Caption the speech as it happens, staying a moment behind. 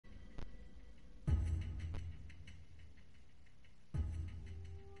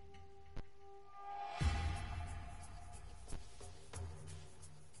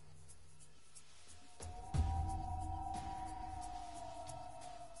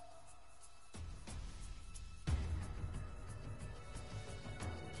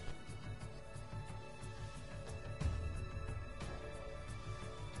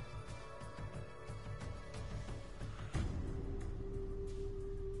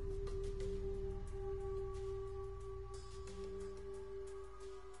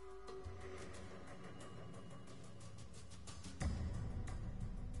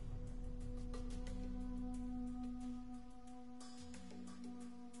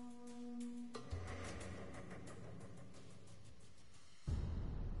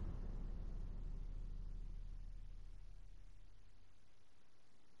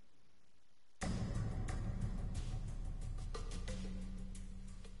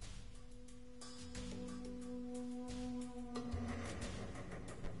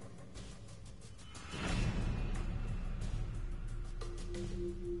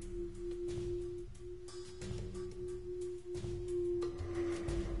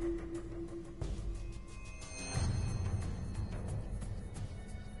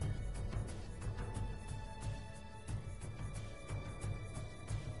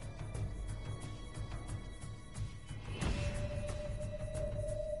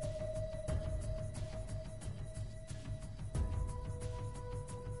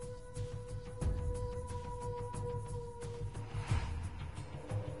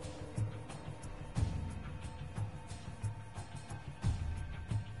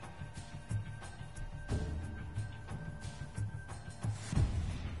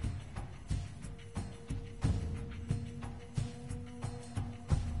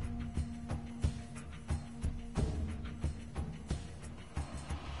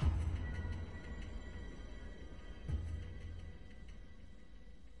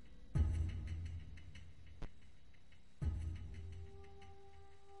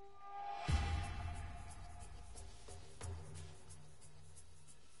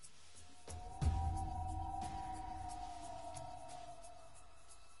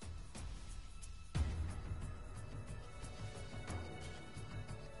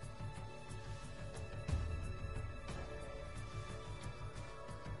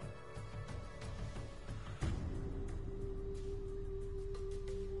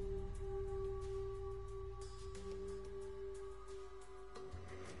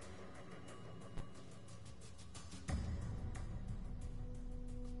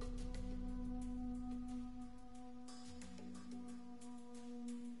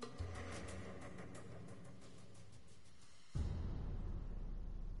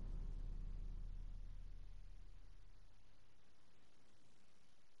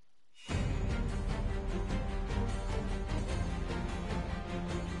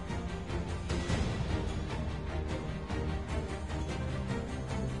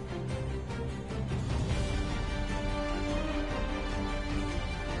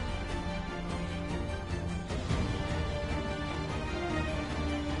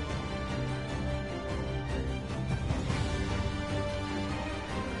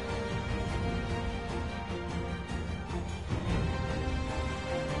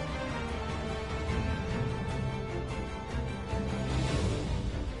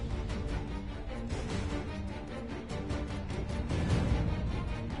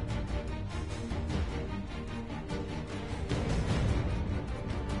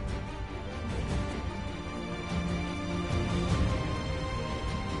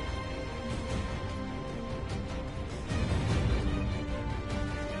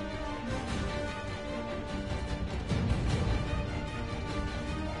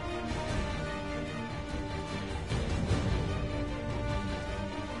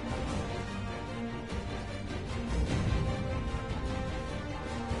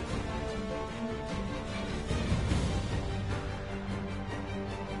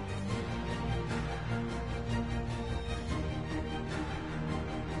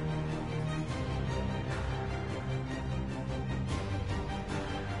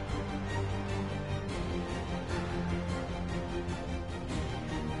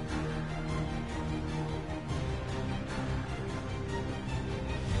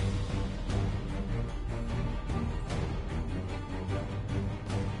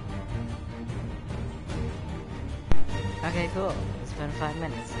Okay, cool. It's been 5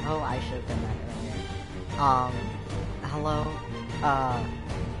 minutes. Oh, I should have done that earlier. Hello,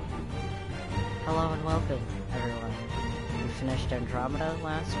 hello and welcome, everyone. We finished Andromeda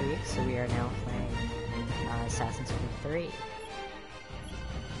last week, so we are now playing, Assassin's Creed 3.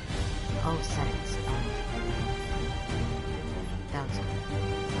 Oh, settings. That was good.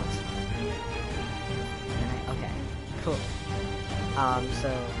 That was fun. Okay, cool.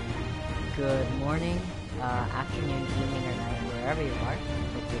 So, good morning, afternoon, evening, or night, wherever you are.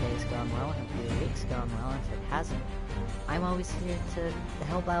 Hope your day's gone well, hope your week's gone well, and if it hasn't, I'm always here to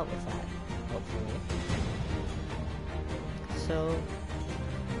help out with that, hopefully. So,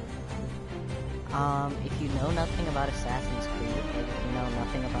 if you know nothing about Assassin's Creed, or if you know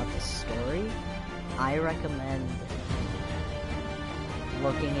nothing about the story, I recommend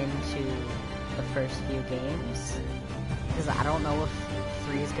looking into the first few games, because I don't know if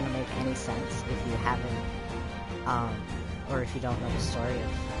 3 is going to make any sense if you haven't, or if you don't know the story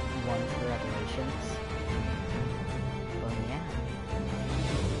of 1 through Revelations. Well, yeah.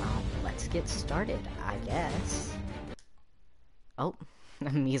 Let's get started, I guess. Oh,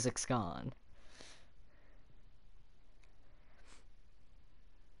 the music's gone.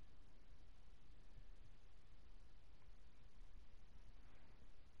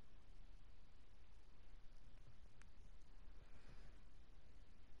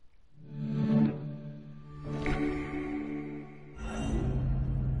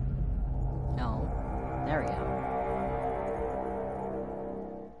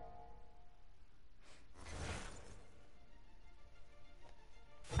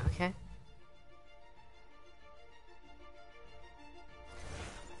 Okay.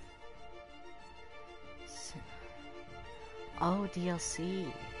 Oh,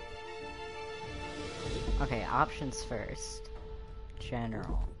 DLC. Okay, options first.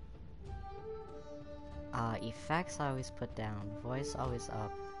 General. Effects I always put down. Voice always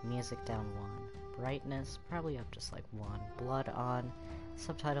up. Music down 1. Brightness probably up just like 1. Blood on.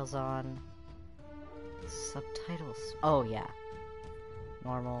 Subtitles on. Subtitles. Oh, yeah.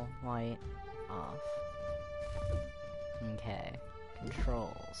 Normal, white, off. Okay.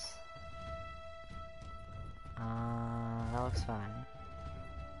 Controls. That looks fine.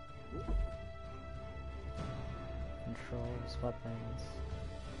 Controls, weapons.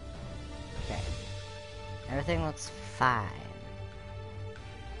 Okay. Everything looks fine.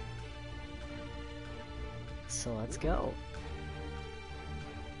 So let's go.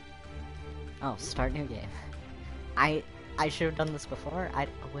 Oh, start new game. I should have done this before.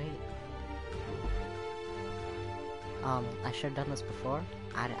 Wait. I should have done this before.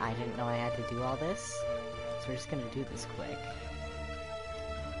 I didn't know I had to do all this. So we're just gonna do this quick.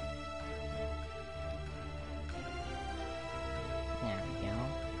 There we go.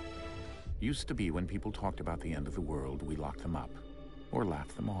 Used to be when people talked about the end of the world, we locked them up. Or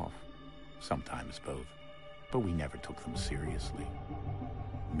laughed them off. Sometimes both. But we never took them seriously.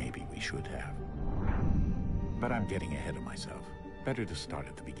 Maybe we should have. But I'm getting ahead of myself. Better to start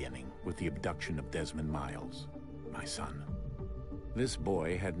at the beginning, with the abduction of Desmond Miles, my son. This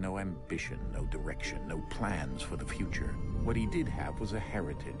boy had no ambition, no direction, no plans for the future. What he did have was a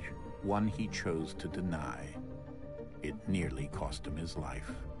heritage, one he chose to deny. It nearly cost him his life.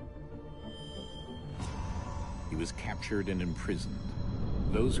 He was captured and imprisoned.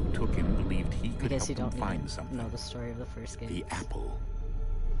 Those who took him believed he could help them find something. Know the story of the first game. The apple.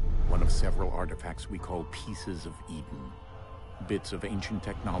 One of several artifacts we call pieces of Eden. Bits of ancient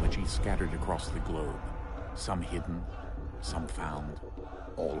technology scattered across the globe. Some hidden, some found,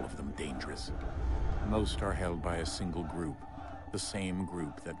 all of them dangerous. Most are held by a single group, the same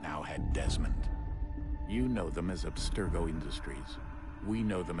group that now had Desmond. You know them as Abstergo Industries. We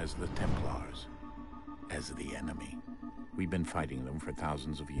know them as the Templars, as the enemy. We've been fighting them for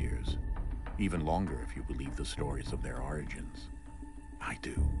thousands of years, even longer if you believe the stories of their origins. I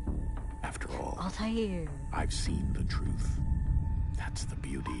do. After all, Altair. I've seen the truth. That's the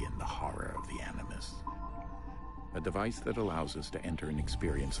beauty and the horror of the Animus. A device that allows us to enter and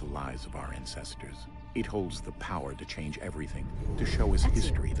experience the lives of our ancestors. It holds the power to change everything, to show us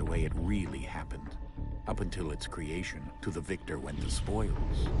history the way it really happened. Up until its creation, to the victor went the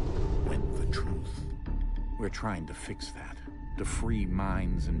spoils, went the truth. We're trying to fix that, to free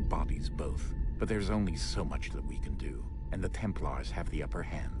minds and bodies both. But there's only so much that we can do, and the Templars have the upper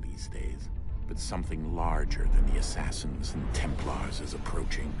hand these days. But something larger than the Assassins and Templars is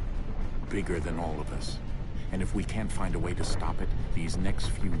approaching, bigger than all of us. And if we can't find a way to stop it, these next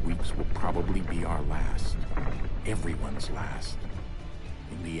few weeks will probably be our last. Everyone's last.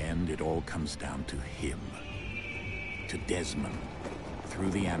 In the end, it all comes down to him. To Desmond.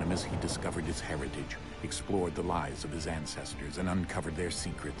 Through the Animus, he discovered his heritage, explored the lives of his ancestors, and uncovered their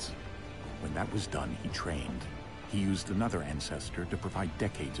secrets. When that was done, he trained. He used another ancestor to provide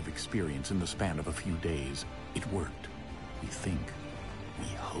decades of experience in the span of a few days. It worked. We think. We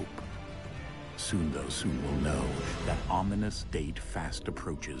hope. Soon, though, soon we'll know. That ominous date fast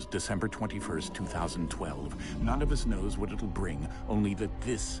approaches, December 21st, 2012. None of us knows what it'll bring, only that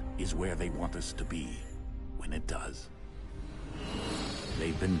this is where they want us to be when it does.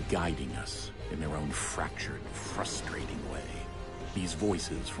 They've been guiding us in their own fractured, frustrating way. These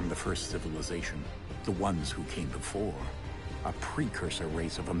voices from the first civilization, the ones who came before, a precursor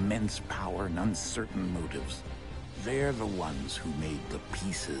race of immense power and uncertain motives. They're the ones who made the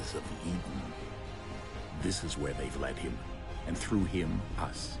pieces of Eden. This is where they've led him, and through him,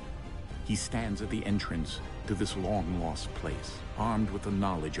 us. He stands at the entrance to this long-lost place, armed with the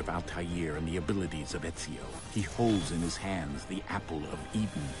knowledge of Altair and the abilities of Ezio. He holds in his hands the apple of Eden,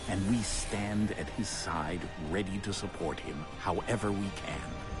 and we stand at his side, ready to support him however we can.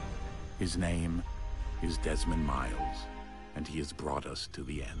 His name is Desmond Miles, and he has brought us to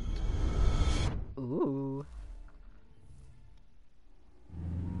the end. Ooh.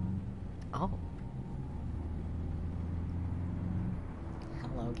 Oh.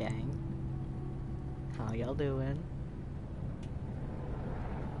 Hello, gang. How y'all doing?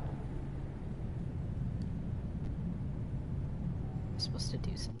 I'm supposed to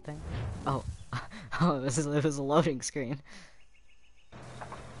do something? Oh. Oh, it was a loading screen.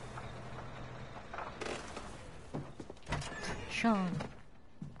 Sean.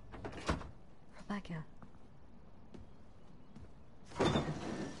 Rebecca.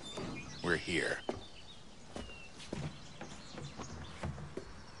 We're here.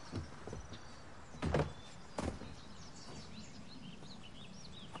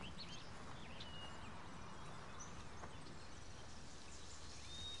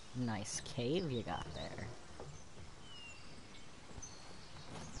 Nice cave you got there.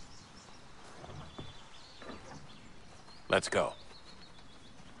 Let's go.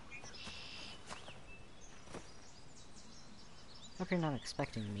 Hope you're not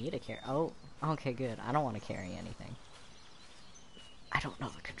expecting me to carry. Oh, okay, good. I don't want to carry anything. I don't know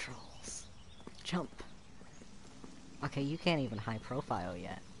the controls. Jump. Okay, you can't even high profile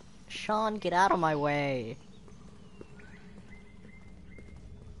yet. Sean, get out of my way!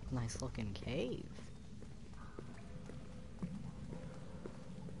 Nice looking cave.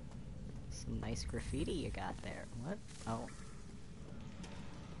 Some nice graffiti you got there. What? Oh.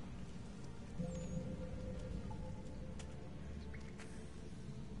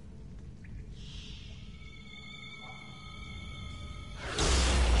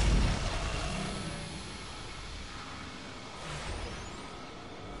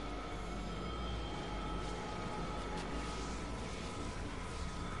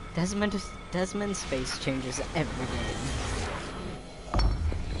 Desmond's face changes every game.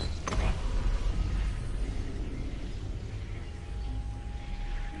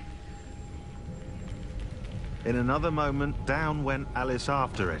 In another moment, down went Alice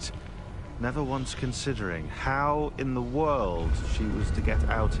after it, never once considering how in the world she was to get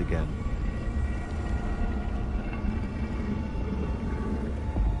out again.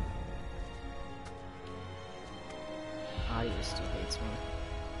 Audio still hates me.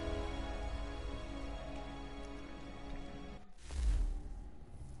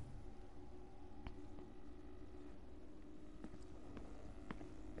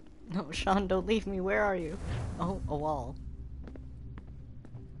 No, Sean, don't leave me. Where are you? Oh, a wall.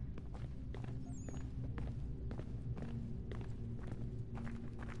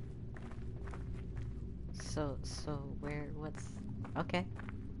 So, what's... Okay.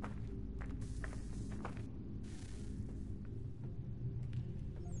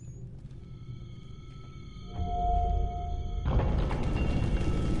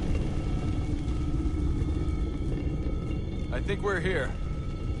 I think we're here.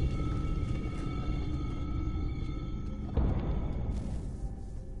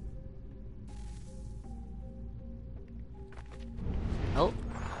 Oh.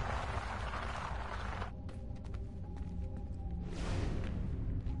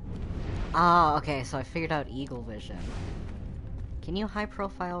 Ah, okay, so I figured out Eagle Vision. Can you high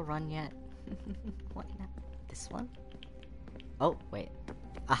profile run yet? What now? This one? Oh, wait.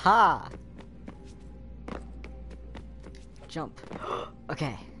 Aha! Jump.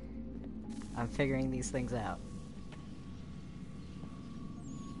 Okay. I'm figuring these things out.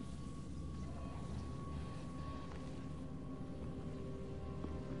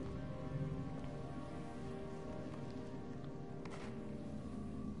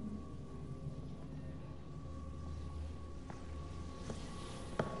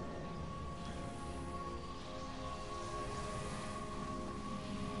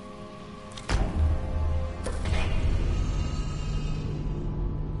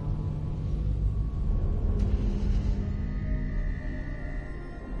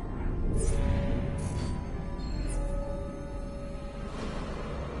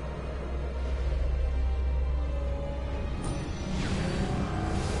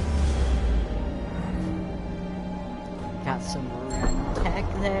 some red tech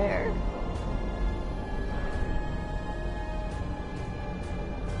there.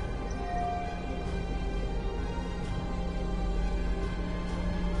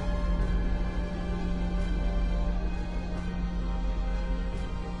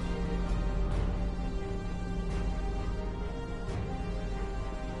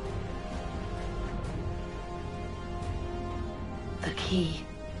 The key.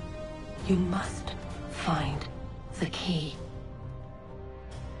 You must find the key.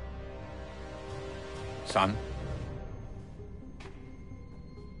 Son?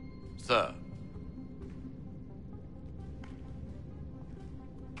 Sir.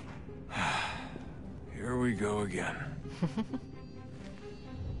 Here we go again.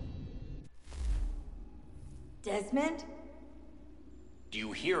 Desmond? Do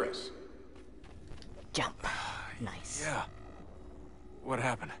you hear us? Jump. Nice. Yeah. What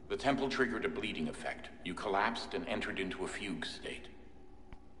happened? The temple triggered a bleeding effect. You collapsed and entered into a fugue state.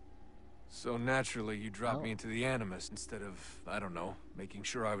 So naturally, you dropped me into the Animus instead of, I don't know, making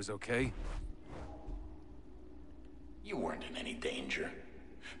sure I was okay? You weren't in any danger.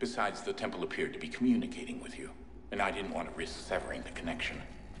 Besides, the temple appeared to be communicating with you, and I didn't want to risk severing the connection.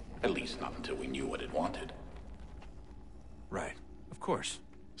 At least not until we knew what it wanted. Right. Of course.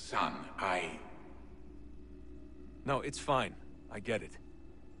 Son, No, it's fine. I get it.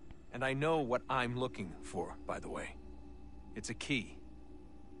 And I know what I'm looking for, by the way. It's a key.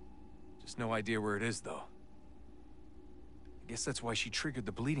 Just no idea where it is, though. I guess that's why she triggered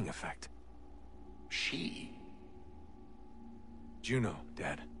the bleeding effect. She? Juno,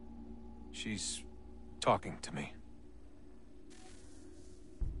 Dad. She's talking to me.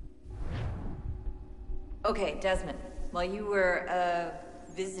 Okay, Desmond. While you were,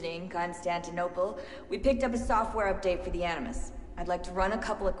 visiting Constantinople, we picked up a software update for the Animus. I'd like to run a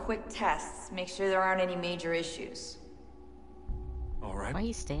couple of quick tests, make sure there aren't any major issues. All right. Why are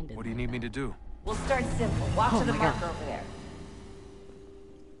you standing? What do you need me to do? We'll start simple. Walk to the my God. marker over there.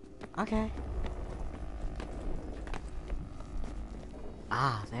 Okay.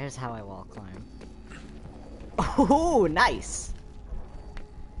 Ah, there's how I wall climb. Oh, nice.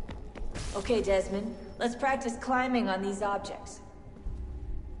 Okay, Desmond. Let's practice climbing on these objects.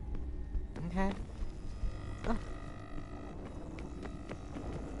 Okay.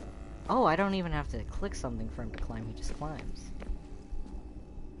 Oh, I don't even have to click something for him to climb, he just climbs.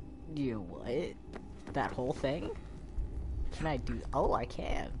 You what? That whole thing? Can I do— oh, I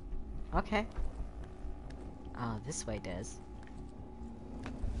can. Okay. This way, Des.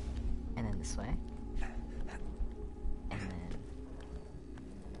 And then this way. And then...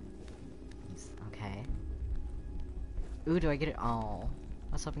 okay. Ooh, do I get it? Oh.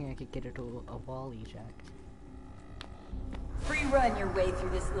 I was hoping I could get it to a wall eject. Free run your way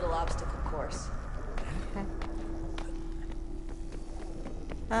through this little obstacle course. Okay.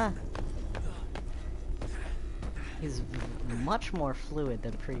 Ah. He's much more fluid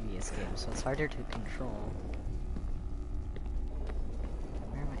than previous games, so it's harder to control.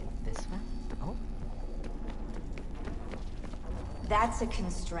 Where am I? This one? Oh. That's a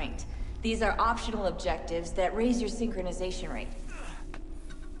constraint. These are optional objectives that raise your synchronization rate.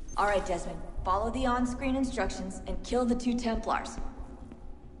 Alright, Desmond. Follow the on-screen instructions and kill the 2 Templars.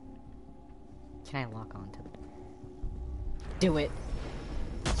 Can I lock onto them? Do it!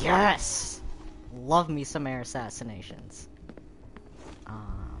 Yes! Love me some air assassinations.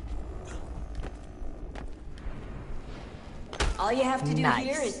 All you have to do Nice.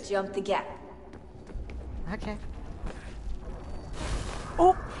 here is jump the gap. Okay.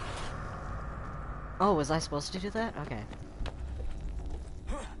 Oh! Oh, was I supposed to do that? Okay.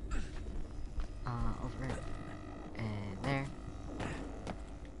 Over it. And there.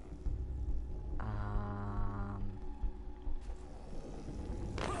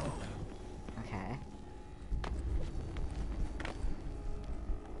 Okay.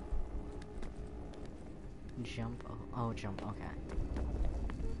 Jump. Oh, jump. Okay.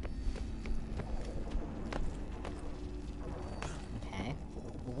 Okay.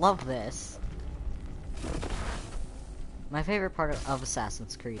 Love this. My favorite part of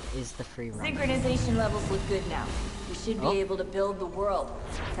Assassin's Creed is the free run. Synchronization levels look good now. You should be Oh. able to build the world.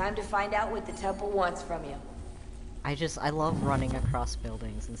 Time to find out what the temple wants from you. I love running across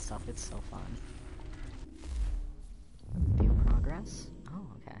buildings and stuff. It's so fun. View progress? Oh,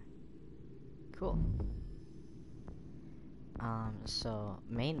 okay. Cool. So,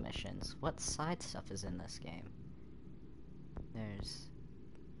 main missions. What side stuff is in this game? There's...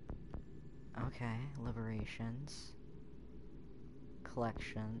 okay, liberations.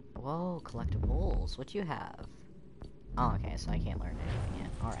 Collection. Whoa, collectibles. What do you have? Oh, okay, so I can't learn anything yet.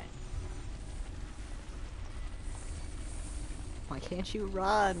 Alright. Why can't you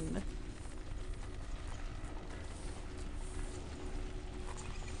run?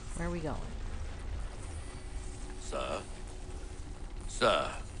 Where are we going? Sir? Sir?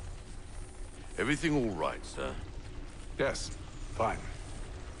 Everything all right, sir? Yes, fine.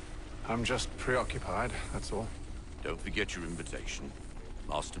 I'm just preoccupied, that's all. Don't forget your invitation.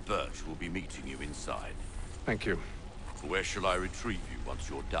 Master Birch will be meeting you inside. Thank you. Where shall I retrieve you once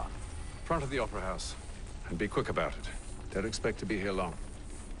you're done? Front of the Opera House. And be quick about it. Don't expect to be here long.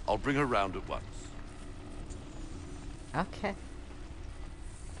 I'll bring her round at once. Okay.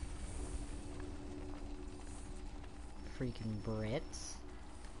 Freaking Brits.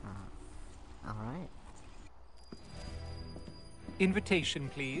 Alright. Invitation,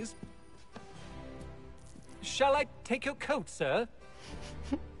 please. Shall I take your coat, sir?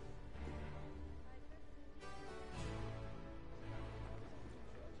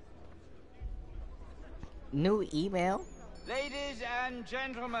 New email? Ladies and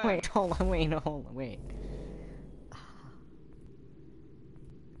gentlemen. Wait, hold on, wait.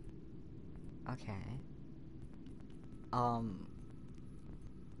 Okay. I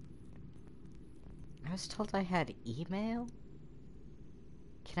was told I had email?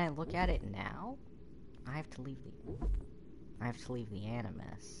 Can I look at it now? I have to leave the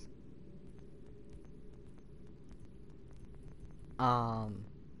Animus.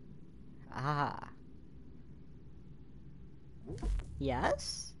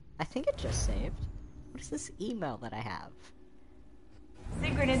 Yes? I think it just saved. What is this email that I have?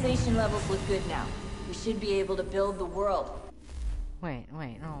 Synchronization levels look good now. We should be able to build the world. Wait,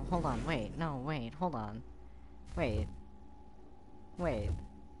 no, hold on, hold on. Wait.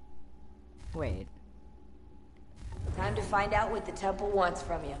 Time to find out what the temple wants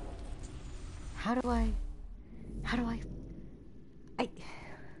from you. How do I...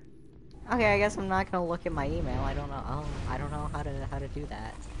 Okay, I guess I'm not gonna look at my email. I don't know. Oh, I don't know how to do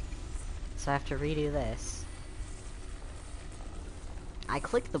that. So I have to redo this. I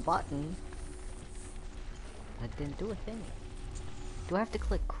clicked the button. That didn't do a thing. Do I have to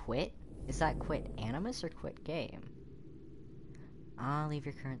click quit? Is that quit Animus or quit game? Leave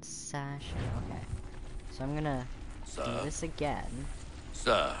your current session. Okay. So I'm gonna do this again.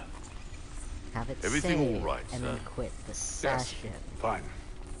 Sir? Have it Everything save, all right, and sir? then quit the session. Yes, fine.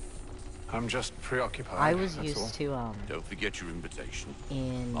 I'm just preoccupied. I was that's all. used to Don't forget your invitation.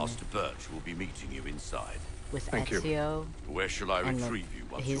 in Master Birch will be meeting you inside. with Thank you. Ezio Where shall I and retrieve you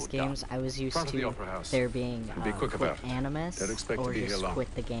once his you're games. done? I was used Front of the to Opera House. there being And be quick quit about it. Animus Don't expect to or be here just long.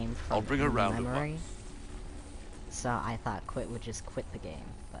 quit the game from I'll bring her round at memory. once. So I thought quit would just quit the game,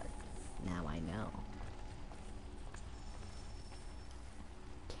 but now I know.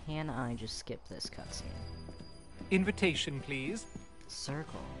 Can I just skip this cutscene? Invitation, please.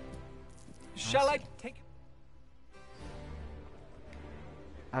 Circle. Shall I see. take...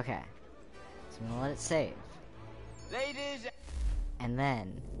 Okay. So I'm gonna let it save. Ladies. And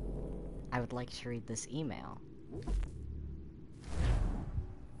then, I would like to read this email.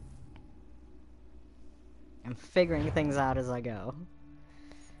 I'm figuring things out as I go.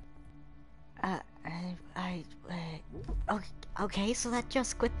 Okay, so that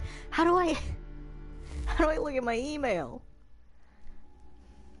just quit. How do I look at my email?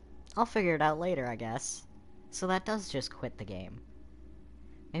 I'll figure it out later, I guess. So that does just quit the game.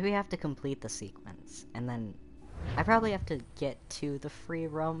 Maybe I have to complete the sequence, and then I probably have to get to the free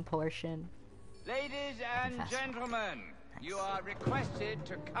roam portion. Ladies and Fast gentlemen, Nice. you are requested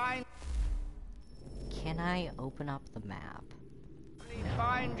to kindly Can I open up the map?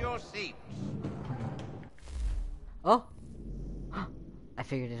 find your seats. Oh! I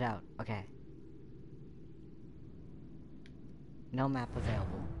figured it out. Okay. No map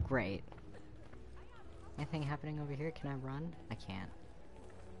available. Great. Anything happening over here? Can I run? I can't.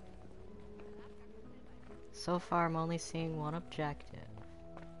 So far, I'm only seeing one objective.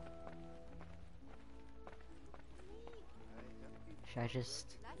 Should I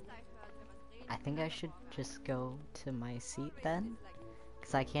just... I think I should just go to my seat then?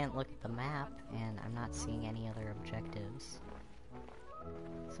 Because I can't look at the map, and I'm not seeing any other objectives.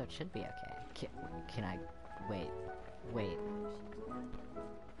 So it should be okay. Can I... Wait.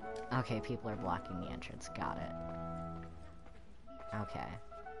 Okay, people are blocking the entrance. Got it. Okay.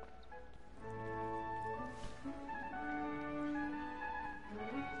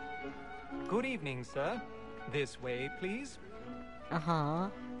 Good evening, sir. This way, please. Uh-huh.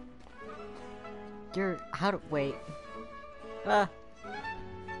 Wait. Oh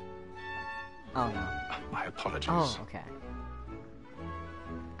no. My apologies. Oh, okay.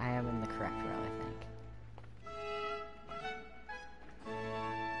 I am in the correct row, I think.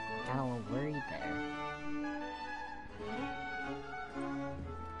 Got a little worried there.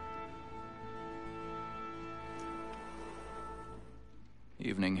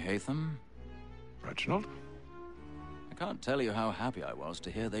 Evening, Haytham. Reginald? I can't tell you how happy I was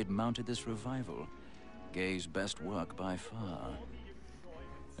to hear they'd mounted this revival. Gay's best work by far.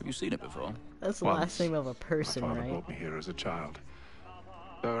 Have you seen it before? That's the Once. last name of a person, My father right? brought me here as a child,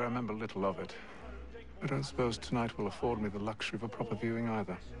 though I remember little of it. I don't suppose tonight will afford me the luxury of a proper viewing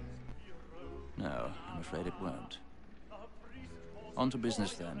either. No, I'm afraid it won't. On to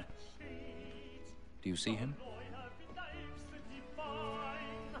business, then. Do you see him?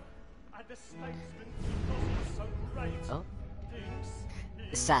 Oh.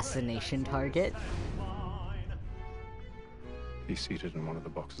 Assassination target? He's seated in one of the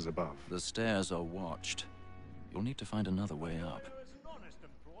boxes above. The stairs are watched. You'll need to find another way up.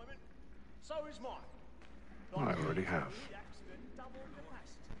 I already have.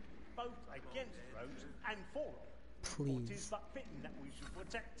 Please.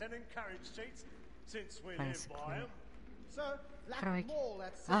 Nice. Sir, How do I...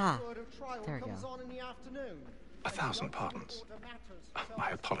 that's Ah, sort of trial there we comes go. on in the afternoon. 1,000 pardons. My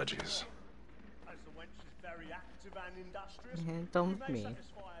apologies. Yeah, don't with me.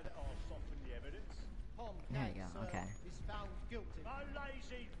 There you go, okay.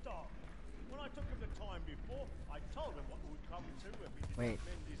 Wait.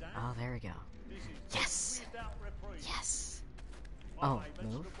 Oh, there we go. Yes! Yes! Oh,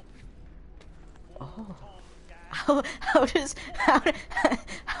 move? Oh.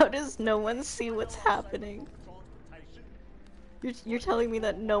 How does no one see what's happening? You're telling me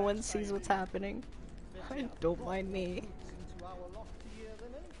that no one sees what's happening? Don't mind me.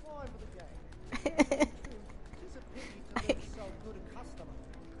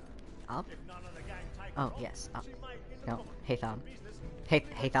 Up? Oh, yes, up. No, Haytham.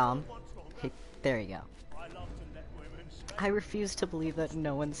 Haytham. There you go. I refuse to believe that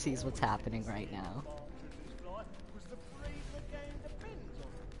no one sees what's happening right now.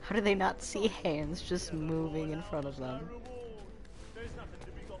 How do they not see hands just moving in front of them?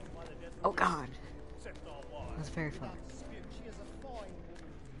 Oh god. That's very fun.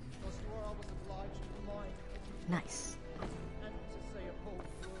 Nice.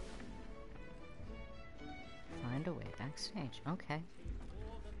 Find a way backstage. Okay.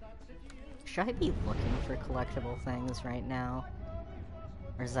 Should I be looking for collectible things right now?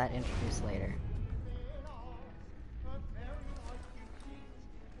 Or is that introduced later?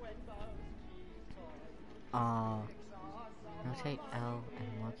 Rotate L and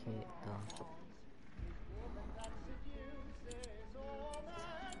locate the...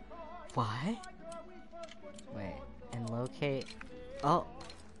 What? Wait, and locate... Oh!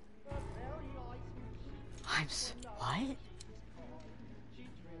 What?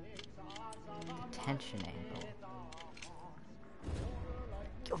 Tension angle.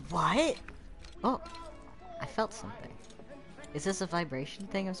 What? Oh! I felt something. Is this a vibration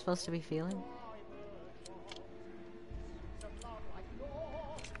thing I'm supposed to be feeling?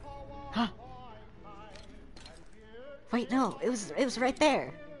 Huh! Wait, no! It was right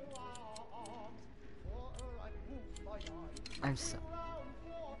there! I'm so...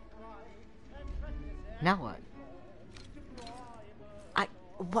 Now what?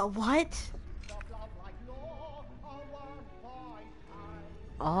 What?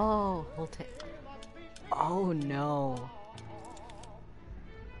 Oh, we'll take... Oh, no.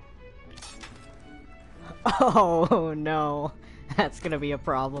 Oh, no. That's gonna be a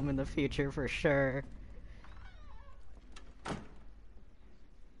problem in the future for sure.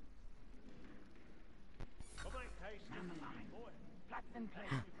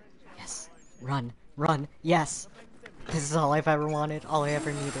 Yes. Run. Run. Yes. This is all I've ever wanted. All I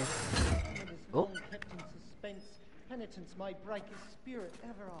ever needed. Oh. Kept in suspense, penitence may break his spirit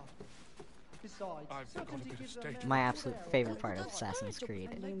ever after. Besides, certainty gives a man My absolute favorite part of Assassin's Creed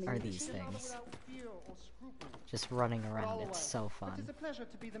are these things. Just running around, it's so It fun. is a pleasure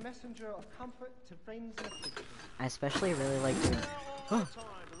to be the messenger of comfort to friends in affliction. I especially really like doing...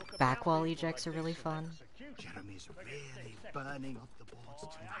 Backwall ejects are really fun. Jeremy's really burning up the boards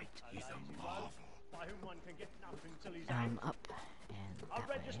tonight. He's a marvel. Up, and that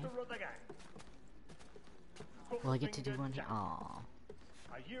way. Will I get to do one here? Aww.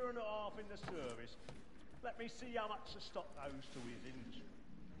 A year and a half in the service. Let me see how much the stock owes to his industry.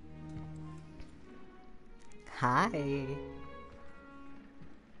 Hi.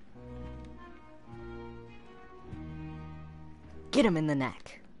 Get him in the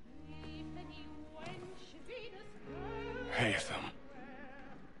neck. Haytham.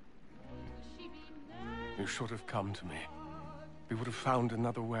 You should have come to me. We would have found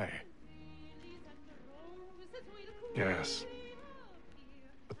another way. Yes.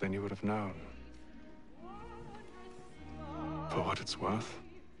 But then you would have known. For what it's worth,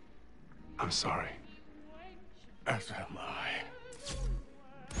 I'm sorry. As am I.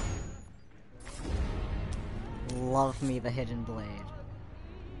 Love me the hidden blade.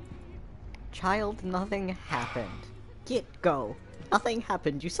 Child, nothing happened. Go. Nothing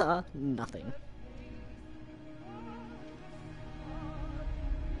happened, you saw nothing.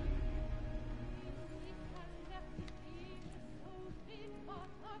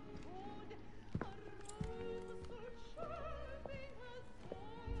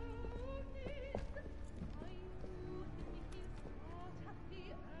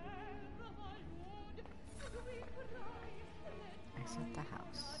 Exit the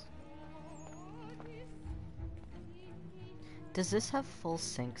house. Does this have full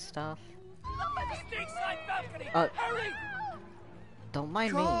sync stuff? Hurry! Don't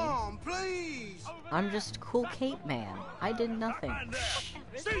mind me. Come, please! I'm just cool Cape Man. I did nothing.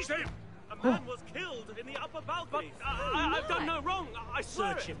 Seize him! A man was killed in the upper balcony. I've done no wrong. I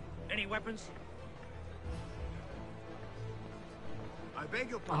search him. Any weapons? I beg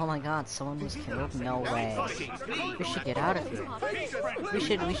your pardon. Oh my god, someone was killed? No way. We should get out of here. We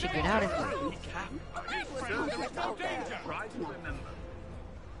should get out of here.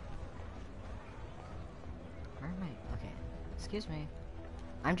 Where am I? Okay. Excuse me.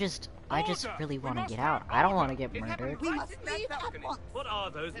 I just really want to get out. I don't want to get murdered. What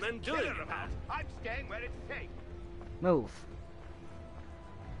are those men doing? I'm staying where it's safe. Move.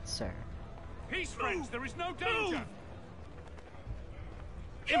 Sir. Peace, friends. There is no danger.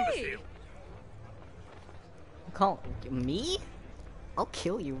 Imbecile. Call me? I'll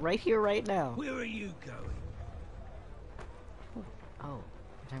kill you right here, right now. Where are you going? Oh, I'm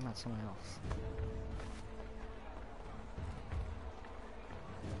talking about someone else.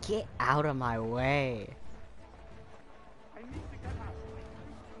 Get out of my way.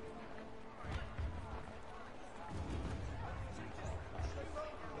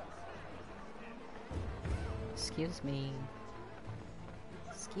 Excuse me.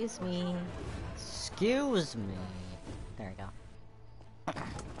 Excuse me. Excuse me. There we go.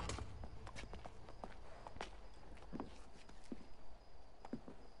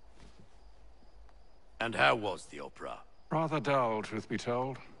 And how was the opera? Rather dull, truth be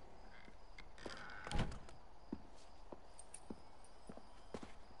told.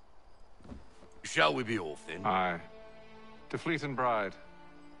 Shall we be off then? Aye. To Fleet and Bride.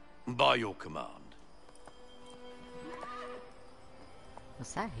 By your command.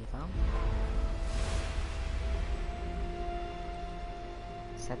 What's that, Haytham?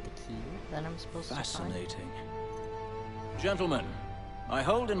 Is that the key that I'm supposed to find? Fascinating. Gentlemen, I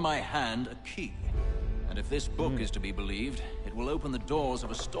hold in my hand a key. And if this book is to be believed, it will open the doors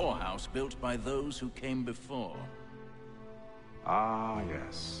of a storehouse built by those who came before. Ah,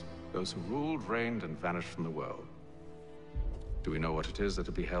 yes. Those who ruled, reigned, and vanished from the world. Do we know what it is that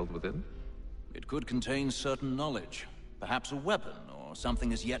will be held within? It could contain certain knowledge. Perhaps a weapon, or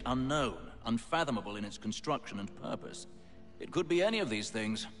something as yet unknown, unfathomable in its construction and purpose. It could be any of these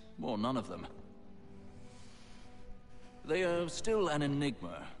things, or none of them. They are still an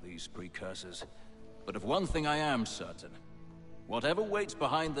enigma, these precursors. But of one thing I am certain. Whatever waits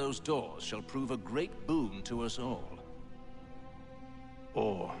behind those doors shall prove a great boon to us all.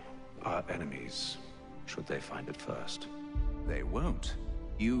 Or our enemies, should they find it first. They won't.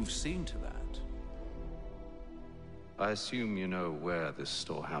 You've seen to that. I assume you know where this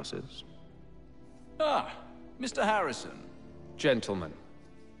storehouse is? Ah, Mr. Harrison. Gentlemen,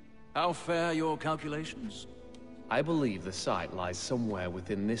 How fare your calculations? I believe the site lies somewhere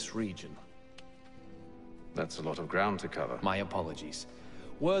within this region. That's a lot of ground to cover. My apologies.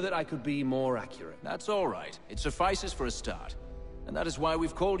 Were that I could be more accurate. That's all right. It suffices for a start. And that is why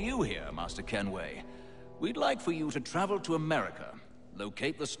we've called you here, Master Kenway. We'd like for you to travel to America,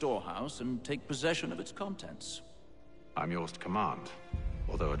 locate the storehouse, and take possession of its contents. I'm yours to command,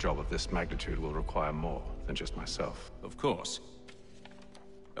 although a job of this magnitude will require more than just myself. Of course.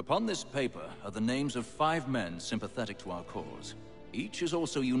 Upon this paper are the names of 5 men sympathetic to our cause. Each is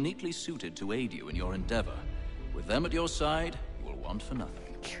also uniquely suited to aid you in your endeavor. With them at your side, you will want for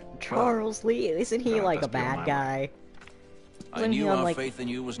nothing. Charles Lee, isn't he like a bad guy? I knew our faith in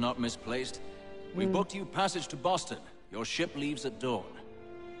you was not misplaced. We booked you passage to Boston. Your ship leaves at dawn.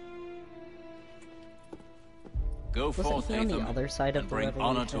 Go forth, he on the Haytham, other side of and the bring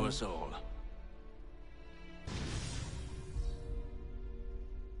honor to revolution? us all.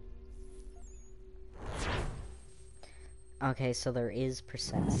 Okay, so there is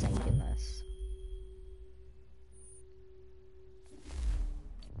percent sync in this.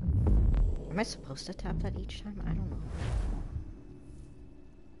 Am I supposed to tap that each time? I don't know.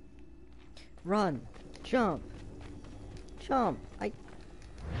 Run! Jump! Jump!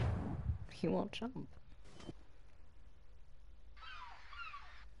 He won't jump.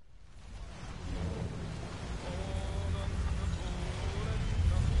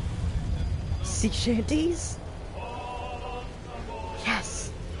 Sea shanties?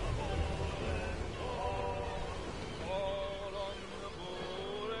 Yes!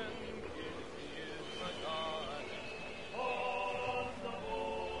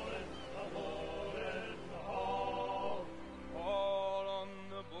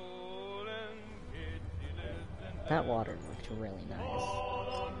 That water looked really nice.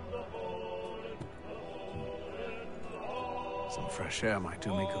 Some fresh air might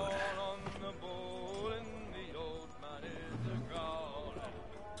do me good.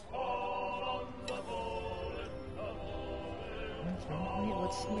 Wait,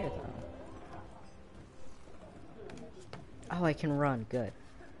 what's here though? Oh, I can run. Good.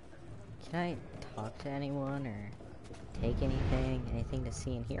 Can I talk to anyone or take anything? Anything to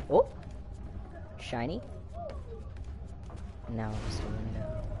see in here? Oh! Shiny? Now just a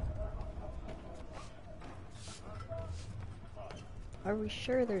window. Are we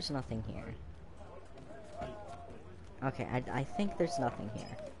sure there's nothing here? Okay, I think there's nothing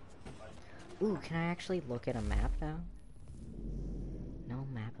here. Ooh, can I actually look at a map now? No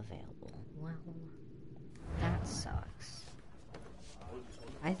map available. Well, that sucks.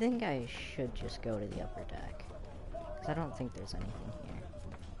 I think I should just go to the upper deck. Because I don't think there's anything here.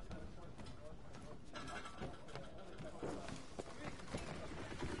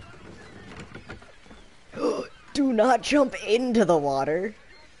 Do not jump into the water!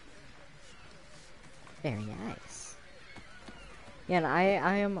 Very nice. Yeah, and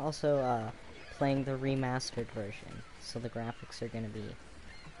I am also playing the remastered version, so the graphics are gonna be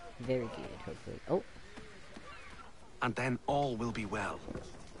very good, hopefully. Oh! And then all will be well.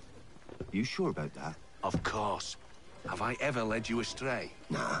 You sure about that? Of course. Have I ever led you astray?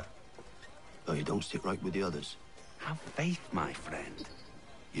 Nah. Oh, you don't sit right with the others. Have faith, my friend.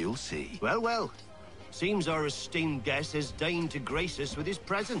 You'll see. Well, well. Seems our esteemed guest has deigned to grace us with his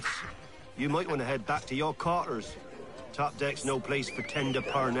presence. You might want to head back to your quarters. Top deck's no place for tender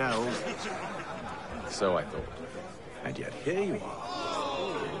parnells. So I thought. And yet here you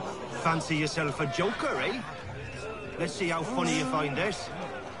are. Fancy yourself a joker, eh? Let's see how funny you find this.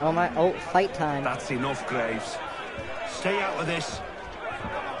 Oh my, oh, fight time. That's enough, Graves. Stay out of this.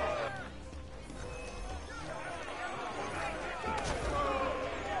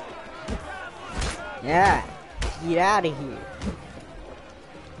 Yeah, get out of here.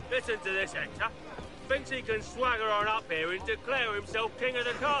 Listen to this, Hector. Thinks he can swagger on up here and declare himself king of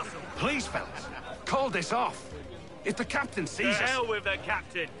the castle. Please, fellas, call this off. If the captain sees us... To hell with the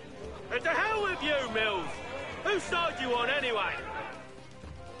captain. And to hell with you, Mills. Whose side you on, anyway?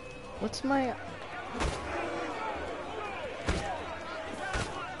 What's my...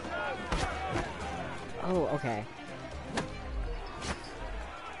 Oh, okay.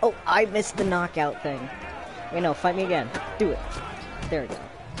 Oh, I missed the knockout thing. Wait, no, fight me again. Do it. There we go.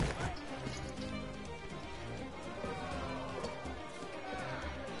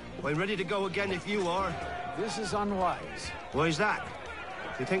 We're ready to go again if you are. This is unwise. Why's that?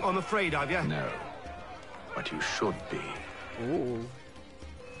 You think I'm afraid of you? No. But you should be. Ooh.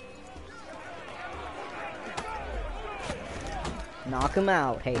 Knock him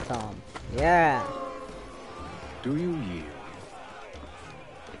out, Haytham. Yeah. Do you yield?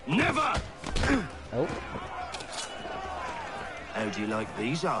 Never! Oh. How do you like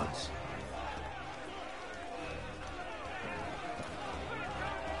these odds?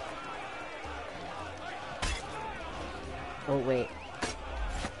 Oh, wait.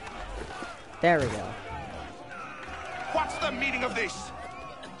 There we go. What's the meaning of this?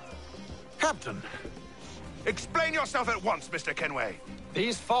 Captain! Explain yourself at once, Mr. Kenway.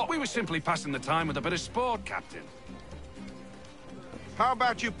 These thought we were simply passing the time with a bit of sport, Captain. How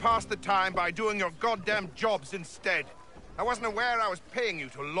about you pass the time by doing your goddamn jobs instead? I wasn't aware I was paying you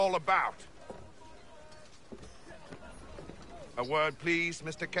to loll about. A word, please,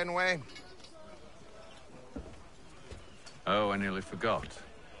 Mr. Kenway. Oh, I nearly forgot.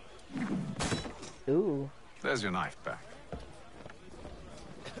 Ooh. There's your knife back.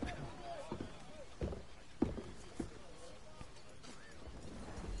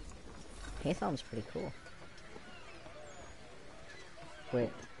 Haytham's pretty cool.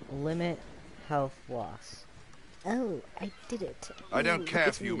 Wait, limit health loss. Oh, I did it. I don't Ooh, care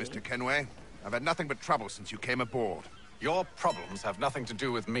look for you, at me. Mr. Kenway. I've had nothing but trouble since you came aboard. Your problems have nothing to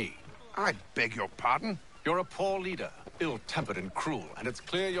do with me. I beg your pardon? You're a poor leader, ill-tempered and cruel, and it's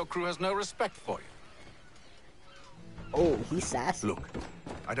clear your crew has no respect for you. Oh, he's sassy. Look,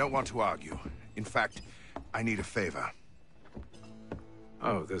 I don't want to argue. In fact, I need a favor.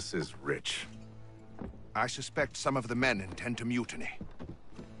 Oh, this is rich. I suspect some of the men intend to mutiny.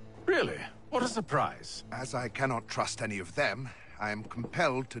 Really? What a surprise. As I cannot trust any of them, I am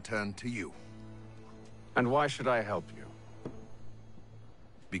compelled to turn to you. And why should I help you?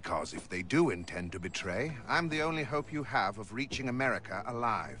 Because if they do intend to betray, I'm the only hope you have of reaching America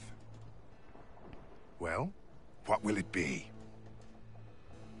alive. Well, what will it be?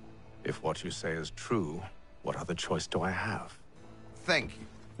 If what you say is true, what other choice do I have? Thank you.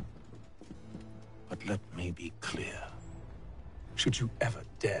 But let me be clear. Should you ever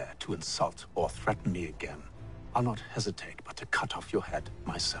dare to insult or threaten me again, I'll not hesitate but to cut off your head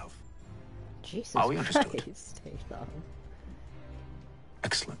myself. Jesus Are we understood? Christ, Haytham.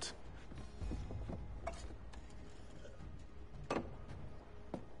 Excellent.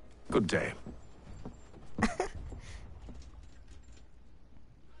 Good day.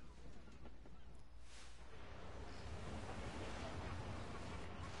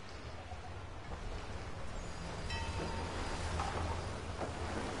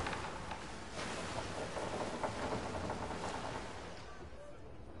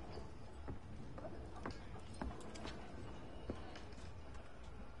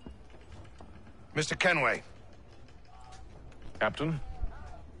 Mr. Kenway. Captain?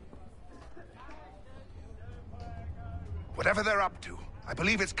 Whatever they're up to, I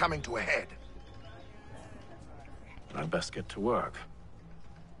believe it's coming to a head. I'd best get to work.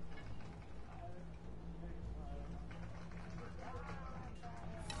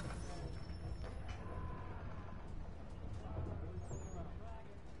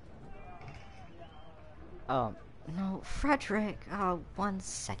 Oh, no, Frederick. Oh, 1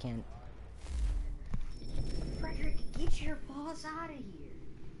 second. Frederick, get your paws out of here.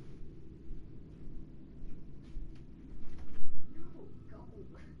 No, go.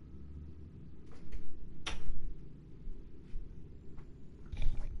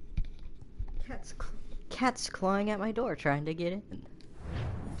 Cat's clawing at my door, trying to get in.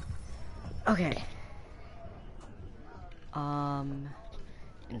 Okay.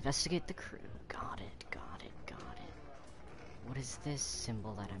 Investigate the crew. Got it, got it, got it. What is this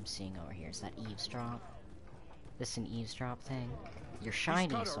symbol that I'm seeing over here? Is that eavesdrop? This an eavesdrop thing? You're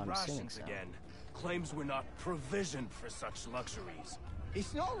shiny, so I'm assuming so. Again. Claims we're not provisioned for such luxuries.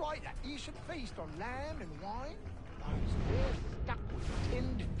 It's not right that you should feast on lamb and wine. We're stuck with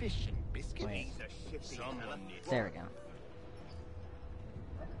tinned fish and biscuits. Wait. Someone needs... There we go.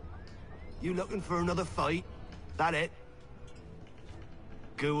 You looking for another fight? That it?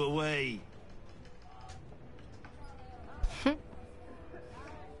 Go away.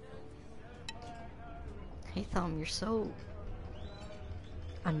 Haytham, you're so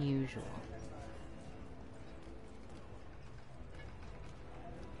unusual.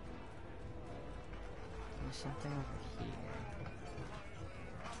 There's something over here.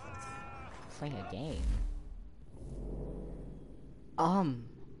 It's like a game.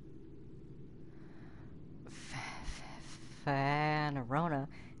 Phanerona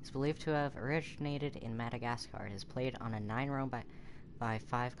is believed to have originated in Madagascar. It is played on a 9-row by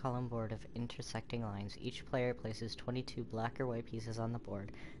 5-column board of intersecting lines. Each player places 22 black or white pieces on the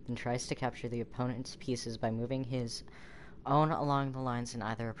board, then tries to capture the opponent's pieces by moving his own along the lines and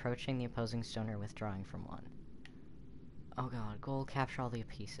either approaching the opposing stone or withdrawing from one. Oh god, goal, capture all the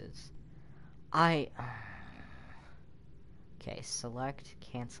pieces. Okay, select,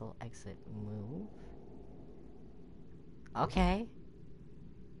 cancel, exit, move. Okay.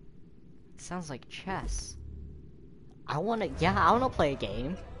 Sounds like chess. I wanna play a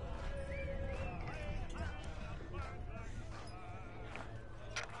game.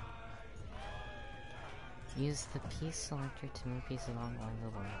 Use the piece selector to move pieces along the line of the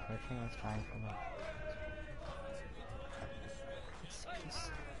board, approaching with trying from it.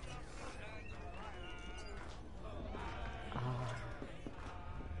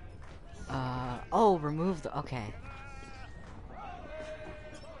 Oh, remove the, okay.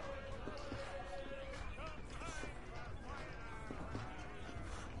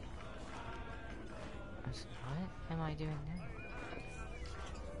 What am I doing now?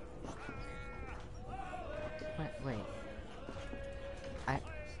 Wait.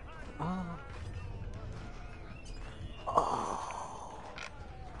 Oh.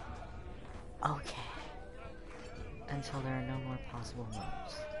 Okay. Until there are no more possible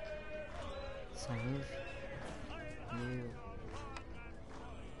moves. So I move you.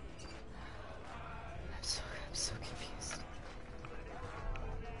 I'm so confused.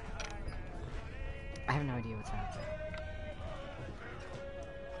 I have no idea what's happening.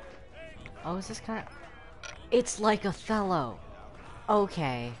 Oh, is this kind of... It's like Othello!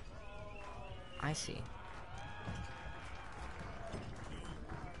 Okay. I see.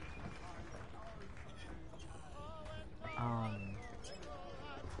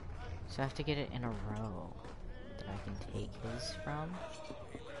 So I have to get it in a row that I can take his from.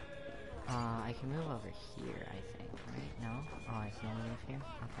 I can move over here, I think, right? No? Oh, I can only move here?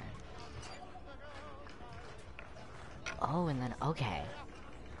 Okay. Oh, and then, okay.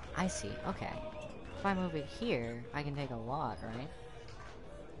 I see, okay. If I move it here, I can take a lot, right?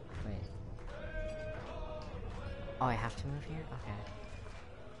 Wait. Oh, I have to move here? Okay.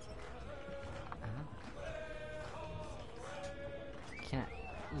 Can I...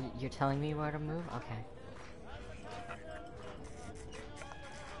 You're telling me where to move? Okay.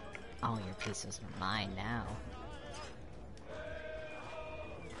 Oh, your pieces are mine now.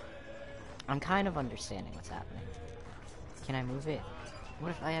 I'm kind of understanding what's happening. Can I move it? What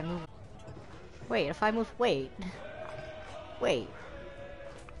if I move... Wait, if I move... Wait. Wait.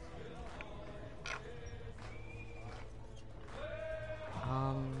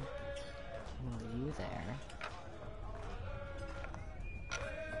 Move you there.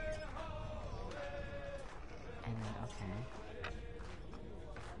 And then, okay.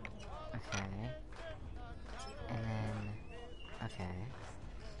 Okay. And then, okay.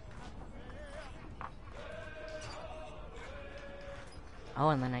 Oh,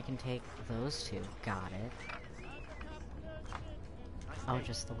 and then I can take those two. Got it. Oh,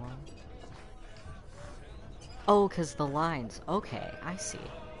 just the one? Oh, 'cause the lines. Okay, I see.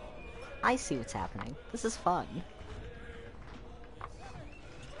 I see what's happening. This is fun.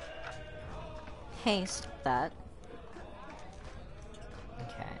 Hey, stop that.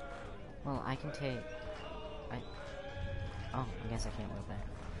 Okay. Well, I can take... Oh, I guess I can't move there.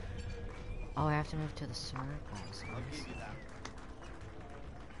 Oh, I have to move to the circles.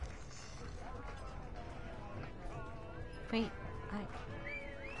 Wait,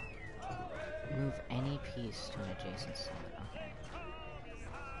 move any piece to an adjacent side. Okay.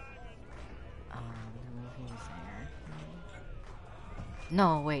 Move you there.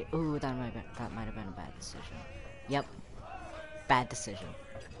 No, wait. Ooh, that might have been a bad decision. Yep. Bad decision.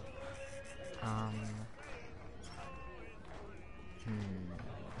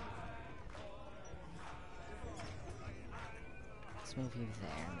 Let's move you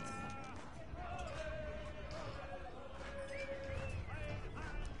there, maybe.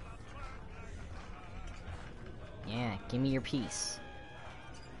 Yeah, give me your piece.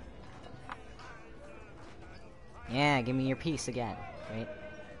 Yeah, give me your piece again. Wait.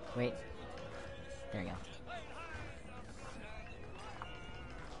 Wait. There you go.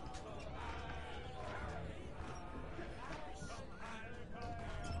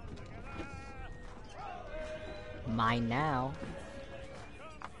 Mine now.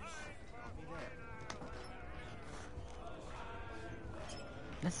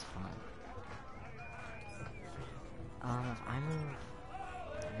 This is fun. If I move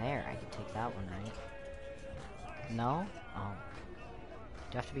there, I can take that one, right? No? Oh.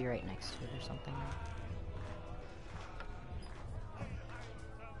 Do I have to be right next to it or something?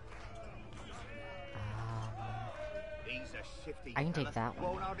 I can take that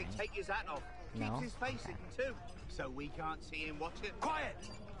one. Right? No? Okay. So we can't see him watch it. Quiet!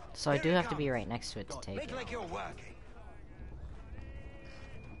 So I do have to be right next to it to take it. Like you're working.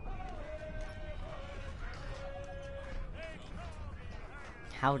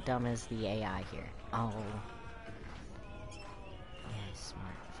 How dumb is the AI here? Oh. Yeah,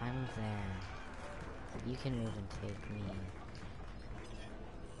 smart. If I move there, you can move and take me.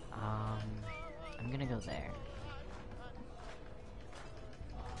 I'm gonna go there.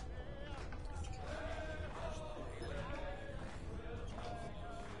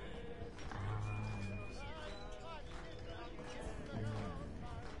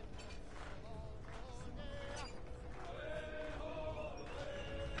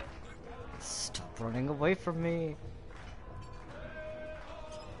 Stop running away from me.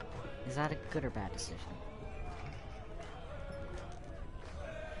 Is that a good or bad decision?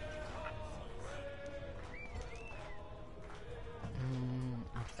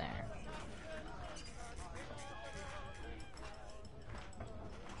 Up there.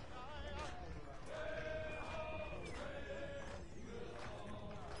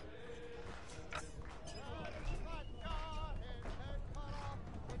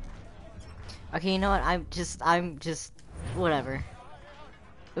 Okay, you know what? I'm just, whatever.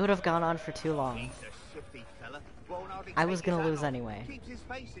 It would have gone on for too long. I was gonna lose anyway.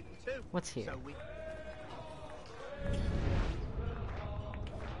 What's here?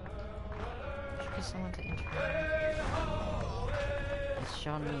 Should be someone to interact. It's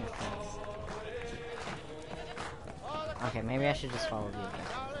showing me a thing. Okay, maybe I should just follow you again.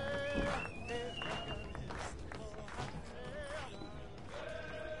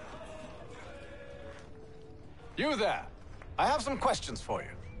 You there! I have some questions for you.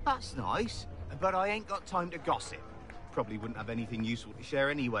 That's nice, but I ain't got time to gossip. Probably wouldn't have anything useful to share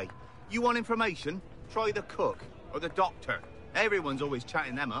anyway. You want information? Try the cook or the doctor. Everyone's always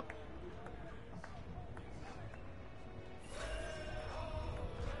chatting them up.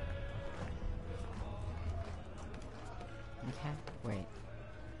 Okay, wait.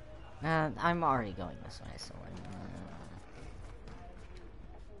 I'm already going this way, so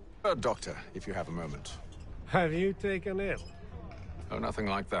Doctor, if you have a moment. Have you taken ill? Oh, nothing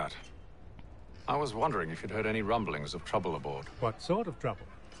like that. I was wondering if you'd heard any rumblings of trouble aboard. What sort of trouble?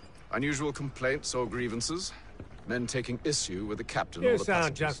 Unusual complaints or grievances? Men taking issue with the captain You or the sound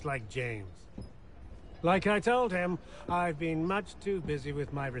passengers? just like James. Like I told him, I've been much too busy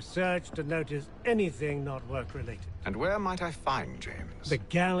with my research to notice anything not work-related. And where might I find James? The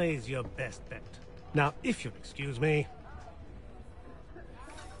galley's your best bet. Now, if you'll excuse me...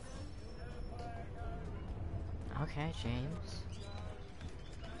 Okay, James.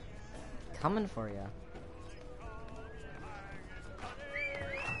 Coming for you.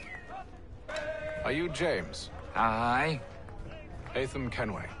 Are you James? Aye. Haytham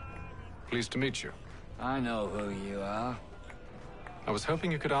Kenway. Pleased to meet you. I know who you are. I was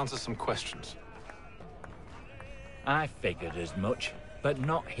hoping you could answer some questions. I figured as much, but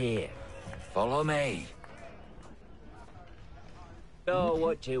not here. Follow me. So,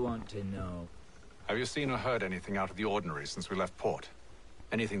 what do you want to know? Have you seen or heard anything out of the ordinary since we left port?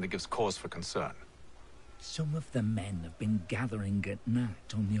 Anything that gives cause for concern? Some of the men have been gathering at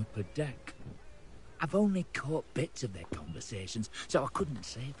night on the upper deck. I've only caught bits of their conversations, so I couldn't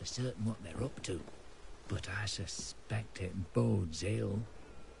say for certain what they're up to. But I suspect it bodes ill.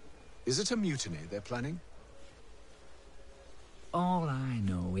 Is it a mutiny they're planning? All I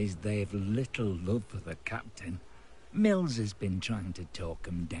know is they've little love for the captain. Mills has been trying to talk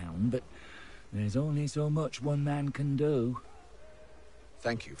 'em down, but there's only so much one man can do.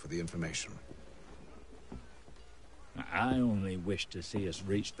 Thank you for the information. I only wish to see us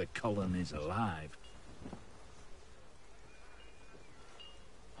reach the colonies alive.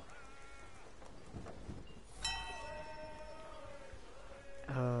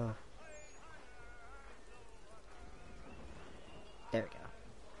 There we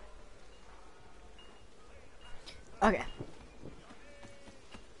go. Okay.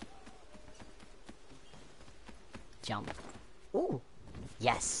 Jump. Ooh.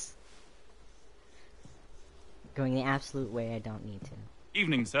 Yes. Going the absolute way I don't need to.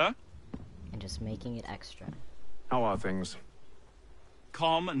 Evening, sir. And just making it extra. How are things?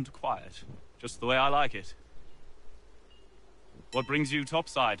 Calm and quiet. Just the way I like it. What brings you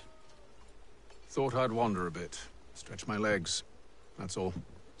topside? Thought I'd wander a bit. Stretch my legs. That's all.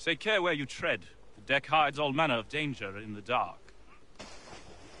 Take care where you tread. The deck hides all manner of danger in the dark.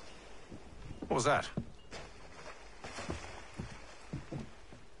 What was that?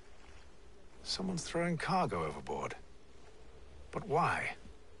 Someone's throwing cargo overboard. But why?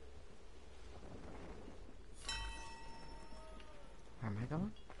 Where am I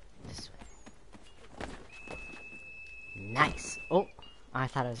going? This way. Nice. Oh, I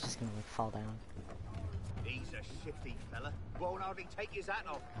thought I was just gonna like fall down. He's a shifty fella. Won't hardly take his hat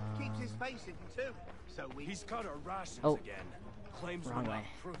off. Keeps his face hidden too. So He's cut our rations Oh. again. Claims Wrong we're way. not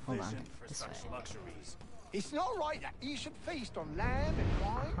Hold on. provisioned for This such way. luxuries. It's not right that you should feast on lamb and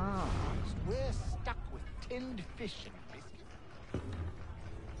wine. Ah. We're stuck with tinned fish and biscuit.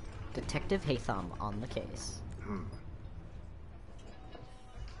 Detective Haytham on the case.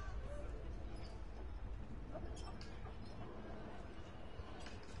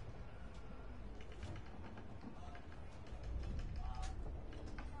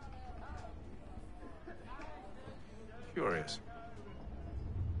 Curious.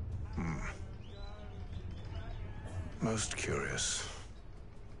 Most curious.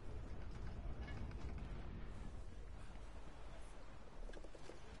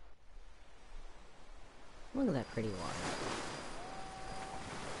 Look at that pretty water.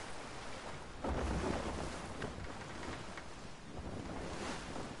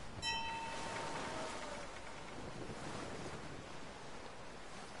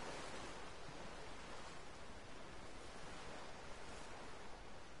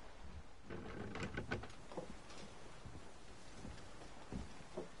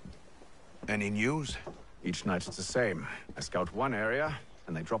 Any news? Each night it's the same. I scout one area,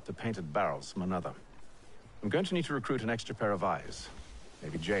 and they drop the painted barrels from another. I'm going to need to recruit an extra pair of eyes.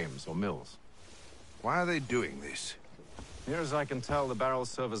 Maybe James or Mills. Why are they doing this? Near as I can tell, the barrels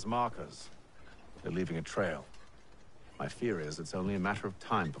serve as markers. They're leaving a trail. My fear is it's only a matter of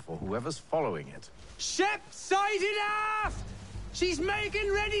time before whoever's following it... Ship sighted aft! She's making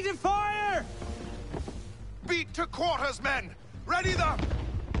ready to fire! Beat to quarters, men! Ready them!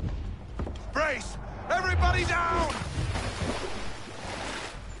 Brace! Everybody down!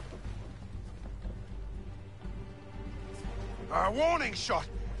 A warning shot!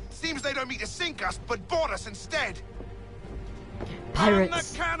 Seems they don't mean to sink us, but board us instead! Pirates! Man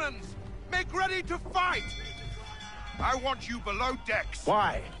the cannons! Make ready to fight! I want you below decks.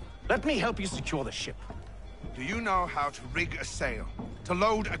 Why? Let me help you secure the ship. Do you know how to rig a sail? To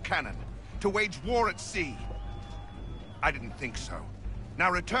load a cannon? To wage war at sea? I didn't think so. Now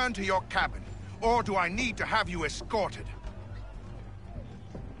return to your cabin, or do I need to have you escorted?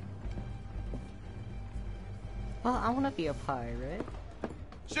 Well, I want to be a pirate.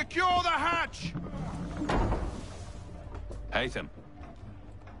 Secure the hatch! Haytham.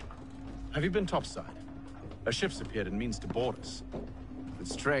 Have you been topside? A ship's appeared and means to board us.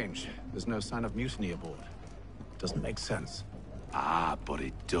 It's strange. There's no sign of mutiny aboard. Doesn't make sense. Ah, but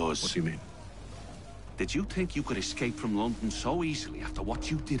it does. What do you mean? Did you think you could escape from London so easily after what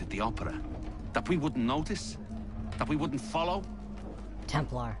you did at the opera? That we wouldn't notice? That we wouldn't follow?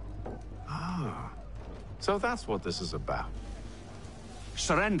 Templar. Ah. So that's what this is about.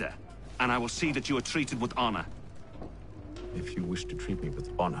 Surrender, and I will see that you are treated with honor. If you wish to treat me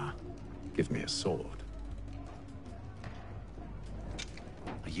with honor, give me a sword.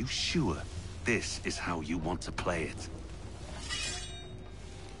 Are you sure this is how you want to play it?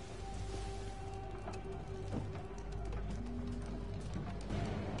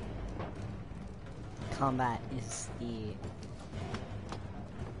 Combat is the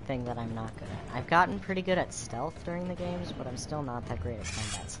thing that I'm not good at. I've gotten pretty good at stealth during the games, but I'm still not that great at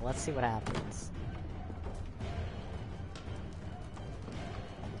combat, so let's see what happens.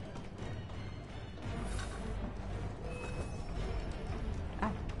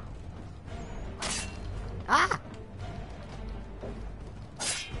 Ah! Ah!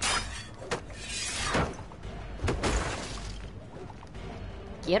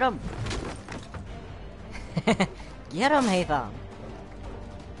 Get him! Get him, Haytham!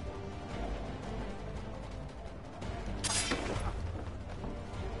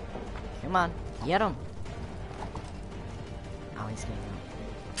 Come on, get him! Oh, he's getting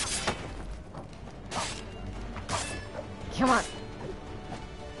out. Come on!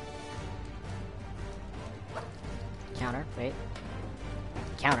 Counter, wait.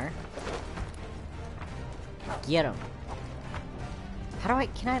 Counter. Get him. How do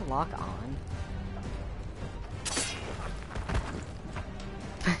can I lock on?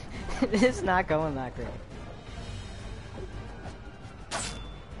 This is not going that great.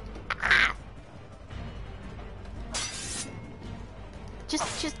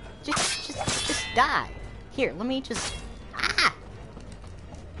 Just die. Here, let me just... Ah!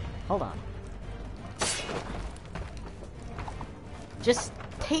 Hold on. Just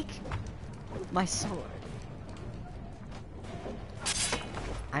take my sword.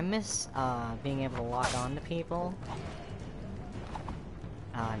 I miss being able to lock on to people.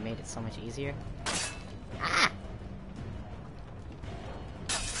 It made it so much easier. Ah!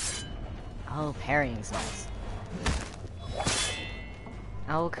 Oh, parrying's nice.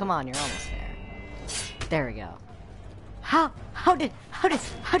 Oh, come on, you're almost there. There we go. How did, there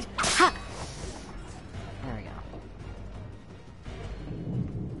we go.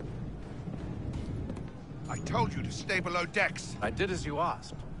 I told you to stay below decks. I did as you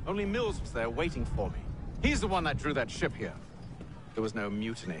asked. Only Mills was there waiting for me. He's the one that drew that ship here. There was no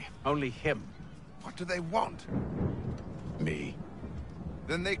mutiny, only him. What do they want? Me.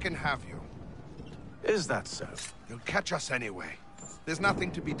 Then they can have you. Is that so? You'll catch us anyway. There's nothing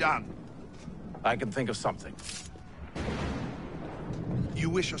to be done. I can think of something. You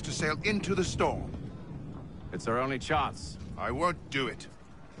wish us to sail into the storm? It's our only chance. I won't do it.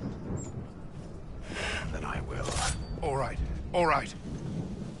 Then I will. All right, all right.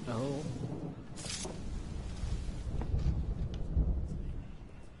 Oh.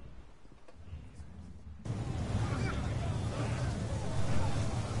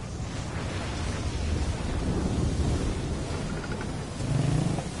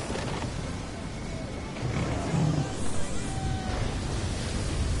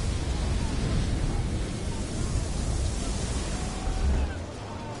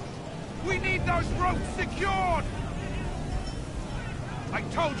 We need those ropes secured! I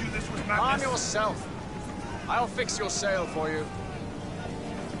told you this was madness. Arm yourself. I'll fix your sail for you.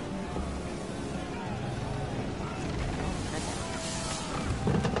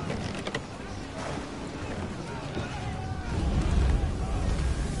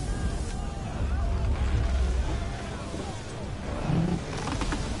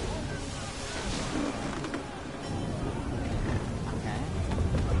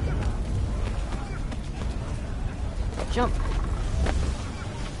 Jump.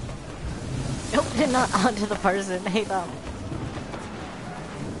 Not onto the person. Haytham.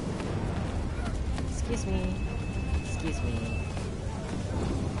 Excuse me. Excuse me.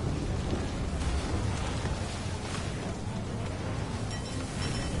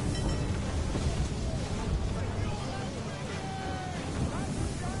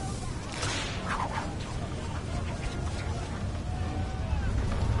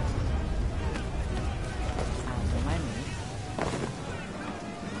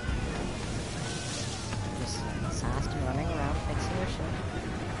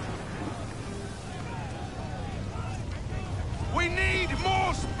 We need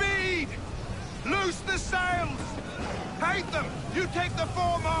more speed! Loose the sails! Haytham, you take the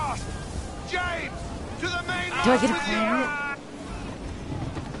foremast! James, to the main Do I get to climb it?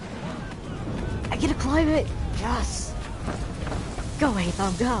 I get to climb it! Yes! Go,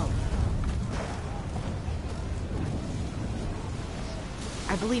 Haytham, go!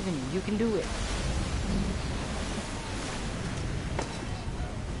 I believe in you. You can do it.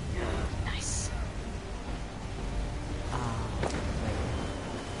 Nice.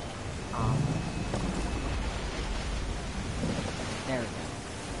 There we go.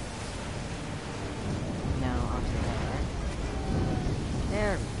 Now onto there.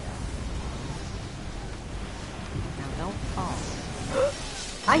 There we go. Now don't fall.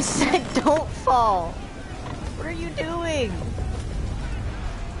 I said don't fall! What are you doing?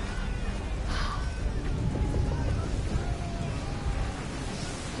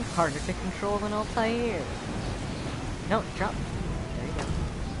 Harder to control than Altair. No, drop. There you go.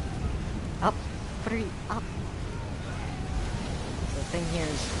 Up. What are you? Up. So the thing here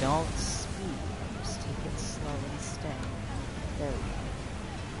is don't speed. Just take it slow and steady. There we go.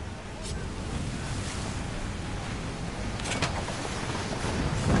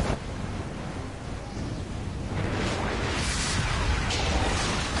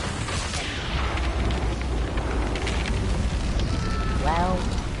 Well.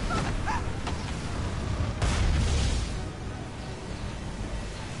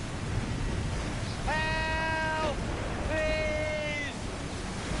 Help! Please!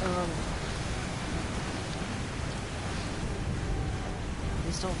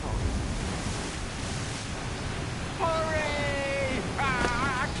 Please don't fall. Hurry! I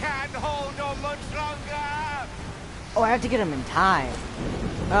can't hold on much longer! Oh, I have to get him in time.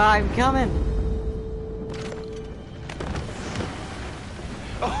 I'm coming.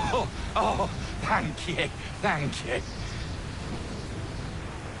 Oh, thank you, thank you.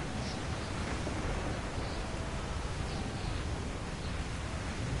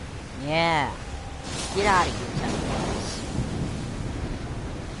 Yeah. Get out of here, Templars.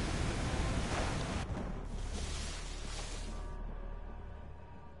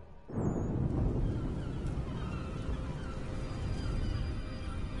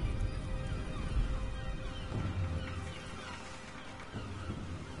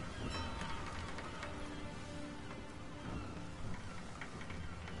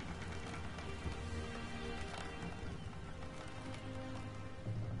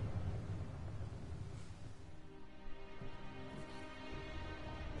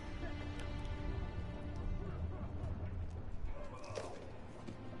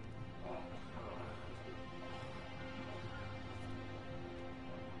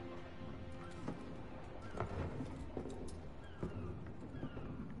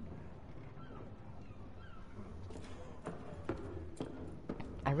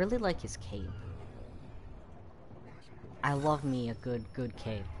 I really like his cape. I love me a good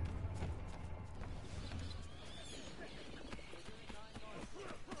cape.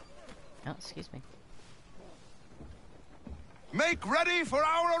 Oh, excuse me. Make ready for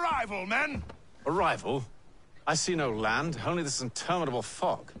our arrival, men! Arrival? I see no land, only this interminable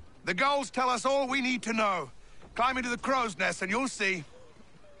fog. The gulls tell us all we need to know. Climb into the crow's nest and you'll see.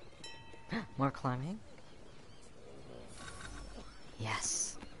 More climbing? Yes.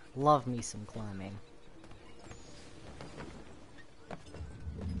 Love me some climbing.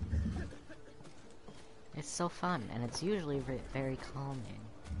 It's so fun, and it's usually very calming.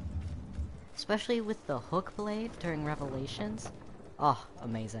 Especially with the hook blade during Revelations. Oh,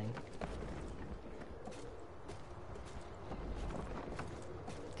 amazing.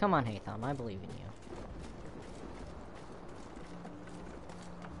 Come on, Haytham, I believe in you.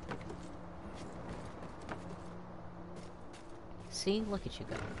 See? Look at you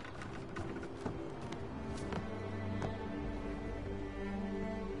go.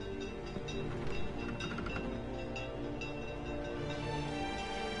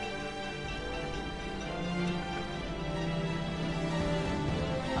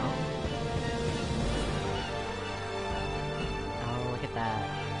 Oh, look at that.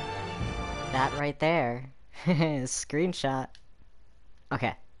 That right there. Screenshot.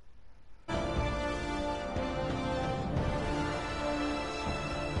 Okay.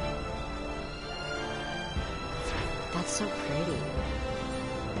 That's so pretty.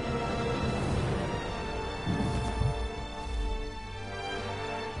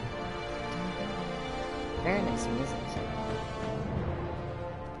 Very nice music.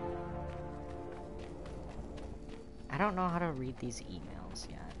 I don't know how to read these emails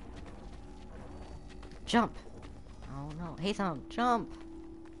yet. Jump! Oh no, Haytham, jump!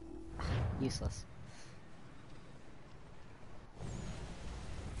 Useless.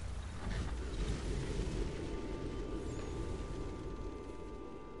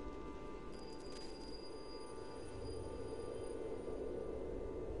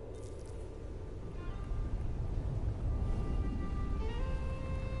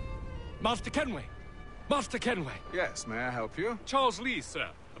 Master Kenway! Master Kenway! Yes, may I help you? Charles Lee, sir.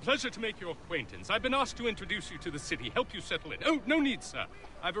 A pleasure to make your acquaintance. I've been asked to introduce you to the city, help you settle in. Oh, no need, sir.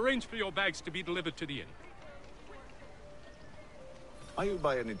 I've arranged for your bags to be delivered to the inn. Are you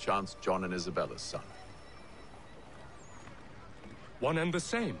by any chance John and Isabella's son? One and the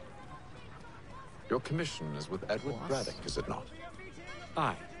same. Your commission is with Edward Braddock, is it not?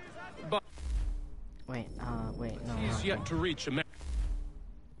 Aye. But... Wait, no. He's yet to reach a...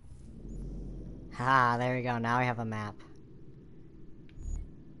 Ah, there we go. Now I have a map.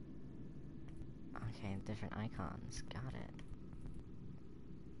 Okay, different icons. Got it.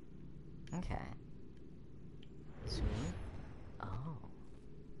 Okay. Sweet. Oh.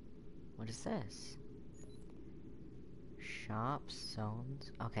 What is this? Shops,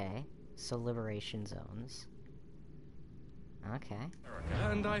 zones. Okay. So liberation zones. Okay.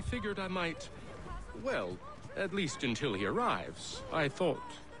 And I figured I might... Well, at least until he arrives. I thought...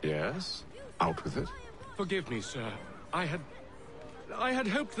 Yes? Out with it. Forgive me, sir. I had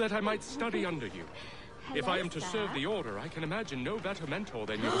hoped that I might study under you. If I am to serve the Order, I can imagine no better mentor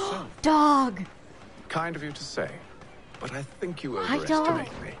than yourself. Dog! Kind of you to say, but I think you Hi, overestimate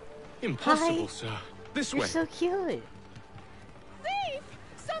dog. me. Impossible, Hi. sir. This You're way. so cute. Thief!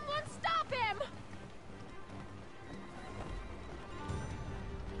 Someone stop him!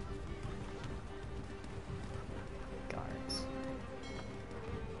 Guards.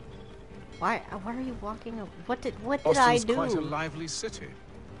 Why are you walking up? What did I Boston's do? quite a lively city.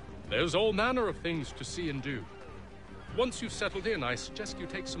 There's all manner of things to see and do. Once you've settled in, I suggest you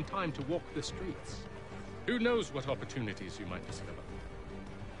take some time to walk the streets. Who knows what opportunities you might discover.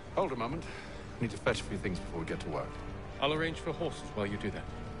 Hold a moment. I need to fetch a few things before we get to work. I'll arrange for horses while you do that.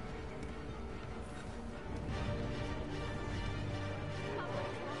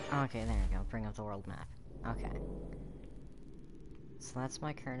 Okay, there we go. Bring up the world map. Okay. So that's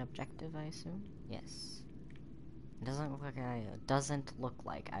my current objective, I assume? Yes. It doesn't look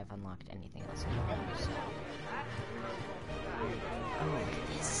like I've unlocked anything else in the game, so. Oh, look at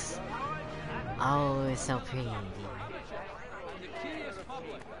this. Oh, it's so pretty.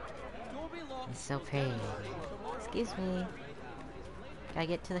 It's so pretty. Excuse me. Gotta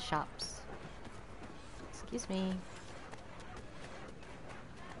get to the shops. Excuse me.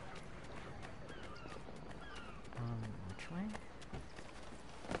 Which way?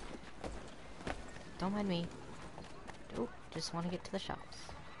 Don't mind me. Oh, just want to get to the shops.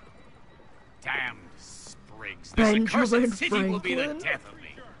 Damned sprigs. This Benjamin accursed city will be the Franklin? death of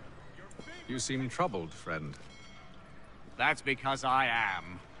me. You seem troubled, friend. That's because I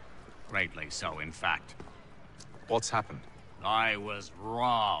am. Greatly so, in fact. What's happened? I was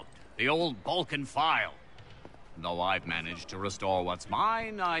robbed. The old Balkan file. Though I've managed to restore what's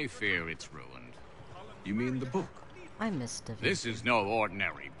mine, I fear it's ruined. You mean the book? I missed it. This is no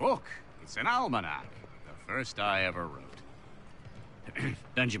ordinary book. It's an almanac. The first I ever wrote.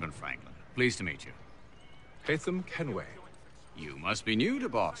 Benjamin Franklin. Pleased to meet you. Haytham Kenway. You must be new to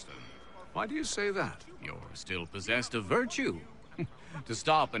Boston. Why do you say that? You're still possessed of virtue. To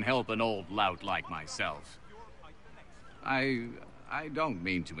stop and help an old lout like myself. I don't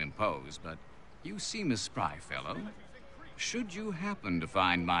mean to impose, but you seem a spry fellow. Should you happen to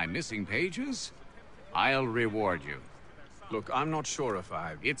find my missing pages, I'll reward you. Look, I'm not sure if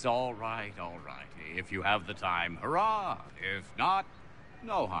I... It's all right, all right. If you have the time, hurrah. If not,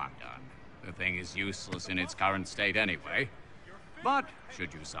 no harm done. The thing is useless in its current state anyway. But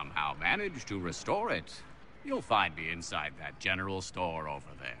should you somehow manage to restore it, you'll find me inside that general store over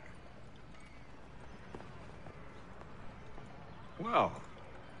there. Well,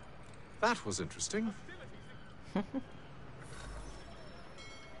 that was interesting.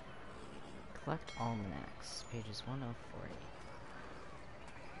 Collect almanacs, pages 1 of 40.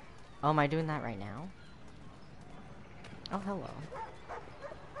 Oh, am I doing that right now? Oh, hello.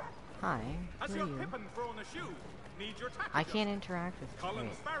 Hi. Has Who your are you? pippin thrown a shoe? Need your tackle? I can't interact with you.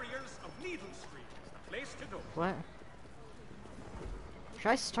 Collins Wait. Barriers of Needle Street is the place to go. What? Should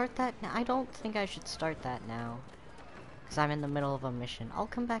I start that now? I don't think I should start that now. Because I'm in the middle of a mission. I'll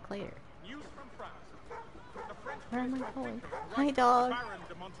come back later. News from France. The French Where am I going? Right, Hi, dog. Baron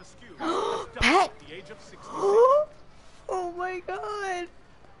de Montesquieu has died Pet! at the age of 66. Oh my god.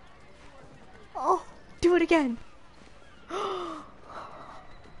 Oh, do it again.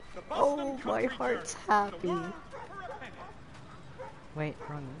 Oh, my heart's happy. Wait,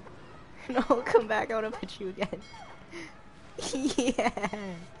 wrong one. No, come back. I want to pet you again. Yes.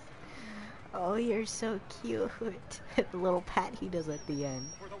 Oh, you're so cute. The little pat he does at the end.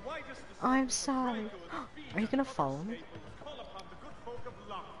 Oh, I'm sorry. Are you gonna follow me?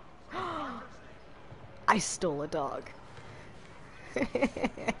 I stole a dog. This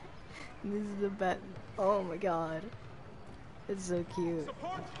is the best. Oh my god. It's so cute.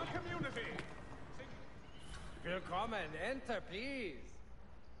 Support the community. Willkommen, enter, please.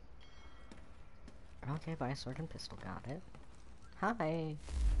 Okay, buy a sword and pistol. Got it. Hi.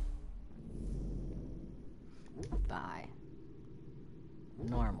 Buy.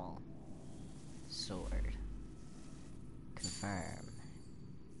 Normal. Sword. Confirm.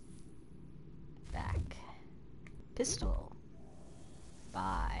 Back. Pistol.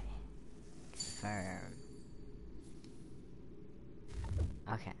 Buy. Confirm.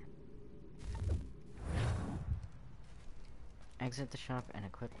 Okay. Exit the shop and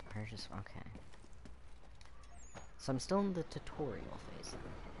equip the purchase. Okay. So I'm still in the tutorial phase then.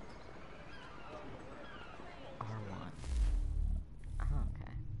 R1. Oh,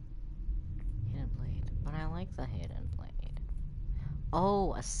 okay. Hidden blade. But I like the hidden blade.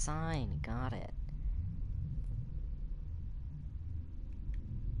 Oh, a sign. Got it.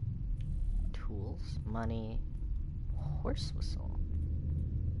 Tools. Money. Horse whistle.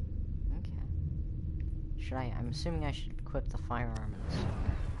 Okay. Should I? I'm assuming I should equip the firearm and the sword.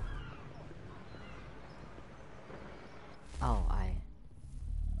 Oh,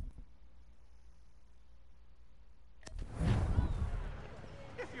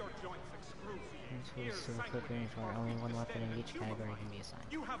 If your joints excruciate, tools to equip your inventory. Only one weapon in each category can be assigned.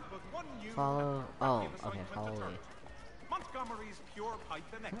 you have but one new Follow. Oh, okay. Follow lead. Montgomery's pure pipe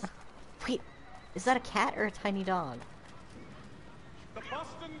the next. Wait, is that a cat or a tiny dog? The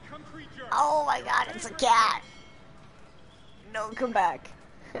Boston Country Journal. Oh my god, it's a cat! No, come back.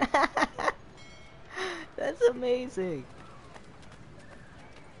 That's amazing.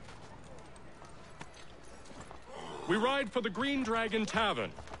 We ride for the Green Dragon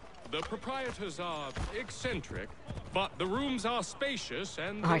Tavern. The proprietors are eccentric, but the rooms are spacious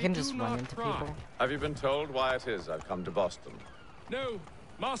and I they can do just run not into pry. people. Have you been told why it is I've come to Boston? No,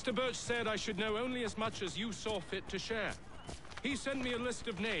 Master Birch said I should know only as much as you saw fit to share. He sent me a list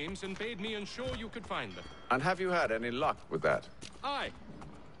of names and bade me ensure you could find them. And have you had any luck with that? Aye.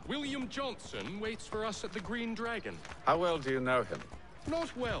 William Johnson waits for us at the Green Dragon. How well do you know him?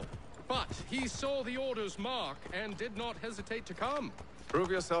 Not well, but he saw the order's mark and did not hesitate to come.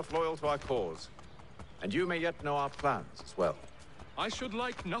 Prove yourself loyal to our cause. And you may yet know our plans as well. I should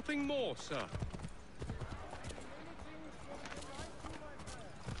like nothing more, sir.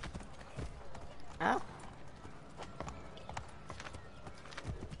 Oh.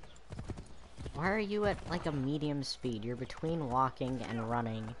 Why are you at like a medium speed? You're between walking and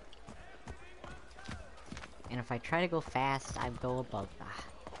running. And if I try to go fast, I go above. Ah.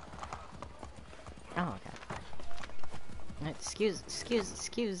 Oh, okay.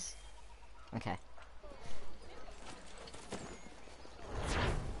 Excuse. Okay.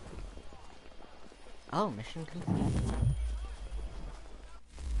 Oh, mission complete.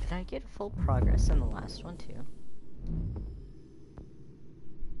 Did I get full progress in the last one too?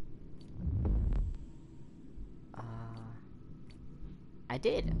 I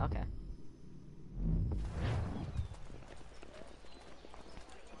did. Okay.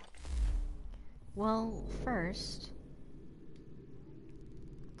 Well, first,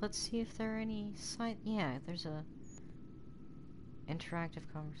 let's see if there are any side. Yeah, there's a interactive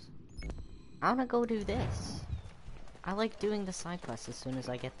conversation. I wanna go do this. I like doing the side quests as soon as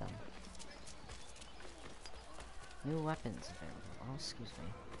I get them. New weapons available. Oh, excuse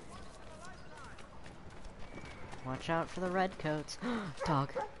me. Watch out for the red coats.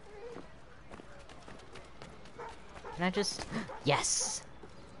 Dog. Can I just... Yes!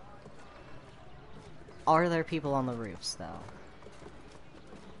 Are there people on the roofs, though?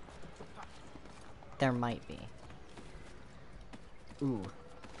 There might be. Ooh.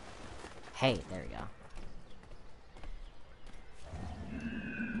 Hey, there we go.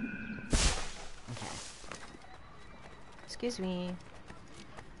 Okay. Excuse me.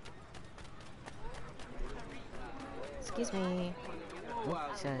 Excuse me. Oh,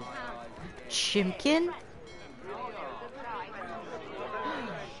 it's a chimkin?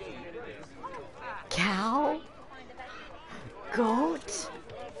 Cow? Goat?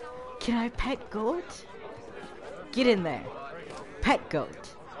 Can I pet goat? Get in there. Pet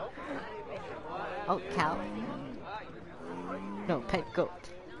goat. Oh, cow. No, pet goat.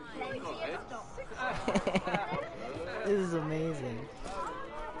 This is amazing.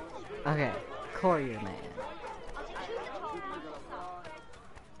 Okay, courier man.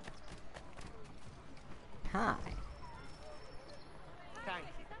 Hi.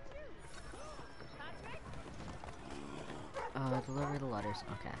 Deliver the letters.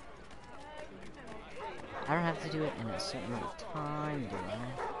 Okay. I don't have to do it in a certain amount of time, do I?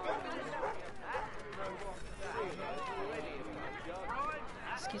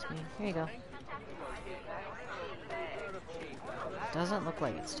 Excuse me. Here you go. Doesn't look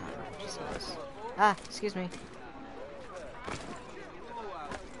like it's time, which is nice. Ah, excuse me.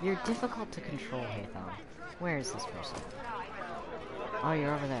 You're difficult to control, Haytham. Where is this person? Oh,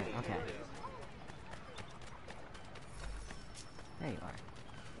 you're over there. Okay. There you are.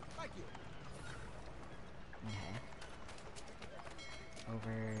 Okay.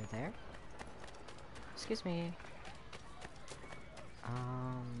 Over there? Excuse me.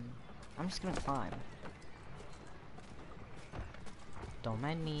 I'm just gonna climb. Don't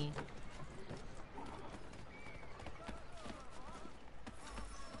mind me.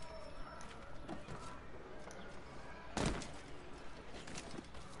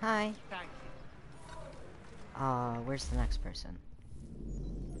 Hi. Where's the next person?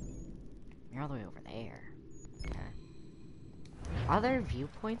 You're all the way over there. Okay. Are there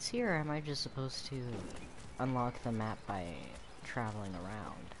viewpoints here, or am I just supposed to unlock the map by traveling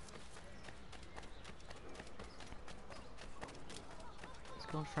around?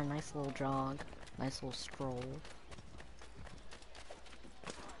 Just going for a nice little jog, nice little stroll.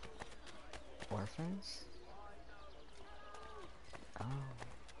 Orphans? Oh.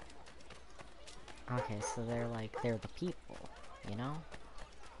 Okay, so they're the people, you know?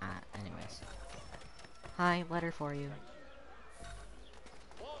 Anyways. Hi, letter for you.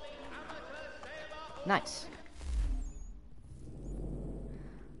 Nice.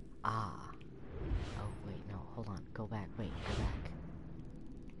 Ah. Oh, wait, no, hold on. Go back, wait, go back.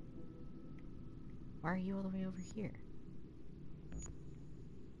 Why are you all the way over here?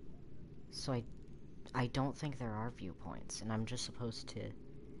 So I don't think there are viewpoints, and I'm just supposed to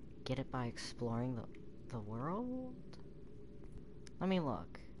get it by exploring the world? Let me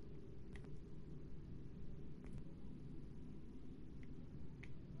look.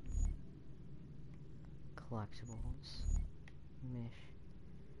 Collectibles. Mish.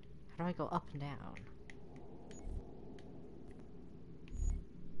 How do I go up and down?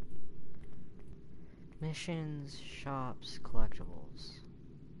 Missions, shops, collectibles.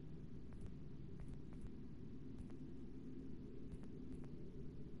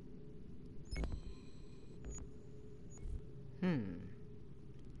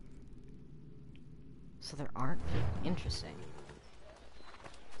 So there aren't people. Interesting.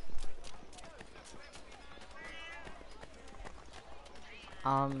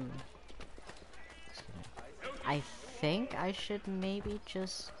 I think I should maybe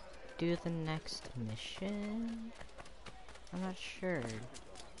just do the next mission? I'm not sure.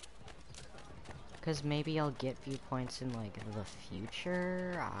 Because maybe I'll get viewpoints in, like, the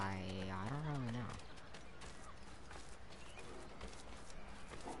future? I don't really know.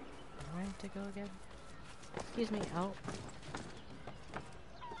 Where do I have to go again? Excuse me, oh.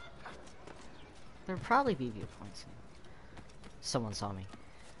 There'll probably be viewpoints. Someone saw me.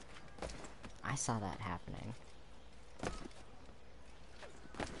 I saw that happening.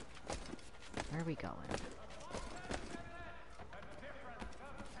 Where are we going?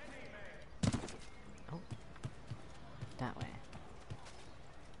 Oh. That way.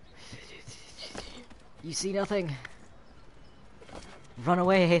 You see nothing? Run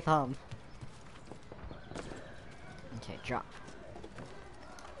away, Haytham. Okay, drop.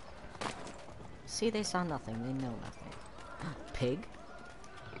 See, they saw nothing. They know nothing. Pig?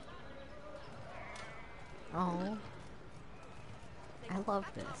 Oh. I love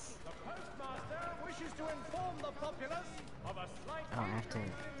this. Oh, I have to...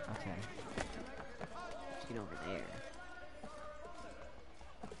 Okay. Let's get over there.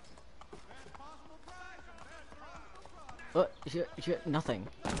 Nothing.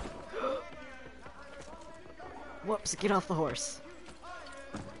 Whoops, get off the horse.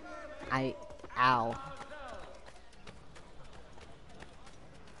 Ow.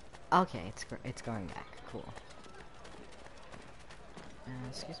 Okay, it's going back. Cool.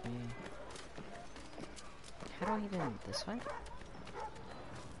 Excuse me. How do I get in this way?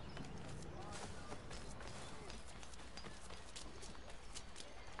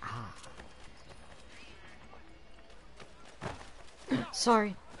 Ah.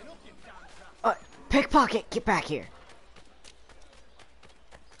 Sorry. Pickpocket! Get back here!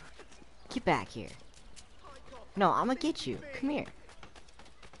 Get back here. No, I'm gonna get you. Come here.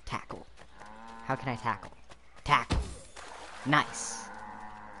 Tackle. How can I tackle? Tackle. Nice.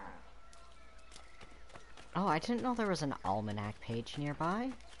 Oh, I didn't know there was an almanac page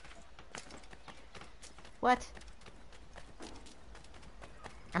nearby. What?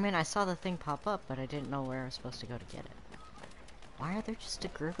 I mean, I saw the thing pop up, but I didn't know where I was supposed to go to get it. Why are there just a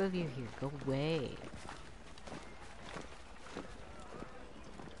group of you here? Go away.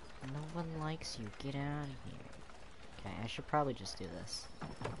 No one likes you. Get out of here. Okay, I should probably just do this.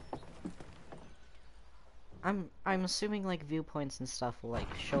 I'm assuming like viewpoints and stuff will like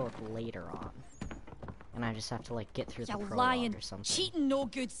show up later on. And I just have to like get through the prologue lying, or something. cheating, no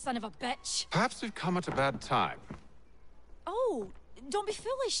good son of a bitch. Perhaps we've come at a bad time. Oh, don't be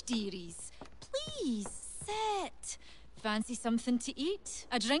foolish, dearies. Please, sit. Fancy something to eat?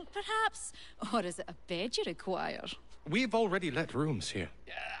 A drink, perhaps? Or is it a bed you require? We've already let rooms here.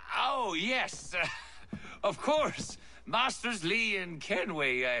 Oh, yes. Of course. Masters Lee and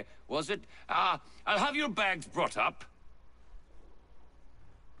Kenway, was it? I'll have your bags brought up.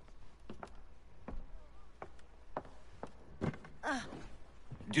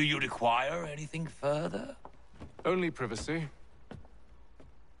 Do you require anything further? Only privacy.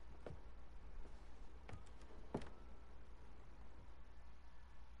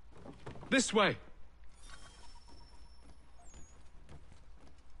 This way!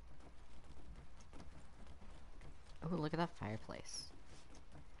 Oh, look at that fireplace.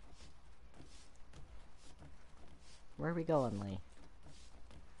 Where are we going, Lee?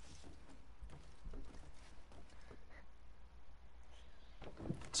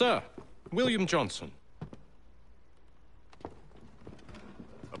 Sir, William Johnson.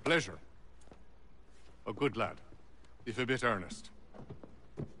 A pleasure. A good lad, if a bit earnest.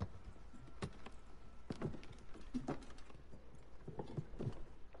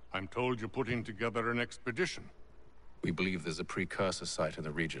 I'm told you're putting together an expedition. We believe there's a precursor site in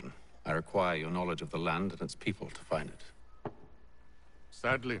the region. I require your knowledge of the land and its people to find it.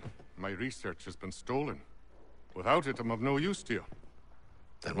 Sadly, my research has been stolen. Without it, I'm of no use to you.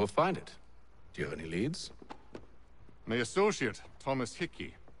 Then we'll find it. Do you have any leads? My associate, Thomas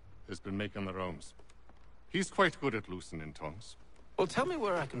Hickey, has been making the rounds. He's quite good at loosening tongues. Well, tell me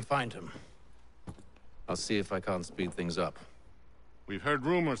where I can find him. I'll see if I can't speed things up. We've heard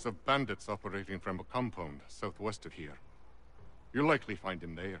rumors of bandits operating from a compound southwest of here. You'll likely find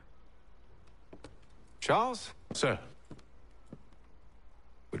him there. Charles? Sir.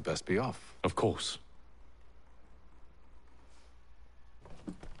 We'd best be off. Of course.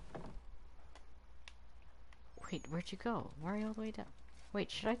 Wait, where'd you go? Why are you all the way down? Wait,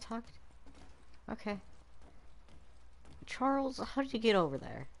 should I talk? Okay. Charles, how did you get over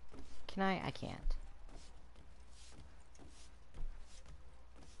there? Can I? I can't.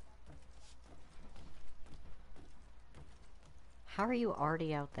 How are you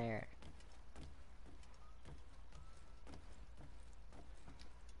already out there?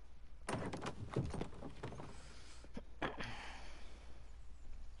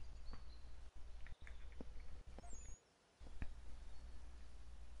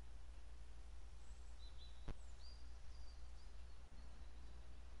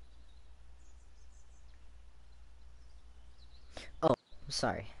 Oh,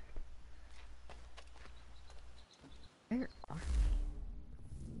 sorry. Where are we?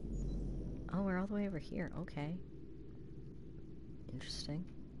 Oh, we're all the way over here. Okay. Interesting.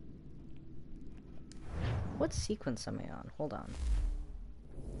 What sequence am I on? Hold on.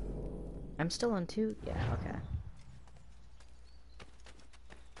 I'm still on 2? Yeah, okay.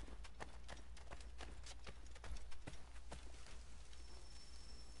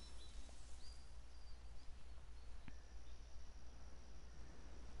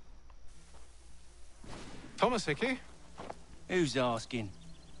 Thomas Hickey? Who's asking?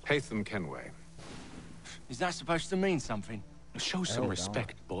 Haytham Kenway. Is that supposed to mean something? Show some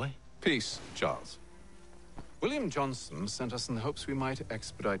respect, boy. Peace, Charles. William Johnson sent us in the hopes we might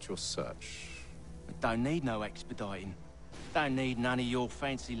expedite your search. I don't need no expediting. Don't need none of your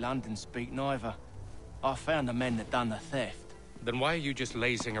fancy London speak neither. I found the men that done the theft. Then why are you just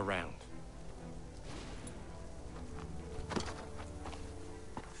lazing around?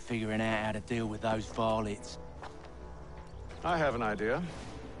 Figuring out how to deal with those varlets. I have an idea.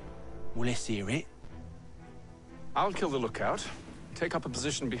 Well, let's hear it. I'll kill the lookout, take up a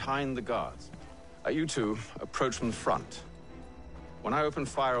position behind the guards. You two approach from the front. When I open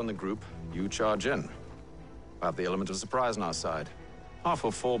fire on the group, you charge in. I have the element of surprise on our side. Half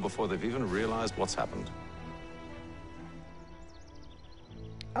will fall before they've even realized what's happened.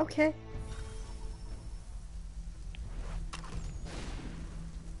 Okay.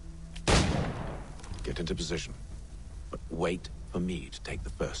 Get into position. But wait for me to take the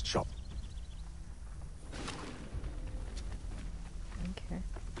first shot. Okay.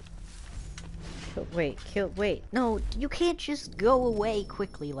 Wait. No, you can't just go away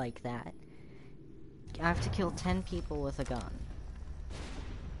quickly like that. I have to kill 10 people with a gun.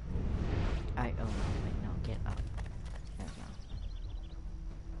 Oh no, wait, no, get up. There we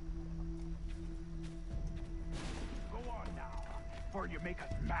go. Go on now, before you make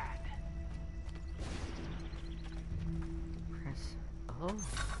us mad. Press O.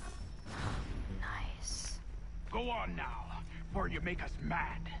 Nice. Go on now, before you make us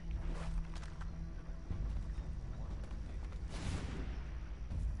mad.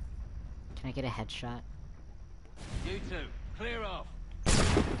 Can I get a headshot? You two, clear off.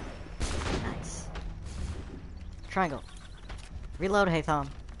 Nice. Triangle. Reload, Haytham.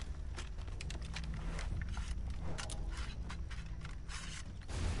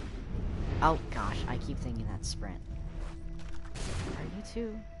 Oh gosh, I keep thinking that's sprint. Are you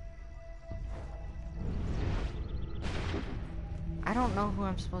two? I don't know who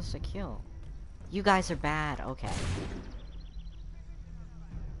I'm supposed to kill. You guys are bad, okay.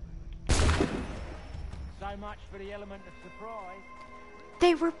 So much for the element of surprise.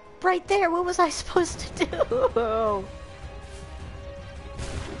 They were right there, what was I supposed to do?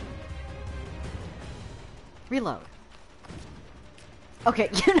 Reload. Okay,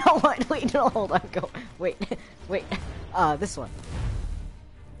 you know what? Wait, no, hold on, go. Wait. This one.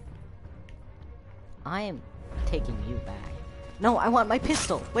 I am taking you back. No, I want my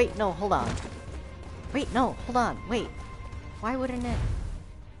pistol. Wait, no, hold on. Wait, no, hold on. Wait. Why wouldn't it?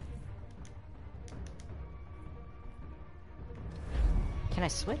 Can I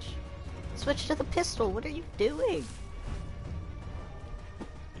switch? Switch to the pistol. What are you doing?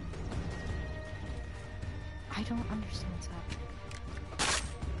 I don't understand what's happening.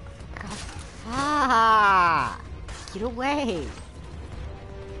 God. Ah! Get away!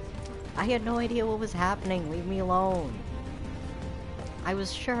 I had no idea what was happening. Leave me alone. I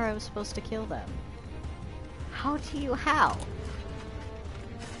was sure I was supposed to kill them. How?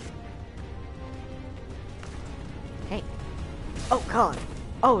 Hey. Oh god.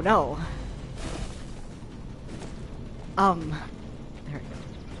 Oh no. There we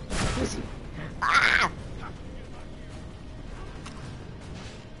go. Who's he? Ah!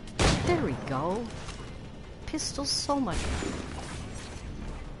 There we go. Pistol's so much better.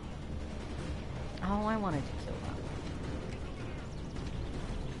 Oh, I wanted to kill them.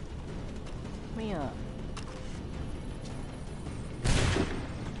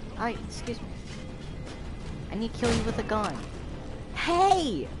 Excuse me. I need to kill you with a gun.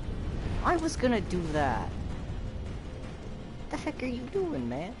 Hey! I was gonna do that. What the heck are you doing,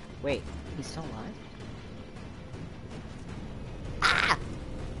 man? Wait, he's still alive? Ah!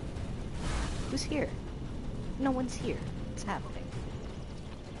 Who's here? No one's here. What's happening?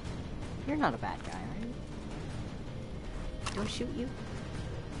 You're not a bad guy, are you? Do I shoot you?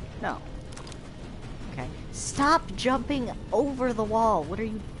 No. Okay. Stop jumping over the wall. What are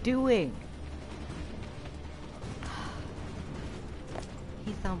you doing?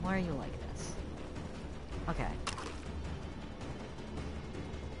 Haytham, why are you like this? Okay.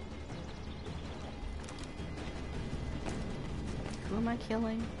 Who am I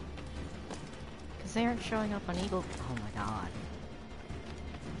killing? Because they aren't showing up on Eagle. Oh my god.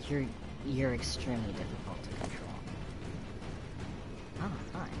 You're extremely difficult to control. Oh,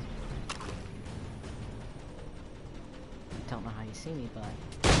 fine. Don't know how you see me, but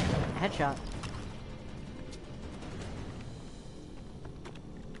headshot.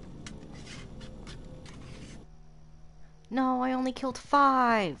 No, I only killed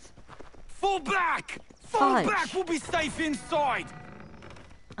 5. Fall back! Fall Fudge. back! We'll be safe inside!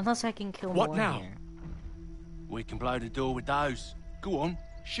 Unless I can kill What more now? here. We can blow the door with those. Go on,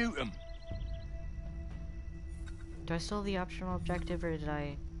 shoot them. Do I still have the optional objective, or did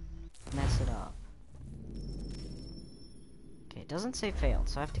I mess it up? Okay, it doesn't say failed,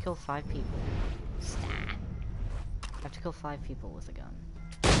 so I have to kill 5 people. Stat. I have to kill 5 people with a gun.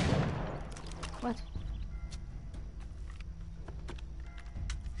 What?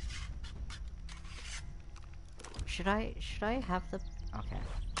 Should I have the... Okay.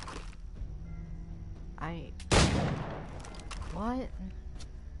 What?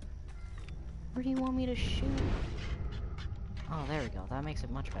 Where do you want me to shoot? Oh, there we go. That makes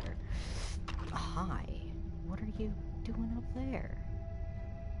it much better. Hi. What are you doing up there?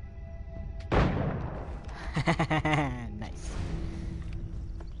 Nice.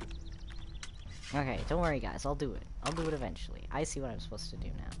 Okay, don't worry guys, I'll do it. I'll do it eventually. I see what I'm supposed to do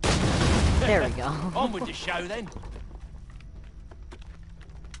now. There we go. On with the show then.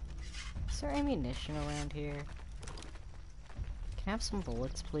 Is there ammunition around here? Can I have some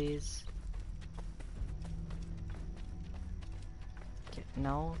bullets, please?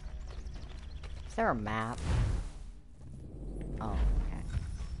 No? Is there a map? Oh, okay.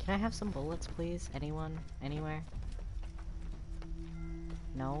 Can I have some bullets, please? Anyone? Anywhere?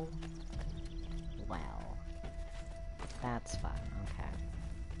 No? Well, that's fine, okay.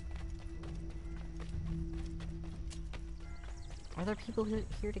 Are there people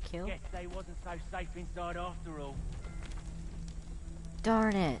here to kill? Guess they wasn't so safe inside after all.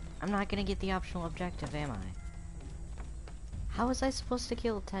 Darn it! I'm not gonna get the optional objective, am I? How was I supposed to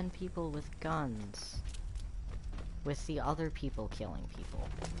kill 10 people with guns? With the other people killing people?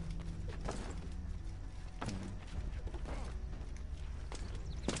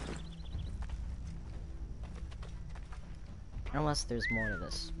 Unless there's more to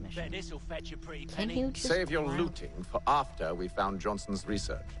this mission. Bet this'll fetch a pretty Can penny. you just Save your allow- looting for after we found Johnson's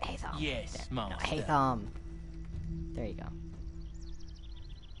research. Haytham. Yes, There. master. Haytham. There you go.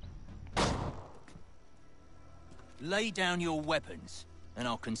 Lay down your weapons, and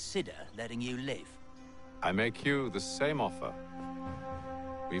I'll consider letting you live. I make you the same offer.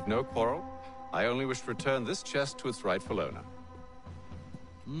 We've no quarrel. I only wish to return this chest to its rightful owner.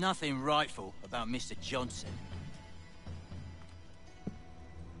 Nothing rightful about Mr. Johnson.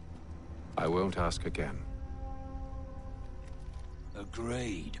 I won't ask again.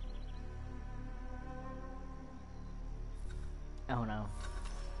 Agreed. Oh no.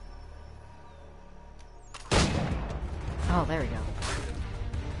 Oh, there we go.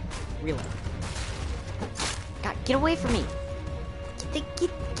 Reload. God, get away from me!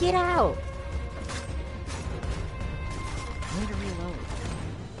 Get out! I need to reload.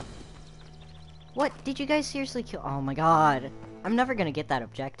 What? Did you guys seriously kill? Oh my god. I'm never gonna get that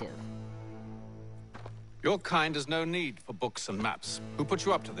objective. Your kind has no need for books and maps. Who put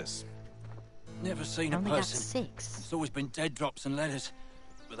you up to this? Never seen I a only got person. 6. It's always been dead drops and letters.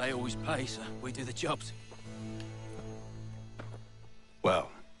 But they always pay, so we do the jobs.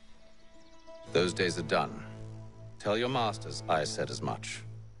 Well, those days are done. Tell your masters I said as much.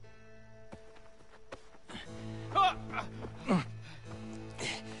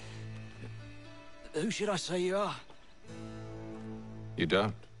 Who should I say you are? You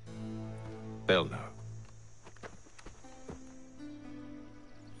don't? They'll know.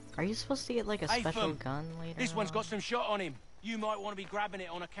 Are you supposed to get like a special Haytham, gun later? This one's on? got some shot on him. You might want to be grabbing it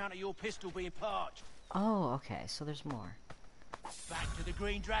on account of your pistol being parched. Oh, okay, so there's more. Back to the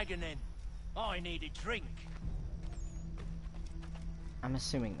Green Dragon then. I need a drink. I'm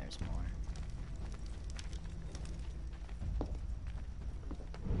assuming there's more.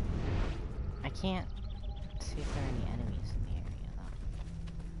 I can't see if there are any enemies in the area, though.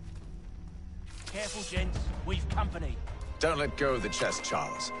 Careful, gents. We've company. Don't let go of the chest,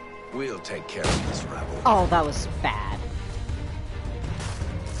 Charles. We'll take care of this rabble. Oh, that was bad.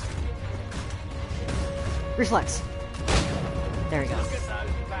 Reflex. There we go. Look at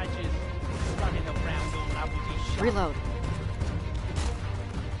those badgers running around all up with his shot. Reload.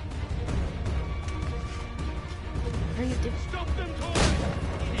 What are you doing? Stop them,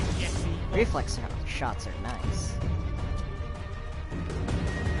 Torres! Reflex shots are nice.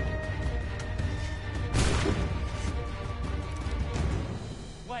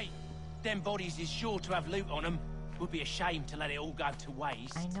 Wait, them bodies is sure to have loot on them. Would be a shame to let it all go to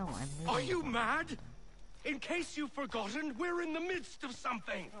waste. I know, I'm really... Are you mad? In case you've forgotten, we're in the midst of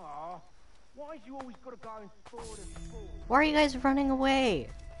something. Aw, why's you always got to go forward and forward? Why are you guys running away?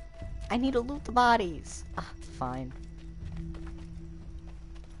 I need to loot the bodies. Ah, fine.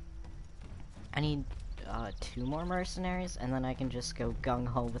 I need 2 more mercenaries, and then I can just go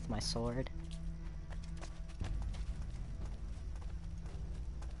gung-ho with my sword.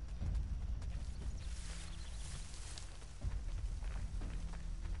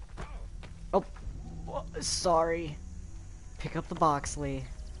 Oh, sorry. Pick up the box, Lee.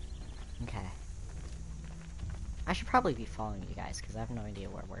 Okay. I should probably be following you guys, because I have no idea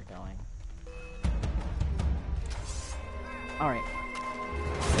where we're going. Alright.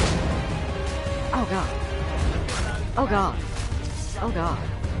 Oh god. Oh god. Oh god.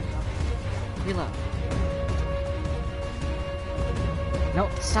 Reload. No,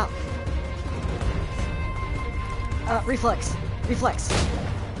 stop. Reflex. Reflex.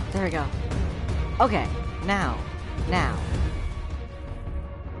 There we go. Okay, now.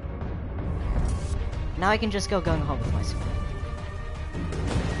 Now I can just go gung-ho with my sword.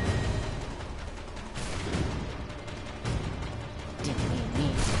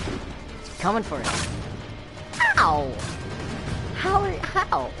 Coming for it. Ow!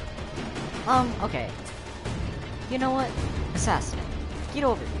 How? Okay. You know what? Assassin. Get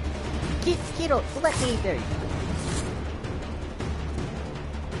over here. Get over. Let me. There you go.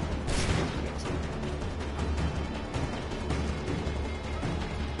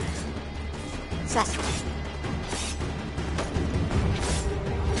 Assassin.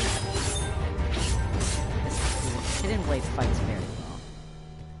 This hidden blade fights very well.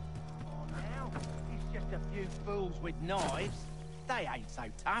 Fools with knives, they ain't so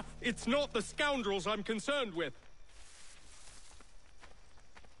tough. It's not the scoundrels I'm concerned with.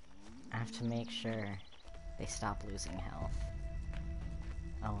 I have to make sure they stop losing health.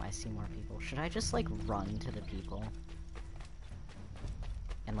 Oh, I see more people. Should I just, like, run to the people?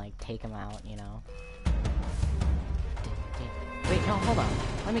 And, like, take them out, you know? Wait, no, hold on.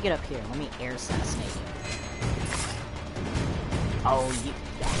 Let me get up here. Let me air assassinate you. Oh, you...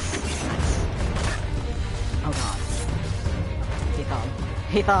 Yes. Nice. Oh god.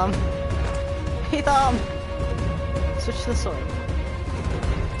 Haytham. Switch to the sword.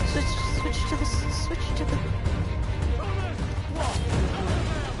 Switch to the...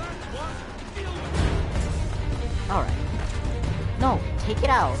 Alright. No, take it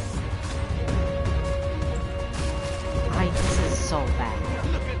out. This is so bad.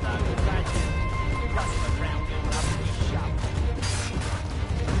 Look at those badges. Running around all up in your shop.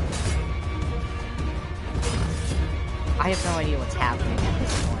 I have no idea what's happening at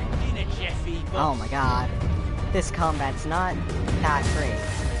this point. Oh my god. This combat's not that great.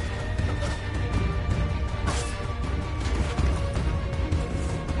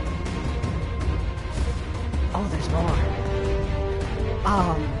 Oh, there's more.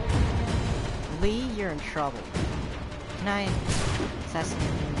 Lee, you're in trouble. Can I assassinate you?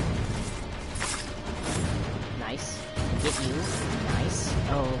 Nice. Get you. Nice.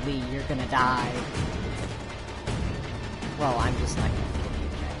 Oh, Lee, you're gonna die. Well, I'm just not gonna get the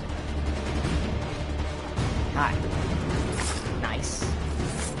objective. Hi. Nice.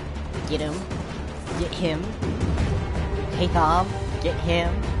 Get him. Get him. Haytham, get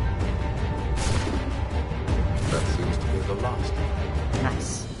him. That seems to be the last.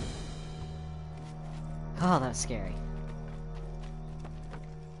 Nice. Oh, that was scary.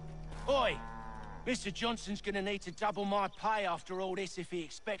 Oi! Mr. Johnson's gonna need to double my pay after all this if he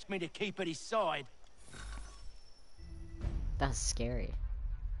expects me to keep at his side. That's scary.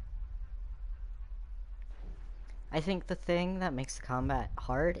 I think the thing that makes the combat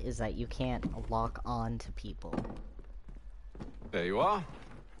hard is that you can't lock on to people. There you are.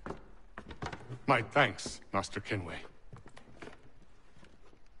 My thanks, Master Kenway.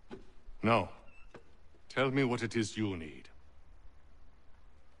 Now, tell me what it is you need.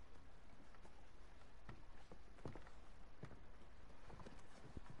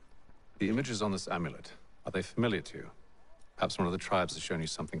 The images on this amulet, are they familiar to you? Perhaps one of the tribes has shown you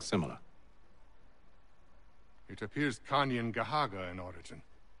something similar. It appears Kanyan Gahaga in origin.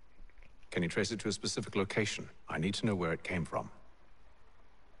 Can you trace it to a specific location? I need to know where it came from.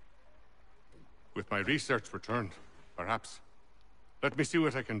 With my research returned, perhaps. Let me see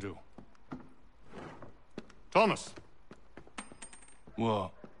what I can do. Thomas!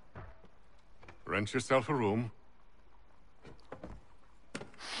 What? Rent yourself a room.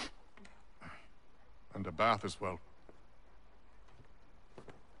 And a bath as well.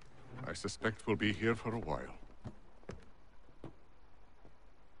 I suspect we'll be here for a while.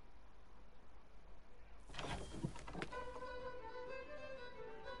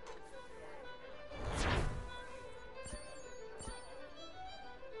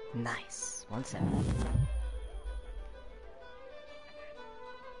 Nice. 1 second.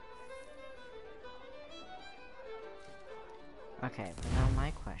 Okay, but now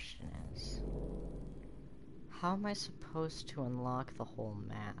my question is... how am I supposed to unlock the whole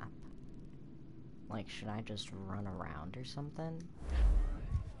map? Like, should I just run around or something?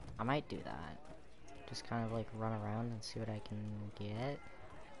 I might do that. Just kind of like run around and see what I can get.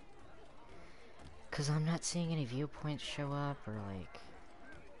 Cause I'm not seeing any viewpoints show up or like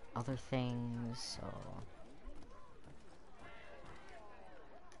other things, so...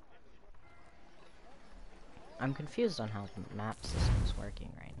 I'm confused on how the map system is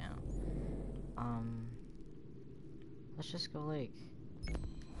working right now. Let's just go like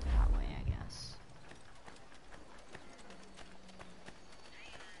that way, I guess.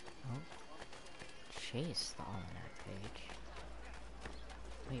 Oh. Chase the almanac page.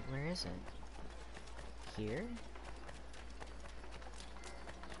 Wait, where is it? Here?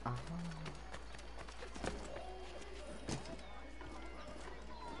 Oh.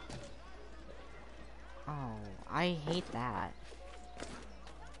 Oh, I hate that.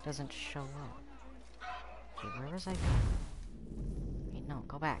 Doesn't show up. Okay, where was I going? Wait, no,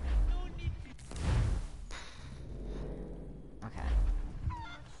 go back. Okay.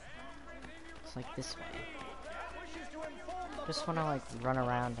 It's like this way. Just wanna like run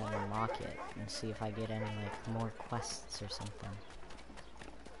around and unlock it and see if I get any like more quests or something.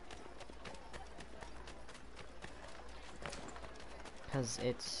 Cause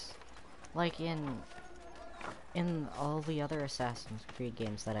it's like in all the other Assassin's Creed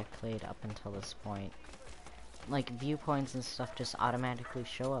games that I've played up until this point, like viewpoints and stuff just automatically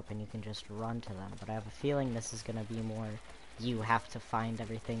show up and you can just run to them, but I have a feeling this is gonna be more you have to find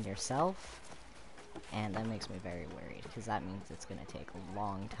everything yourself, and that makes me very worried because that means it's gonna take a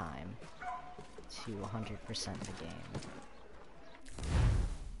long time to 100% the game.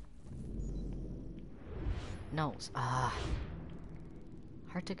 No,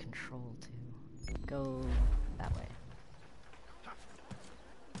 hard to control too. Go that way.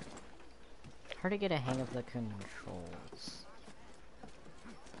 Hard to get a hang of the controls.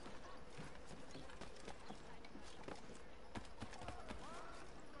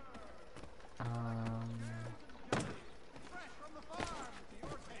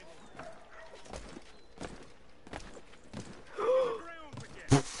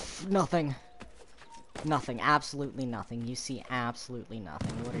 Nothing. Nothing. Absolutely nothing. You see absolutely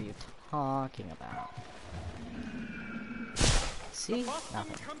nothing. What are you talking about? See?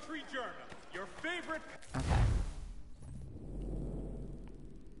 Nothing. Okay.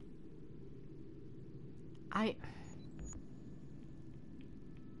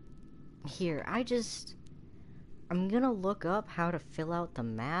 I'm gonna look up how to fill out the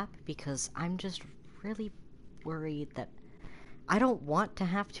map because I'm just really worried that I don't want to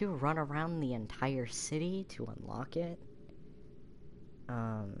have to run around the entire city to unlock it.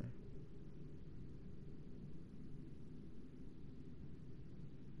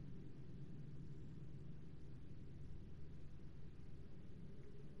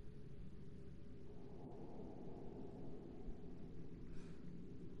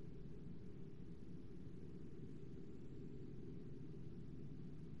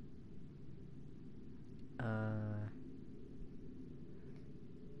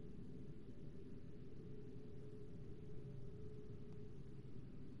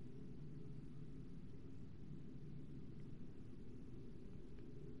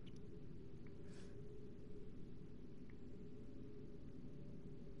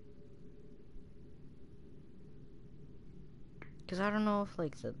 Because I don't know if,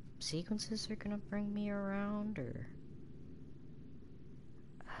 like, the sequences are gonna bring me around, or...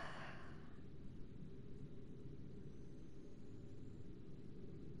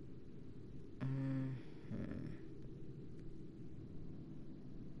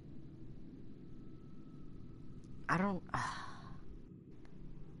 I don't...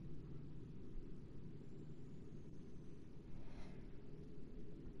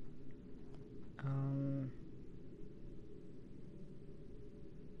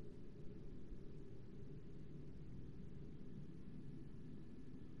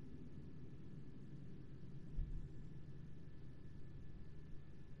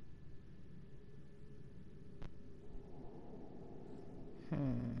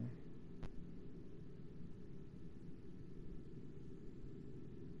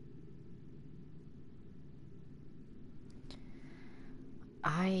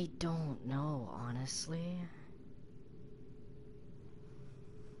 I don't know, honestly.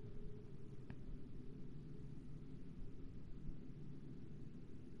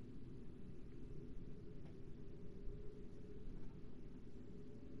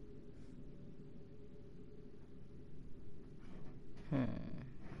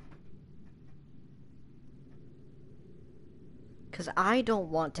 Because I don't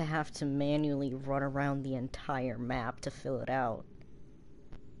want to have to manually run around the entire map to fill it out.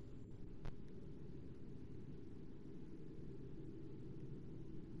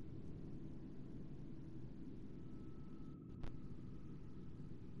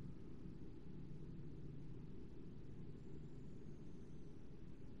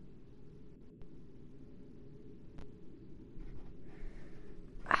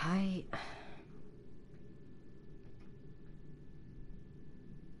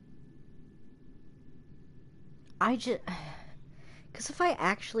 Because if I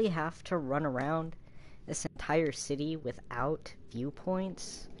actually have to run around this entire city without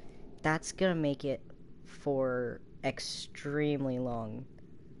viewpoints, that's gonna make it for extremely long.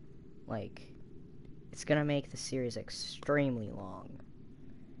 Like, it's gonna make the series extremely long.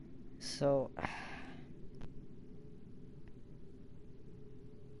 So...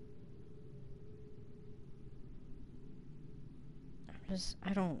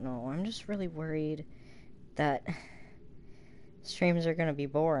 I don't know. I'm just really worried that streams are gonna be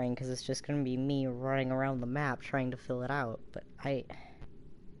boring because it's just gonna be me running around the map trying to fill it out. But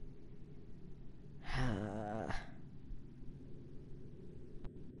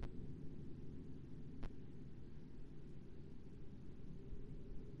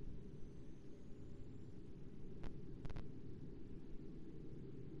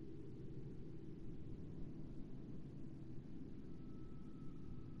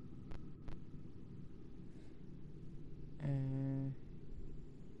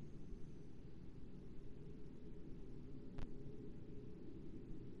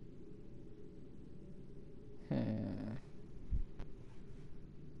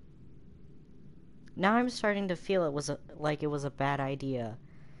Now I'm starting to feel it was like it was a bad idea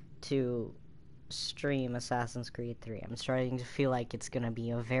to stream Assassin's Creed 3. I'm starting to feel like it's gonna be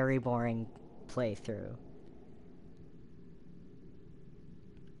a very boring playthrough.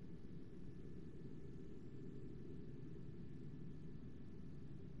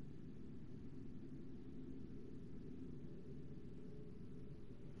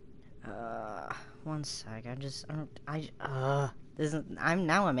 One sec. I'm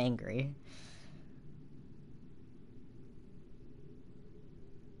angry.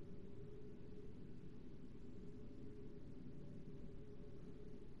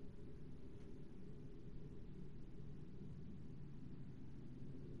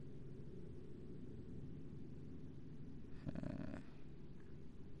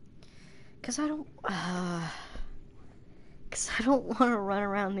 Cause I don't want to run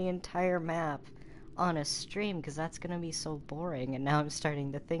around the entire map on a stream, because that's gonna be so boring, and now I'm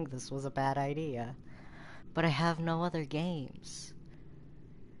starting to think this was a bad idea. But I have no other games.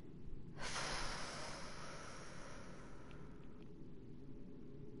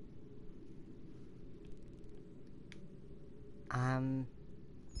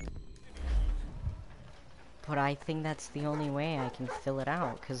 But I think that's the only way I can fill it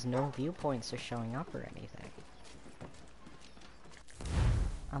out, because no viewpoints are showing up or anything.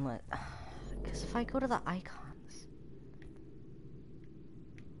 Because if I go to the icons...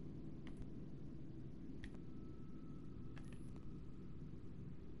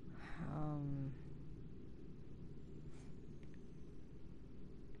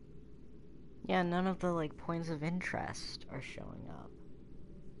 Yeah, none of the, like, points of interest are showing up.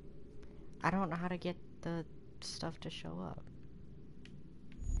 I don't know how to get the stuff to show up.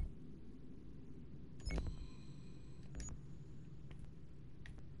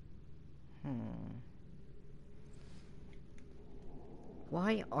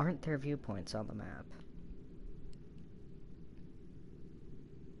 Why aren't there viewpoints on the map?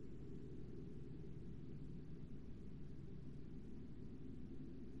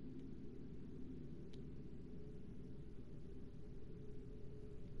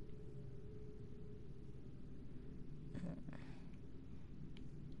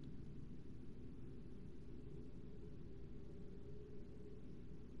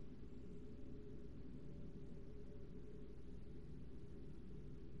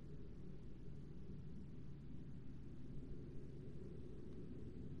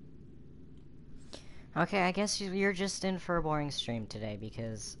 Okay, I guess you're just in for a boring stream today,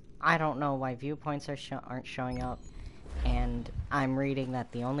 because I don't know why viewpoints aren't showing up, and I'm reading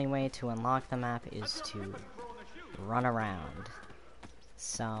that the only way to unlock the map is to run around.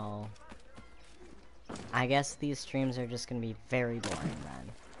 So, I guess these streams are just gonna be very boring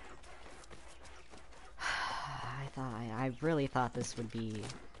then. I really thought this would be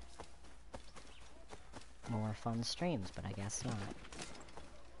more fun streams, but I guess not.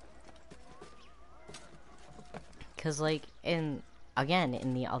 Because, like, in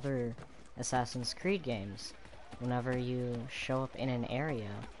the other Assassin's Creed games, whenever you show up in an area,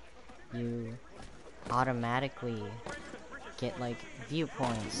 you automatically get, like,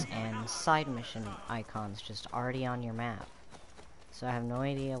 viewpoints and side mission icons just already on your map. So I have no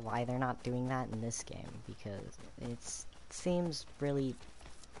idea why they're not doing that in this game, because it seems really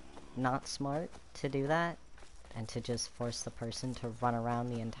not smart to do that, and to just force the person to run around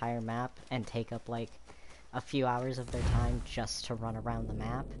the entire map and take up, like, a few hours of their time just to run around the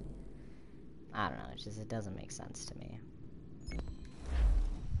map. I don't know, it doesn't make sense to me.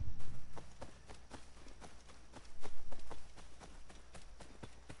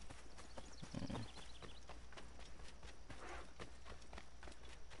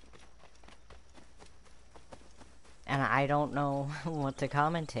 And I don't know what to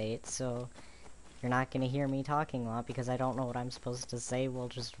commentate, so you're not gonna hear me talking a lot because I don't know what I'm supposed to say while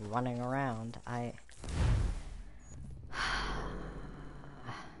just running around.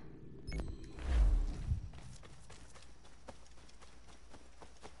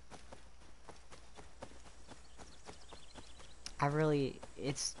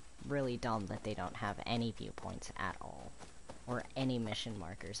 It's really dumb that they don't have any viewpoints at all. Or any mission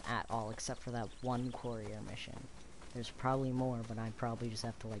markers at all, except for that one courier mission. There's probably more, but I probably just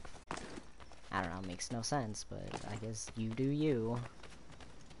have to, like... I don't know, it makes no sense, but I guess you do you.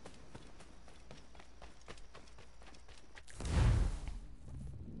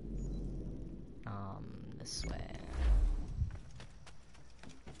 This way.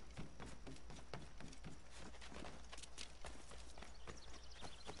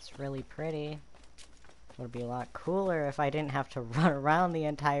 It's really pretty. Would be a lot cooler if I didn't have to run around the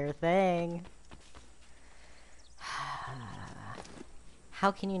entire thing. How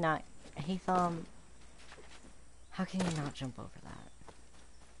can you not... Haytham... How can you not jump over that?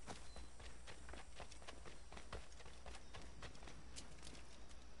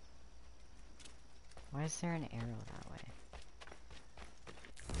 Why is there an arrow that way?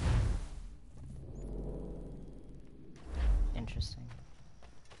 Interesting.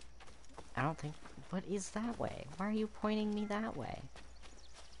 I don't think... What is that way? Why are you pointing me that way?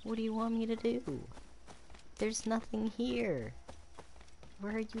 What do you want me to do? There's nothing here.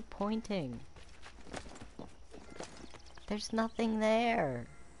 Where are you pointing? There's nothing there.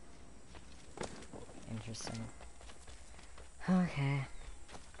 Interesting. Okay.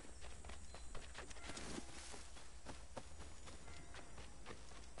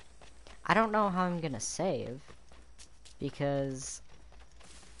 I don't know how I'm gonna save, because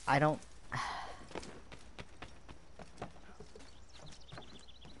I don't...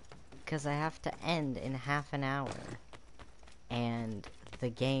 Because I have to end in half an hour, and the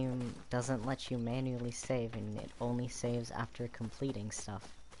game doesn't let you manually save, and it only saves after completing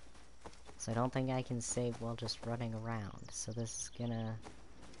stuff. So I don't think I can save while just running around, so this is gonna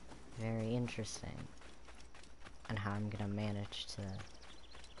be very interesting, and how I'm gonna manage to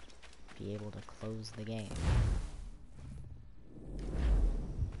be able to close the game.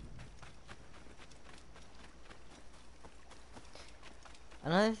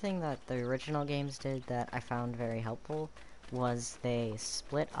 Another thing that the original games did that I found very helpful was they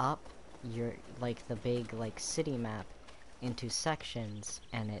split up your, like, the big, like, city map into sections,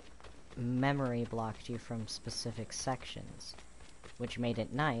 and it memory blocked you from specific sections, which made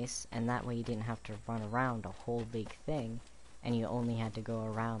it nice, and that way you didn't have to run around a whole big thing, and you only had to go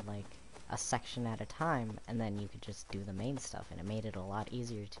around, like, a section at a time, and then you could just do the main stuff, and it made it a lot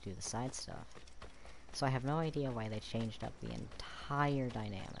easier to do the side stuff. So I have no idea why they changed up the entire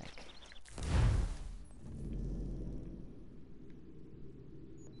dynamic.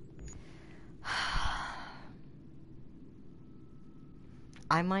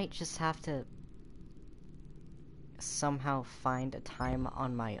 I might just have to somehow find a time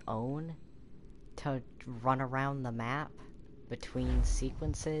on my own to run around the map between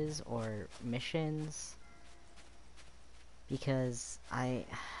sequences or missions, because I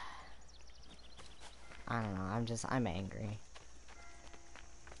don't know, I'm angry.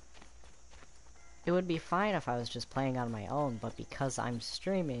 It would be fine if I was just playing on my own, but because I'm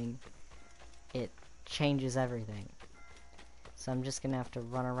streaming, it changes everything. So I'm just gonna have to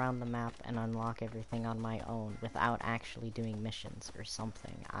run around the map and unlock everything on my own without actually doing missions or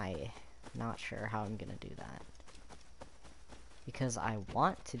something. I'm not sure how I'm gonna do that. Because I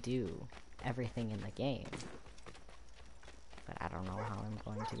want to do everything in the game, but I don't know how I'm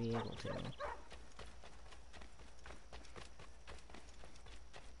going to be able to.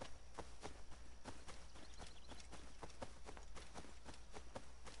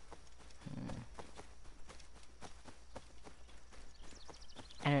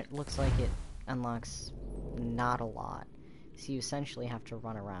 And it looks like it unlocks not a lot. So you essentially have to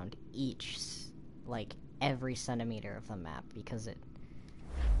run around each, like, every centimeter of the map, because it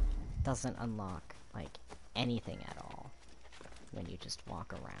doesn't unlock, like, anything at all when you just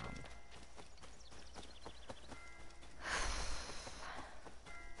walk around.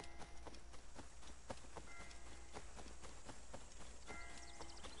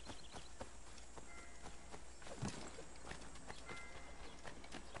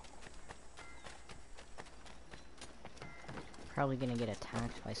 Probably gonna get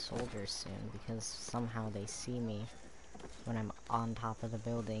attacked by soldiers soon, because somehow they see me when I'm on top of the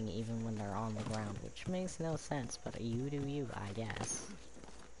building, even when they're on the ground, which makes no sense, but you do you, I guess.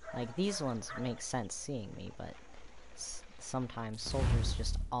 Like, these ones make sense seeing me, but sometimes soldiers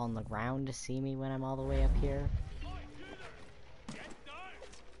just on the ground see me when I'm all the way up here.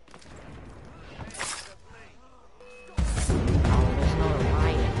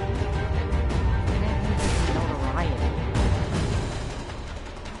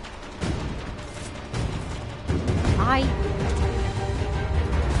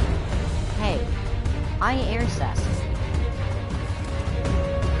 Hey, I air assassin.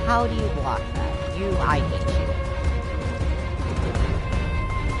 How do you block that? I hate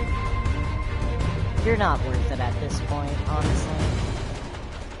you. You're not worth it at this point, honestly.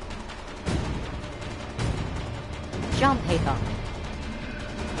 Jump, Haytham.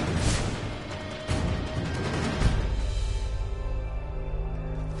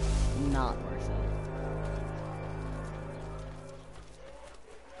 Not worth it.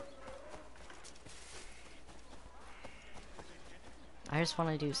 I just want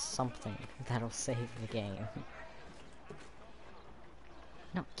to do something that'll save the game.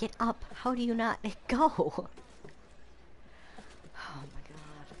 No, get up! How do you not go? Oh my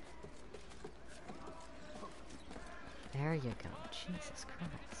god. There you go. Jesus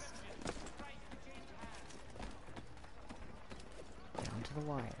Christ. Down to the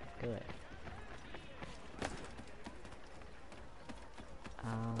wire. Good.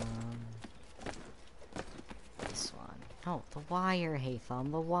 This one. No, the wire,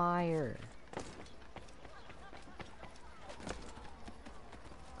 Haytham, the wire.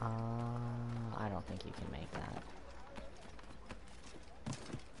 I don't think you can make that.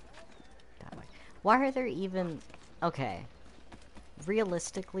 That way. Why are there even... Okay.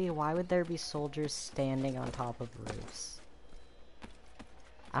 Realistically, why would there be soldiers standing on top of roofs?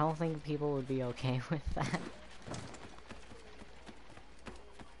 I don't think people would be okay with that.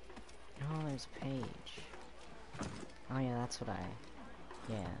 Oh, there's a page. Oh yeah, that's what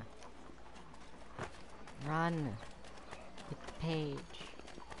yeah. Run! Hit the page.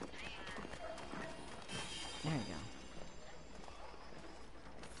 There you go.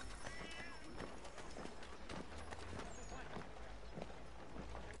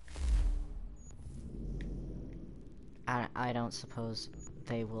 I don't suppose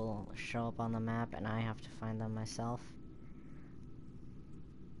they will show up on the map and I have to find them myself.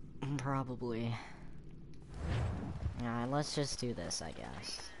 Probably. Yeah, let's just do this, I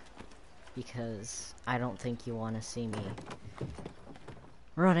guess. Because I don't think you want to see me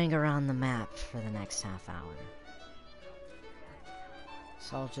running around the map for the next half hour.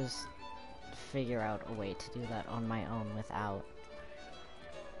 So I'll just figure out a way to do that on my own without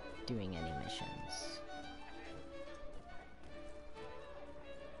doing any missions.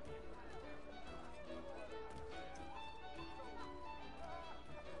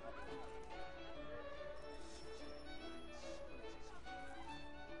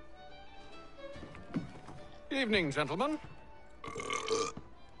 Evening, gentlemen.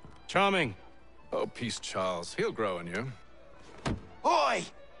 Charming. Oh, peace, Charles. He'll grow on you. Oi!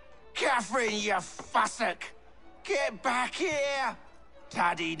 Catherine, you fussock! Get back here!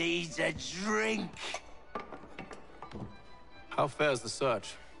 Daddy needs a drink! How fares the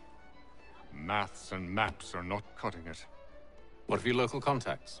search? Maths and maps are not cutting it. What of your local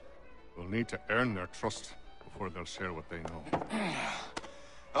contacts? We'll need to earn their trust before they'll share what they know.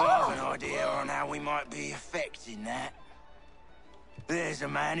 I have an idea on how we might be affecting that. There's a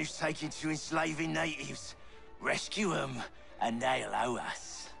man who's taken to enslaving natives. Rescue them, and they'll owe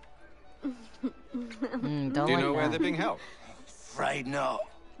us. Don't Do you know where they're being held? Afraid not.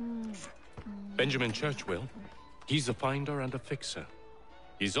 Benjamin Churchwill. He's a finder and a fixer.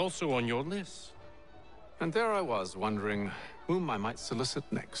 He's also on your list. And there I was, wondering whom I might solicit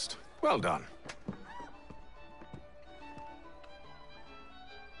next. Well done.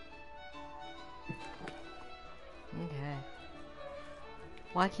 Okay.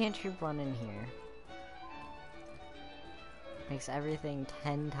 Why can't you run in here? Makes everything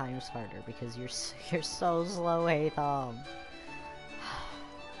 10 times harder because you're so slow, Haytham.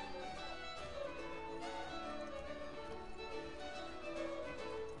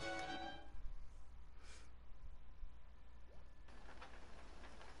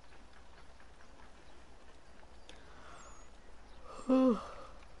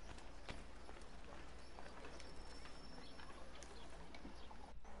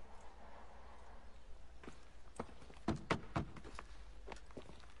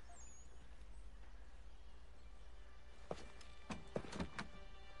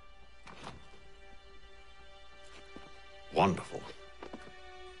 Wonderful.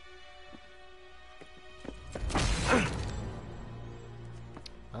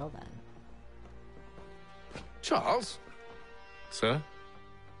 Well then. Charles? Sir?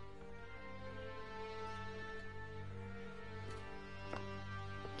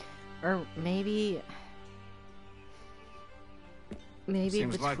 Or maybe Seems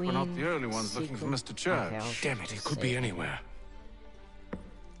between like we're not the only ones looking for Mr. Church. Okay, Damn it, it could say be it. anywhere.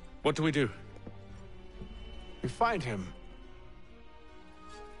 What do we do? We find him.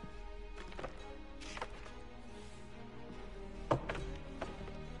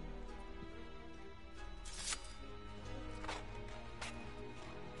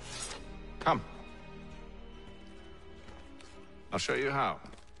 Come. I'll show you how.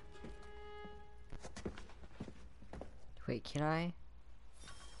 Wait, can I?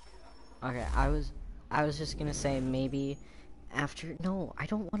 Okay, I was just gonna say maybe after. No, I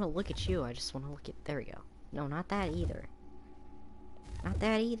don't want to look at you. I just want to look at. There we go. No, not that either. Not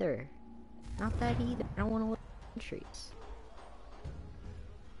that either. Not that either. I don't want to look at trees.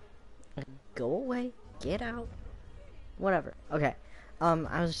 Go away. Get out. Whatever. Okay.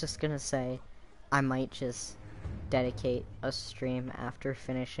 I was just gonna say, I might just dedicate a stream after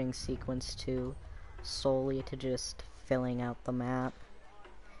finishing Sequence 2 solely to just filling out the map.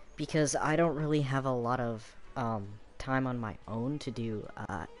 Because I don't really have a lot of, time on my own to do,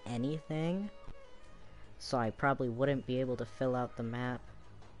 anything. So I probably wouldn't be able to fill out the map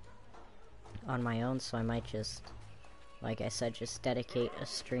on my own, so I might just, like I said, just dedicate a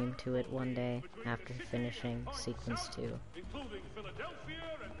stream to it one day after finishing Sequence 2.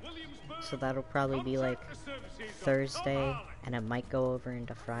 So that'll probably be like Thursday, and it might go over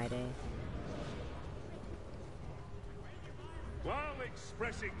into Friday.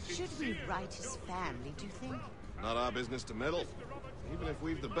 Should we write his family, do you think? Not our business to meddle, even if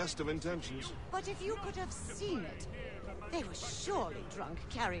we've the best of intentions. But if you could have seen it, they were surely drunk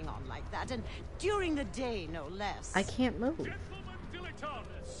carrying on like that, and during the day, no less. I can't move.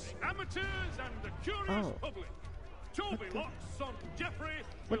 Oh.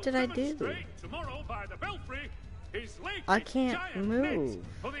 What did I do? I can't move.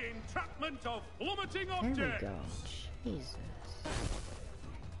 There we go. Jesus.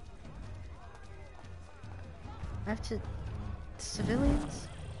 I have to... Civilians?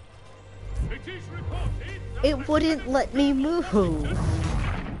 It wouldn't let me move.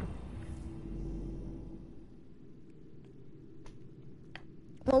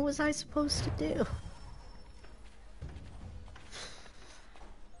 What was I supposed to do?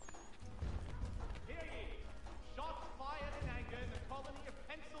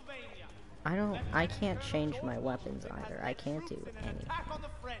 I can't change my weapons either. I can't do anything. The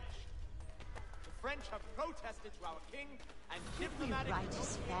French have protested to our king and diplomatic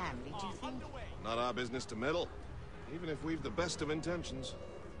his family, do you think? Not our business to meddle, even if we've the best of intentions.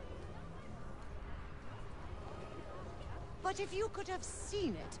 But if you could have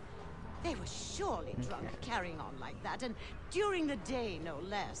seen it, they were surely drunk carrying on like that, and during the day, no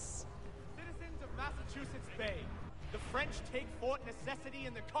less. Citizens of Massachusetts Bay, the French take Fort Necessity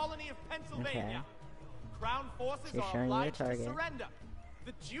in the colony of Pennsylvania. Crown forces are obliged to surrender.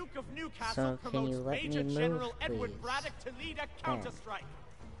 The Duke of Newcastle promotes Major General Edward Braddock to lead a counterstrike.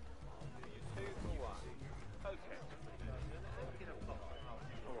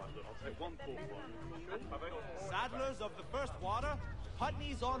 Saddlers of the First Water,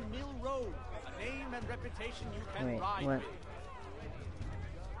 Putney's on Mill Road, a name and reputation you can ride with.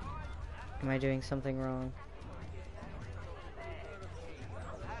 Am I doing something wrong?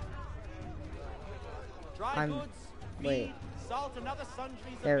 Dry goods, wait. Salt and other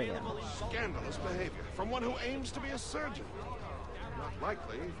sundries there we available go. Scandalous behavior from one who aims to be a surgeon. Not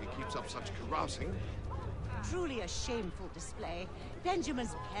likely if he keeps up such carousing. Truly a shameful display.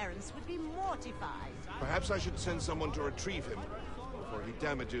 Benjamin's parents would be mortified. Perhaps I should send someone to retrieve him before he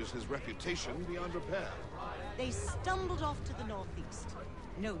damages his reputation beyond repair. They stumbled off to the northeast,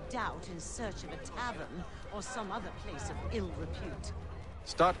 no doubt in search of a tavern or some other place of ill repute.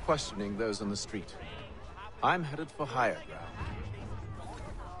 Start questioning those on the street. I'm headed for higher ground.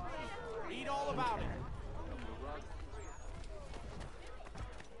 Read all about it.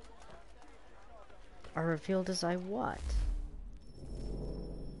 Are revealed as I what?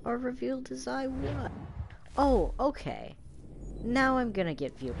 Are revealed as I what? Oh, okay. Now I'm gonna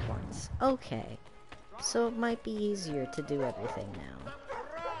get viewpoints. Okay. So it might be easier to do everything now.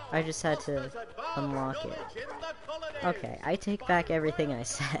 I just had to unlock it. Okay, I take back everything I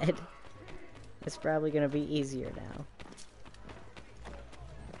said. It's probably gonna be easier now.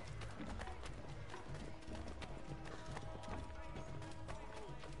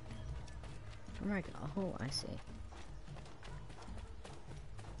 Oh my god, oh, I see.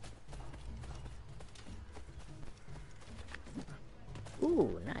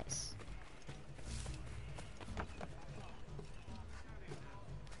 Ooh, nice.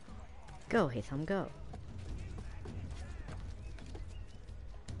 Go, Haytham, go.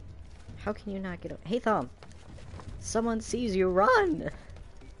 How can you not get over? Haytham! Someone sees you, run!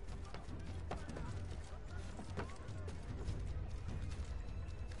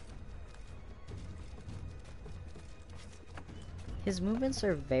 His movements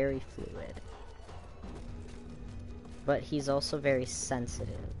are very fluid. But he's also very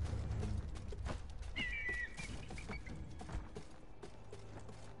sensitive.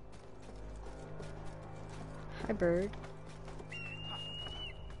 Hi, bird.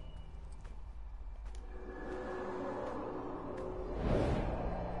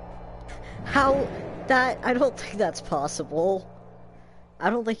 How? That... I don't think that's possible. I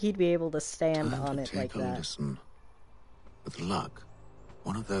don't think he'd be able to stand on it like that. Listen. With luck,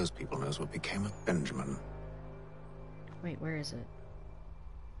 one of those people knows what became of Benjamin. Wait, where is it?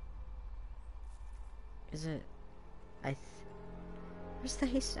 Is it... Where's the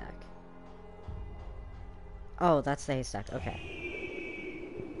haystack? Oh, that's the haystack. Okay.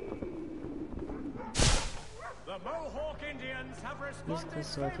 The Mohawk Indians have responded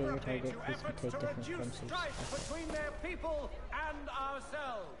favorably to efforts to reduce strife between their people and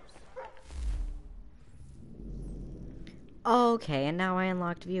ourselves. Okay, and now I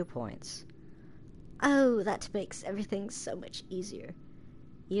unlocked viewpoints. Oh, that makes everything so much easier.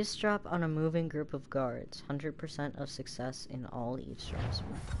 Eavesdrop on a moving group of guards. 100% of success in all eavesdrops.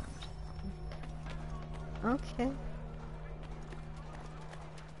 Okay.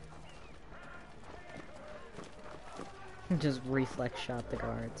 Just reflex shot the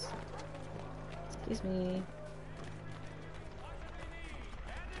guards. Excuse me.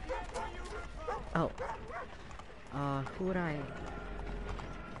 Oh. Who would I...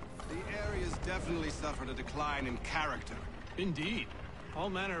 The area's definitely suffered a decline in character. Indeed.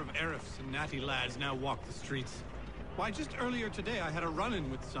 All manner of Arifs and natty lads now walk the streets. Why, just earlier today I had a run-in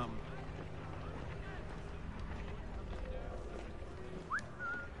with some.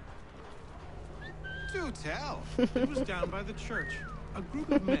 Do tell. It was down by the church. A group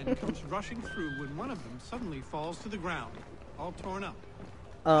of men comes rushing through when one of them suddenly falls to the ground, all torn up.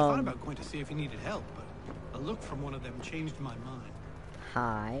 I thought about going to see if he needed help, but a look from one of them changed my mind.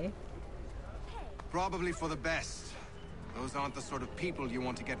 Hi. Probably for the best. Those aren't the sort of people you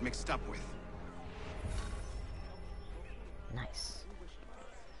want to get mixed up with. Nice.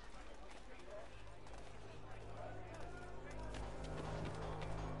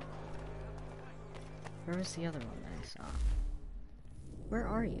 Where was the other one that I saw? Where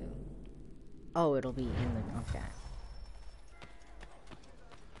are you? Oh, it'll be in the... Okay.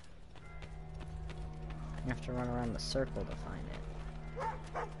 You have to run around the circle to find it.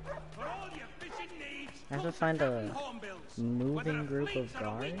 I have to find a moving group of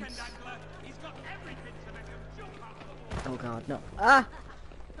guards? Oh god, no. Ah!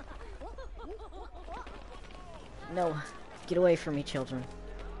 No. Get away from me, children.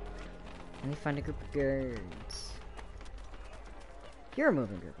 Let me find a group of guards. You're a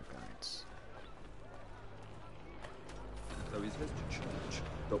moving group of guards. Though he's left to church,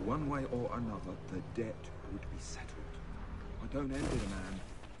 but one way or another, the debt would be settled. I don't envy the man.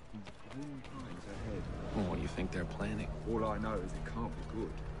 He's grim times ahead. Well, what do you think they're planning? All I know is it can't be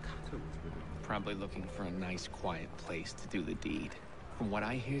good. Cutter was with him. Probably looking for a nice, quiet place to do the deed. From what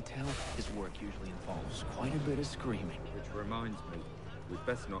I hear tell, his work usually involves quite a bit of screaming. Which reminds me, we'd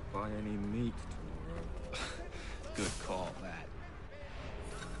best not buy any meat tomorrow. Good call, that.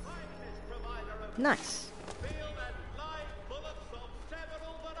 Nice.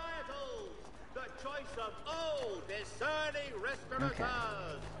 The choice of old, discerning respirators. Okay.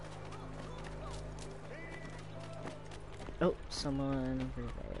 Oh, someone over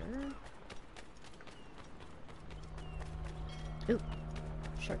there. Ooh,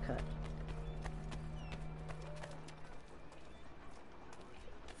 shortcut.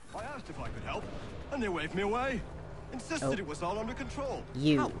 I asked if I could help, and they waved me away. Insisted it was all under control.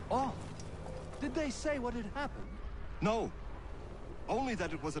 You. How odd. Did they say what had happened? No. Only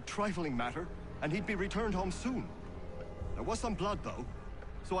that it was a trifling matter, and he'd be returned home soon. There was some blood, though,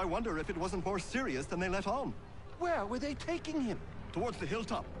 so I wonder if it wasn't more serious than they let on. Where were they taking him? Towards the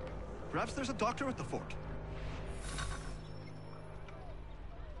hilltop. Perhaps there's a doctor at the fort.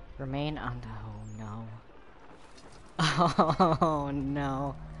 Remain under. Oh no. Oh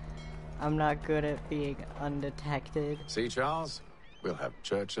no. I'm not good at being undetected. See, Charles? We'll have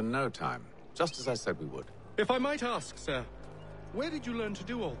church in no time. Just as I said we would. If I might ask, sir, where did you learn to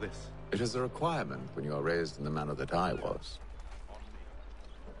do all this? It is a requirement when you are raised in the manner that I was.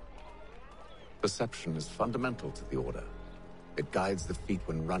 Perception is fundamental to the Order. It guides the feet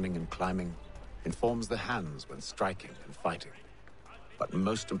when running and climbing, informs the hands when striking and fighting. But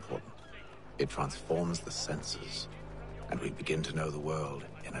most important, it transforms the senses, and we begin to know the world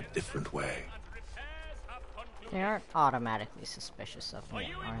in a different way. They aren't automatically suspicious of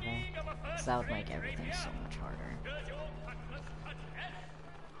me, are they? Because that would make everything so much harder.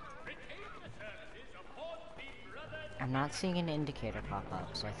 I'm not seeing an indicator pop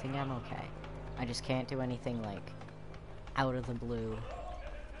up, so I think I'm okay. I just can't do anything, like, out of the blue.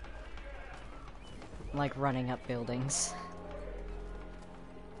 Like running up buildings.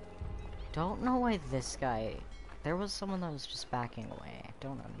 Don't know why this guy There was someone that was just backing away. I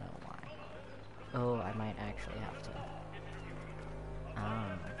don't know why. Oh, I might actually have to.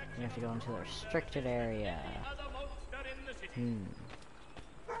 You have to go into the restricted area.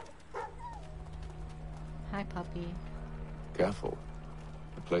 Hi, puppy. Careful.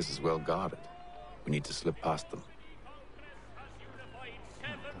 The place is well guarded. We need to slip past them.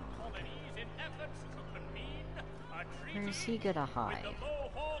 Where is he gonna hide?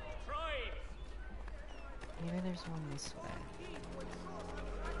 Maybe there's one this way.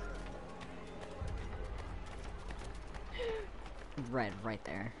 Red, right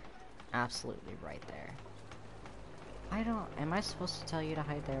there. Absolutely right there. I don't... Am I supposed to tell you to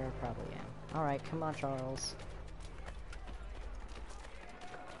hide there? I probably am. Alright, come on, Charles.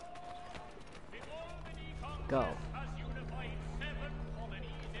 Go.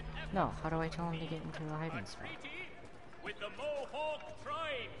 No, how do I tell him to get into a hiding spot?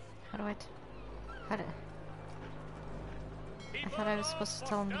 How do I I thought I was supposed to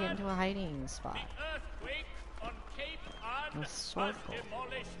tell him to get into a hiding spot. A circle.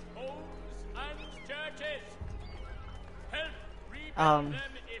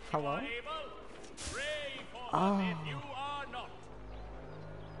 Hello? Oh.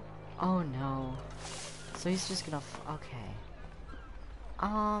 Oh no. So he's just gonna okay.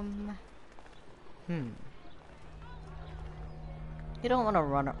 You don't want to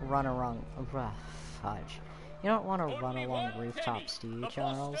run around. Fudge. You don't want to run along rooftops, do you,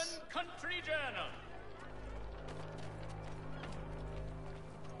 Charles?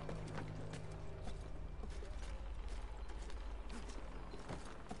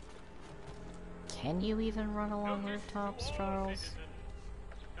 Can you even run along rooftops, Charles?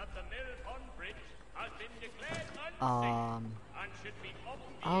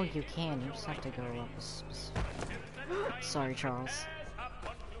 Oh, you can. You just have to go up a specific... Sorry, Charles.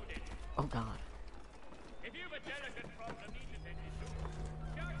 Oh, God.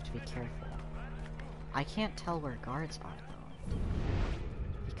 Have to be careful. I can't tell where guards are, though.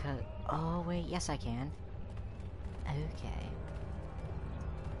 Because... Oh, wait. Yes, I can. Okay.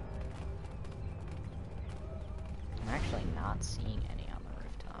 I'm actually not seeing any on the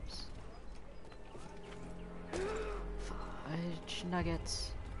rooftops. Fudge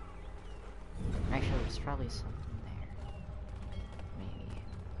nuggets. Actually, there's probably something there. Maybe.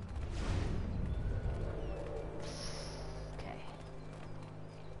 Okay.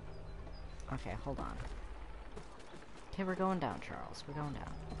 Okay, hold on. Okay, we're going down, Charles. We're going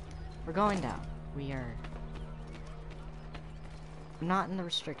down. We're going down. We are... not in the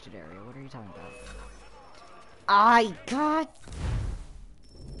restricted area. What are you talking about? God!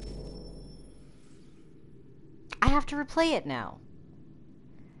 I have to replay it now.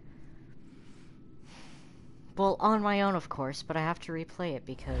 Well, on my own, of course, but I have to replay it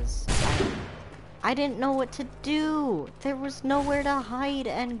because I didn't know what to do. There was nowhere to hide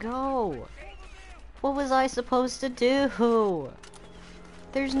and go. What was I supposed to do?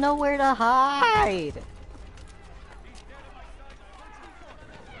 There's nowhere to hide.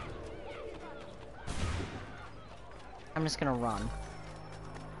 I'm just gonna run.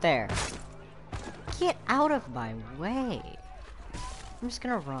 There. Get out of my way. I'm just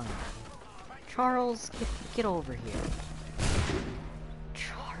gonna run. Charles, get over here.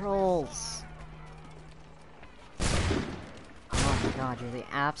 Charles. Oh my god, you're the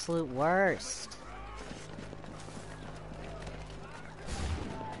absolute worst.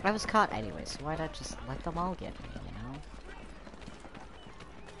 I was caught anyway, so why'd I just let them all get me, you know?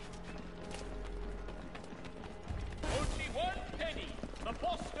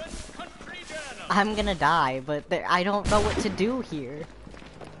 I'm gonna die, but I don't know what to do here.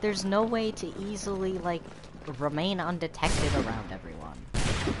 There's no way to easily, like, remain undetected around everyone.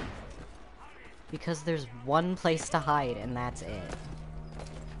 Because there's one place to hide, and that's it.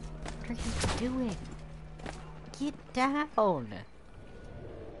 What are you doing? Get down! Oh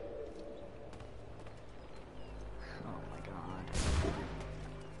my god.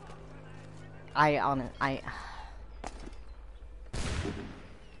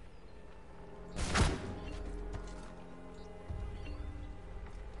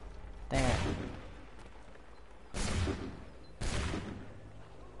 There.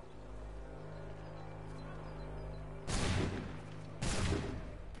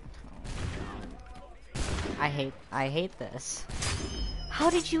 I hate this. How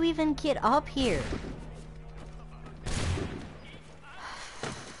did you even get up here?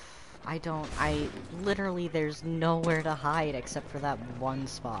 Literally, there's nowhere to hide except for that one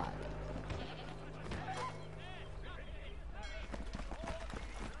spot.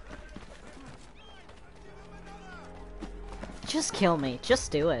 Just kill me.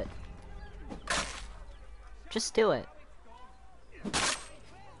 Just do it. Just do it.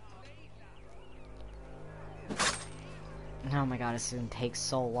 Oh my god, it's gonna take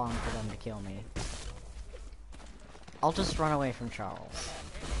so long for them to kill me. I'll just run away from Charles.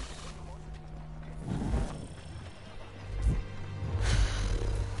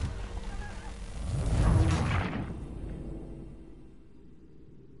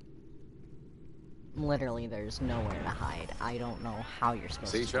 Literally, there's nowhere to hide. I don't know how you're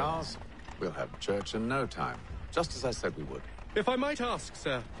supposed to do See, Charles? We'll have church in no time. Just as I said we would. If I might ask,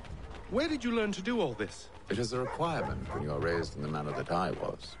 sir, where did you learn to do all this? It is a requirement when you are raised in the manner that I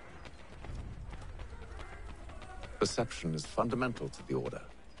was. Perception is fundamental to the Order.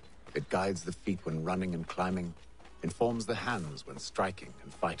 It guides the feet when running and climbing, informs the hands when striking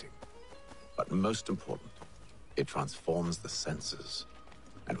and fighting. But most important, it transforms the senses,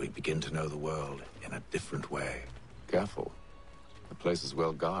 and we begin to know the world in a different way. Careful. The place is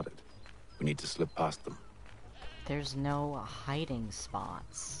well guarded. We need to slip past them. There's no hiding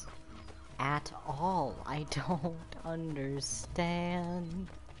spots. At all. I don't understand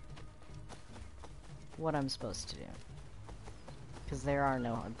what I'm supposed to do. Because there are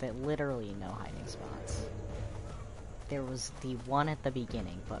literally no hiding spots. There was the one at the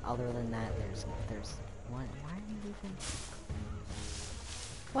beginning, but other than that, there's what? Why are you even?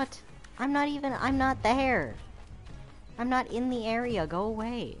 What? I'm not there. I'm not in the area. Go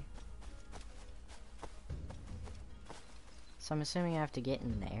away. So I'm assuming I have to get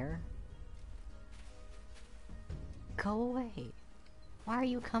in there. Go away. Why are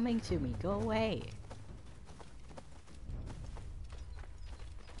you coming to me? Go away.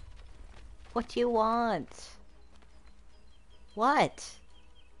 What do you want? What?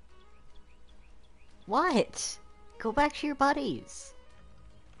 What? Go back to your buddies.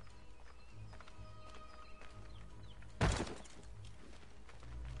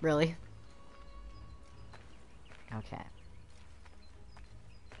 Really? Okay.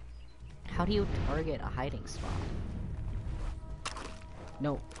 How do you target a hiding spot?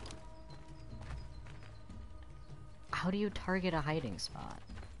 No. How do you target a hiding spot?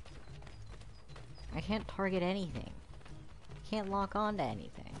 I can't target anything. I can't lock on to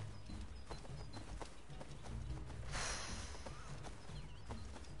anything.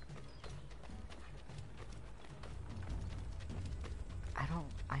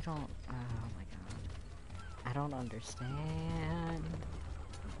 I don't, oh my god. I don't understand.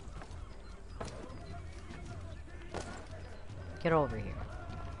 Get over here.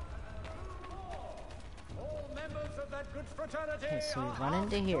 Okay, so we run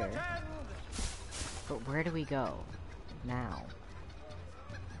into here. But where do we go? Now.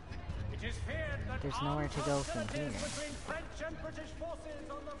 There's nowhere to go from here.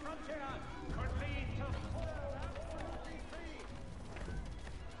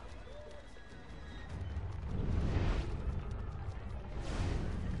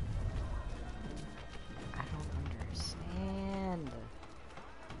 I don't understand.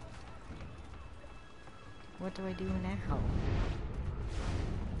 What do I do now?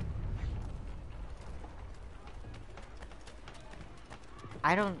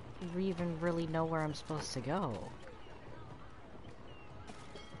 I don't even really know where I'm supposed to go.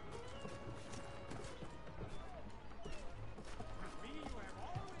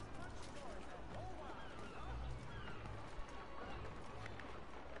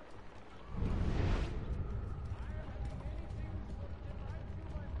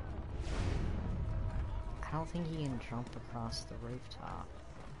 I don't think he can jump across the rooftop.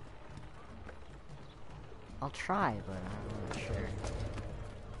 I'll try, but I'm not sure.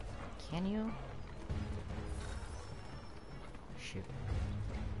 Can you? Shoot.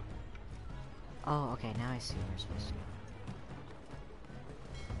 Oh, okay, now I see where we're supposed to go.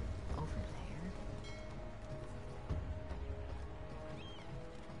 Over there?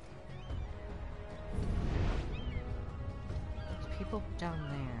 There's people down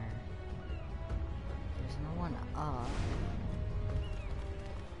there. There's no one up.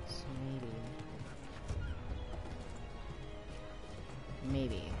 So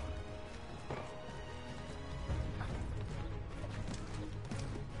maybe.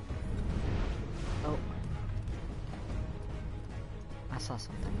 Oh. I saw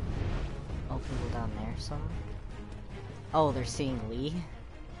something. Oh, people down there saw? Oh, they're seeing Lee?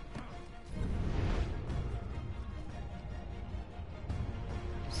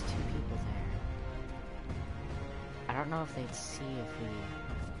 There's two people there. I don't know if they'd see if we...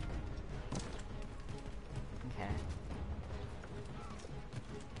 Okay.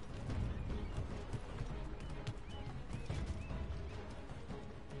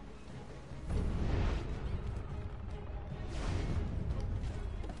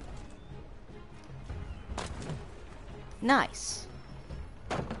 Nice.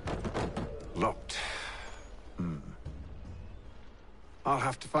 Locked. I'll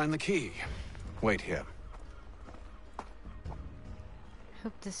have to find the key. Wait here.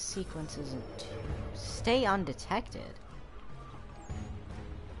 Hope this sequence isn't too... Stay undetected.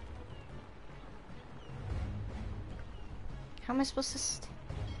 How am I supposed to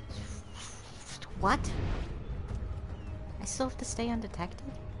What? I still have to stay undetected?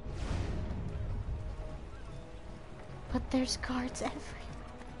 But there's guards everywhere.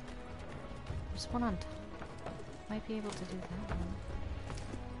 There's one on top. Might be able to do that one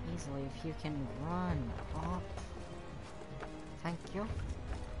easily if you can run up. Thank you.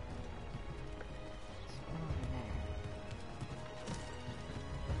 There's one over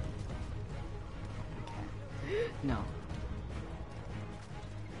there. Okay. No.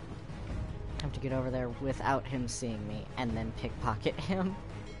 I have to get over there without him seeing me and then pickpocket him.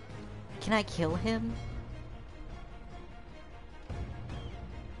 Can I kill him?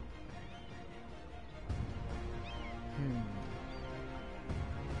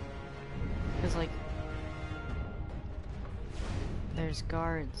 Because, like, there's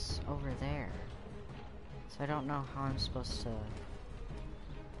guards over there. So I don't know how I'm supposed to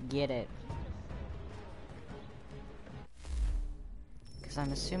get it. Because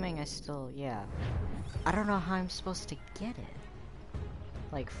I'm assuming I still, yeah. I don't know how I'm supposed to get it.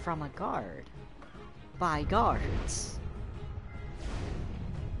 Like, from a guard. By guards.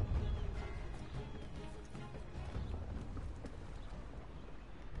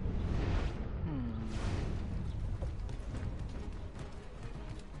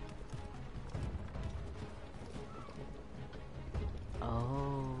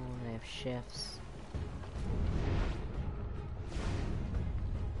 Oh, they have shifts.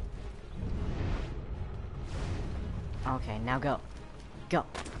 Okay, now go. Go.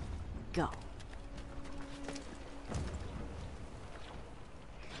 Go.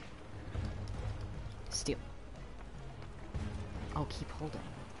 Steal. Oh, keep holding.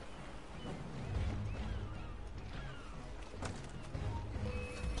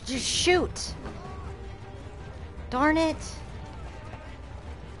 Just shoot! Darn it!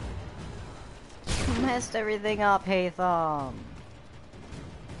 You messed everything up, Haytham.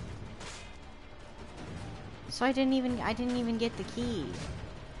 So I didn't even get the key.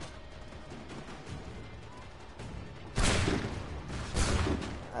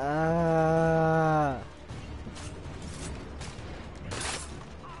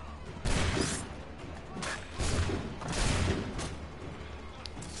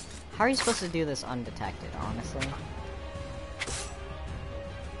 How are you supposed to do this undetected, honestly?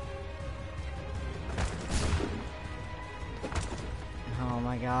 Oh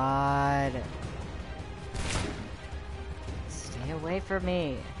my god. Stay away from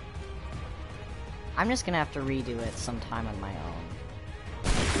me. I'm just gonna have to redo it sometime on my own.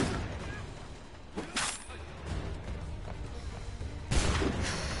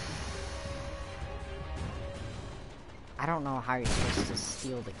 I don't know how you're supposed to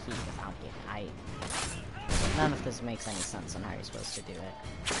steal the key without getting... None of this makes any sense on how you're supposed to do it.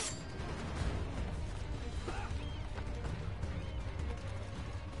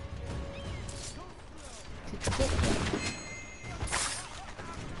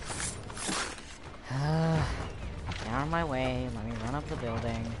 Get out of my way, let me run up the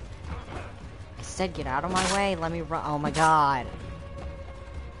building. I said get out of my way, let me run. Oh my god.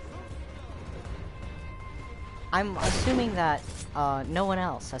 I'm assuming that no one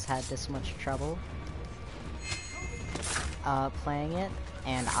else has had this much trouble playing it,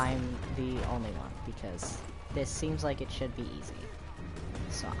 and I'm the only one, because this seems like it should be easy.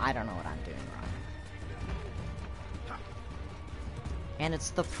 So I don't know what I'm doing wrong. And it's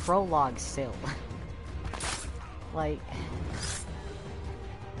the prologue still. Like...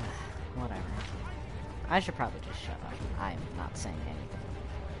 whatever. I should probably just shut up. I'm not saying anything.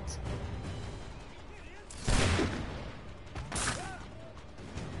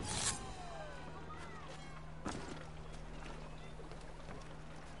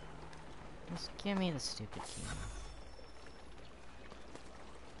 Just give me the stupid key.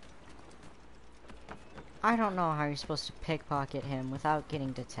 I don't know how you're supposed to pickpocket him without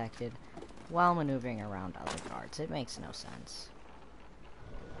getting detected while maneuvering around other guards. It makes no sense.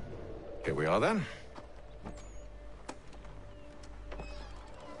 Here we are then.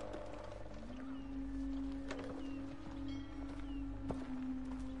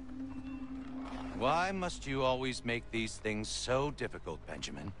 Why must you always make these things so difficult,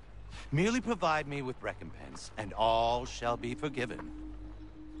 Benjamin? Merely provide me with recompense, and all shall be forgiven.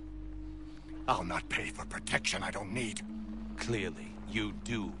 I'll not pay for protection I don't need. Clearly, you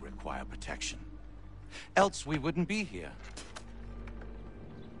do require protection. Else we wouldn't be here.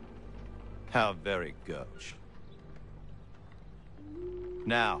 How very gauche.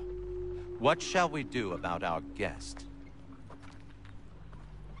 Now, what shall we do about our guest?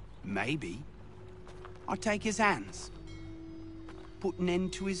 Maybe I take his hands. Put an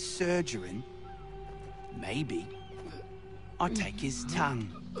end to his surgering. Maybe I take his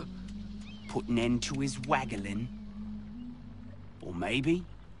tongue. Put an end to his waggling. Or maybe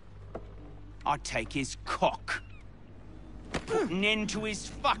I take his cock. Put an end to his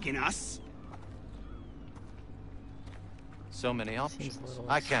fucking us. So many options.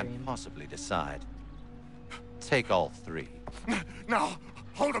 I can't possibly decide. Take all three. Now,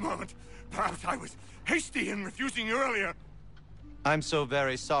 hold a moment. Perhaps I was hasty in refusing you earlier. I'm so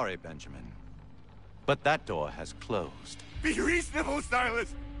very sorry, Benjamin. But that door has closed. Be reasonable,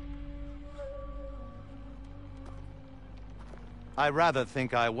 Silas. I rather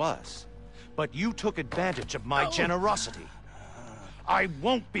think I was. But you took advantage of my generosity. I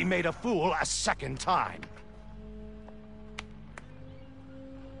won't be made a fool a second time.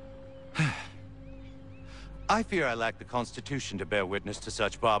 I fear I lack the constitution to bear witness to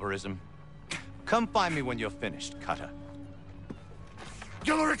such barbarism. Come find me when you're finished, Cutter.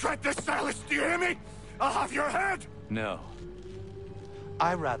 You'll regret this, Silas, do you hear me? I'll have your head! No.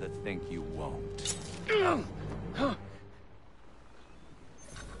 I rather think you won't. Ruffian.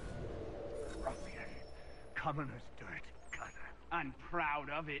 Commoner's dirt, Cutter. I'm proud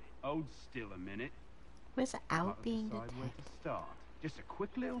of it. Hold still a minute. Without being Where detected. to start. Just a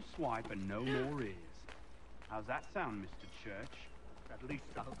quick little swipe and no more ears. How's that sound, Mr. Church? At least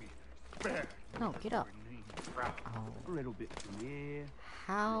I'll be spared. No, get up. A little bit from here.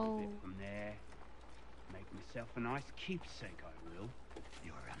 How? A little bit from there. Make myself a nice keepsake, I will.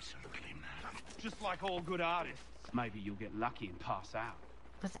 You're absolutely mad. Just like all good artists. Maybe you'll get lucky and pass out.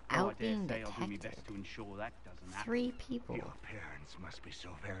 Without being I'll do my detected. best to ensure that doesn't happen. 3 people. Your parents must be so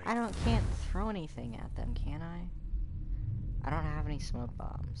very... I can't throw anything at them, can I? I don't have any smoke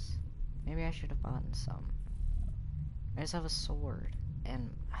bombs. Maybe I should have bought some. I just have a sword, and...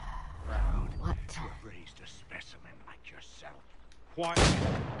 Proud what? to have raised a specimen like yourself. Quiet.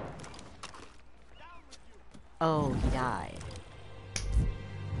 Oh, he died.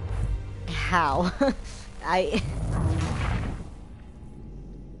 How?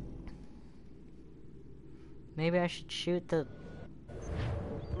 Maybe I should shoot the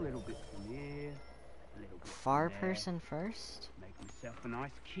A little bit from here. A little bit far from there. person first? Make myself a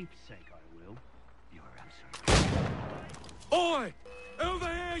nice keepsake, I will. You're absolutely... Oi! Over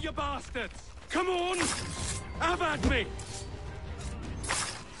here, you bastards! Come on! Have at me!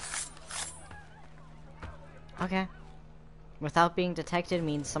 Okay. Without being detected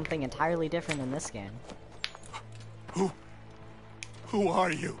means something entirely different in this game. Who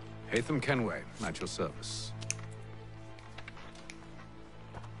are you? Haytham Kenway, at your service.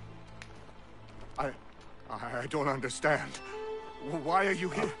 I don't understand. Why are you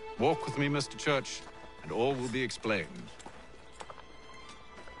here? Walk with me, Mr. Church, and all will be explained.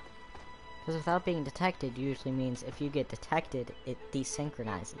 Because without being detected usually means if you get detected, it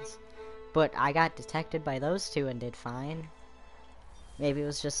desynchronizes. But I got detected by those two and did fine. Maybe it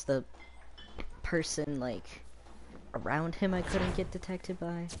was just the person, like, around him I couldn't get detected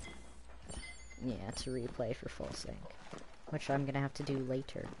by. Yeah, to replay for full sync. Which I'm gonna have to do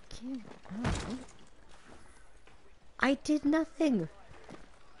later. Oh. I did nothing!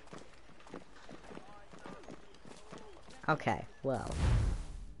 Okay, well.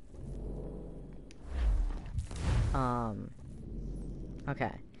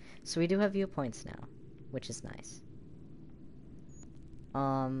 Okay. So we do have viewpoints now, which is nice.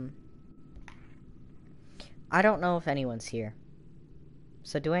 I don't know if anyone's here.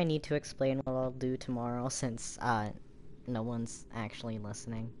 So do I need to explain what I'll do tomorrow since, no one's actually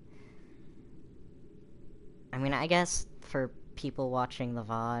listening? I mean, I guess for people watching the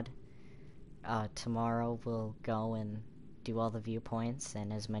VOD, tomorrow we'll go and do all the viewpoints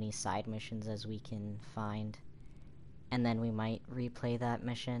and as many side missions as we can find. And then we might replay that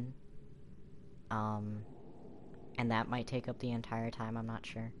mission. And that might take up the entire time, I'm not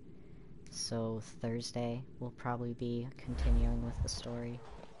sure. So Thursday we'll probably be continuing with the story.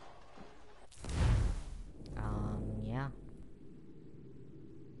 Yeah.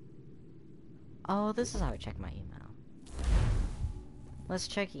 Oh, this is how I check my email. Let's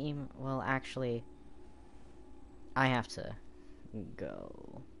check email. Well, actually, I have to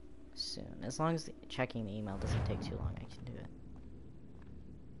go soon. As long as checking the email doesn't take too long, I can do it.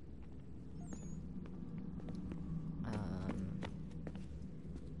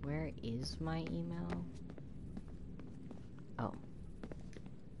 Where is my email? Oh.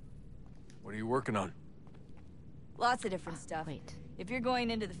 What are you working on? Lots of different stuff. Wait. If you're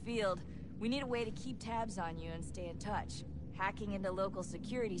going into the field, we need a way to keep tabs on you and stay in touch. Hacking into local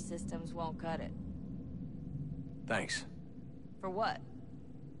security systems won't cut it. Thanks. For what?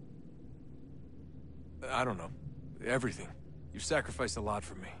 I don't know. Everything. You've sacrificed a lot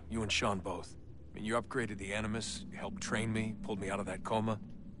for me. You and Sean both. I mean, you upgraded the Animus, you helped train me, pulled me out of that coma.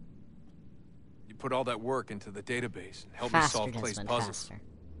 You put all that work into the database and helped me solve Clay's puzzles. Faster.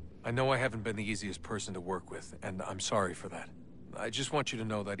 I know I haven't been the easiest person to work with, and I'm sorry for that. I just want you to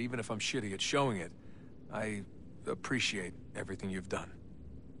know that even if I'm shitty at showing it, I appreciate everything you've done.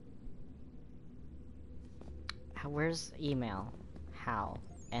 Where's email? How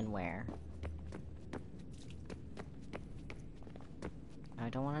and where? I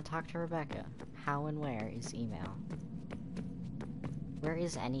don't want to talk to Rebecca. How and where is email? Where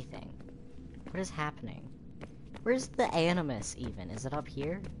is anything? What is happening? Where's the Animus even? Is it up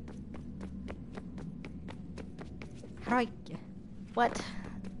here? How do I... What?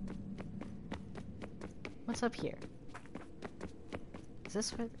 What's up here? Is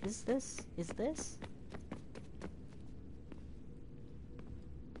this what... Is this? Is this?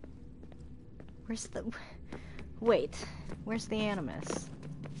 Where's the... Wait. Where's the Animus?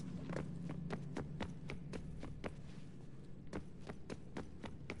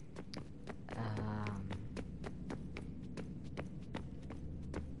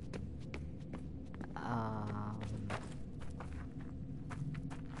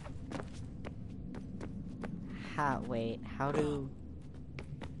 Wait, how do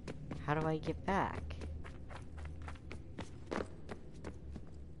I get back?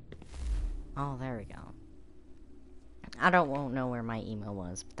 Oh, there we go. Won't know where my email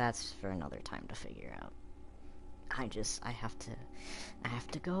was, but that's for another time to figure out. I have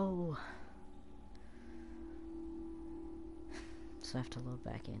to go. So I have to load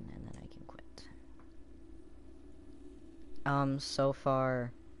back in and then I can quit. So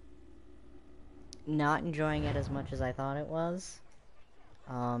far, not enjoying it as much as I thought it was.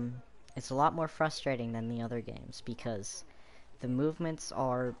 It's a lot more frustrating than the other games because the movements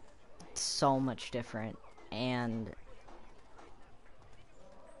are so much different and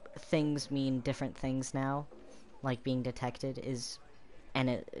things mean different things now. Like being detected and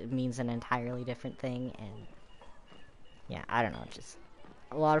it means an entirely different thing, and yeah, I don't know, just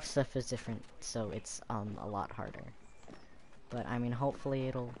a lot of stuff is different, so it's a lot harder. But I mean, hopefully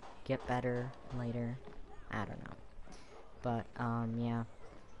it'll get better later. I don't know. But yeah.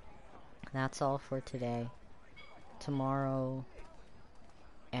 That's all for today. Tomorrow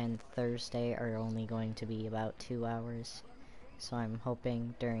and Thursday are only going to be about 2 hours. So I'm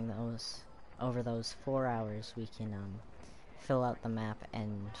hoping over those 4 hours we can fill out the map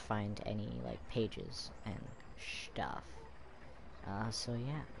and find any like pages and stuff. So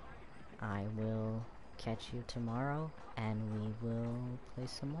yeah. I will catch you tomorrow and we will play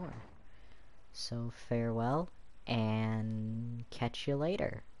some more. So farewell and catch you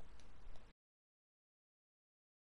later.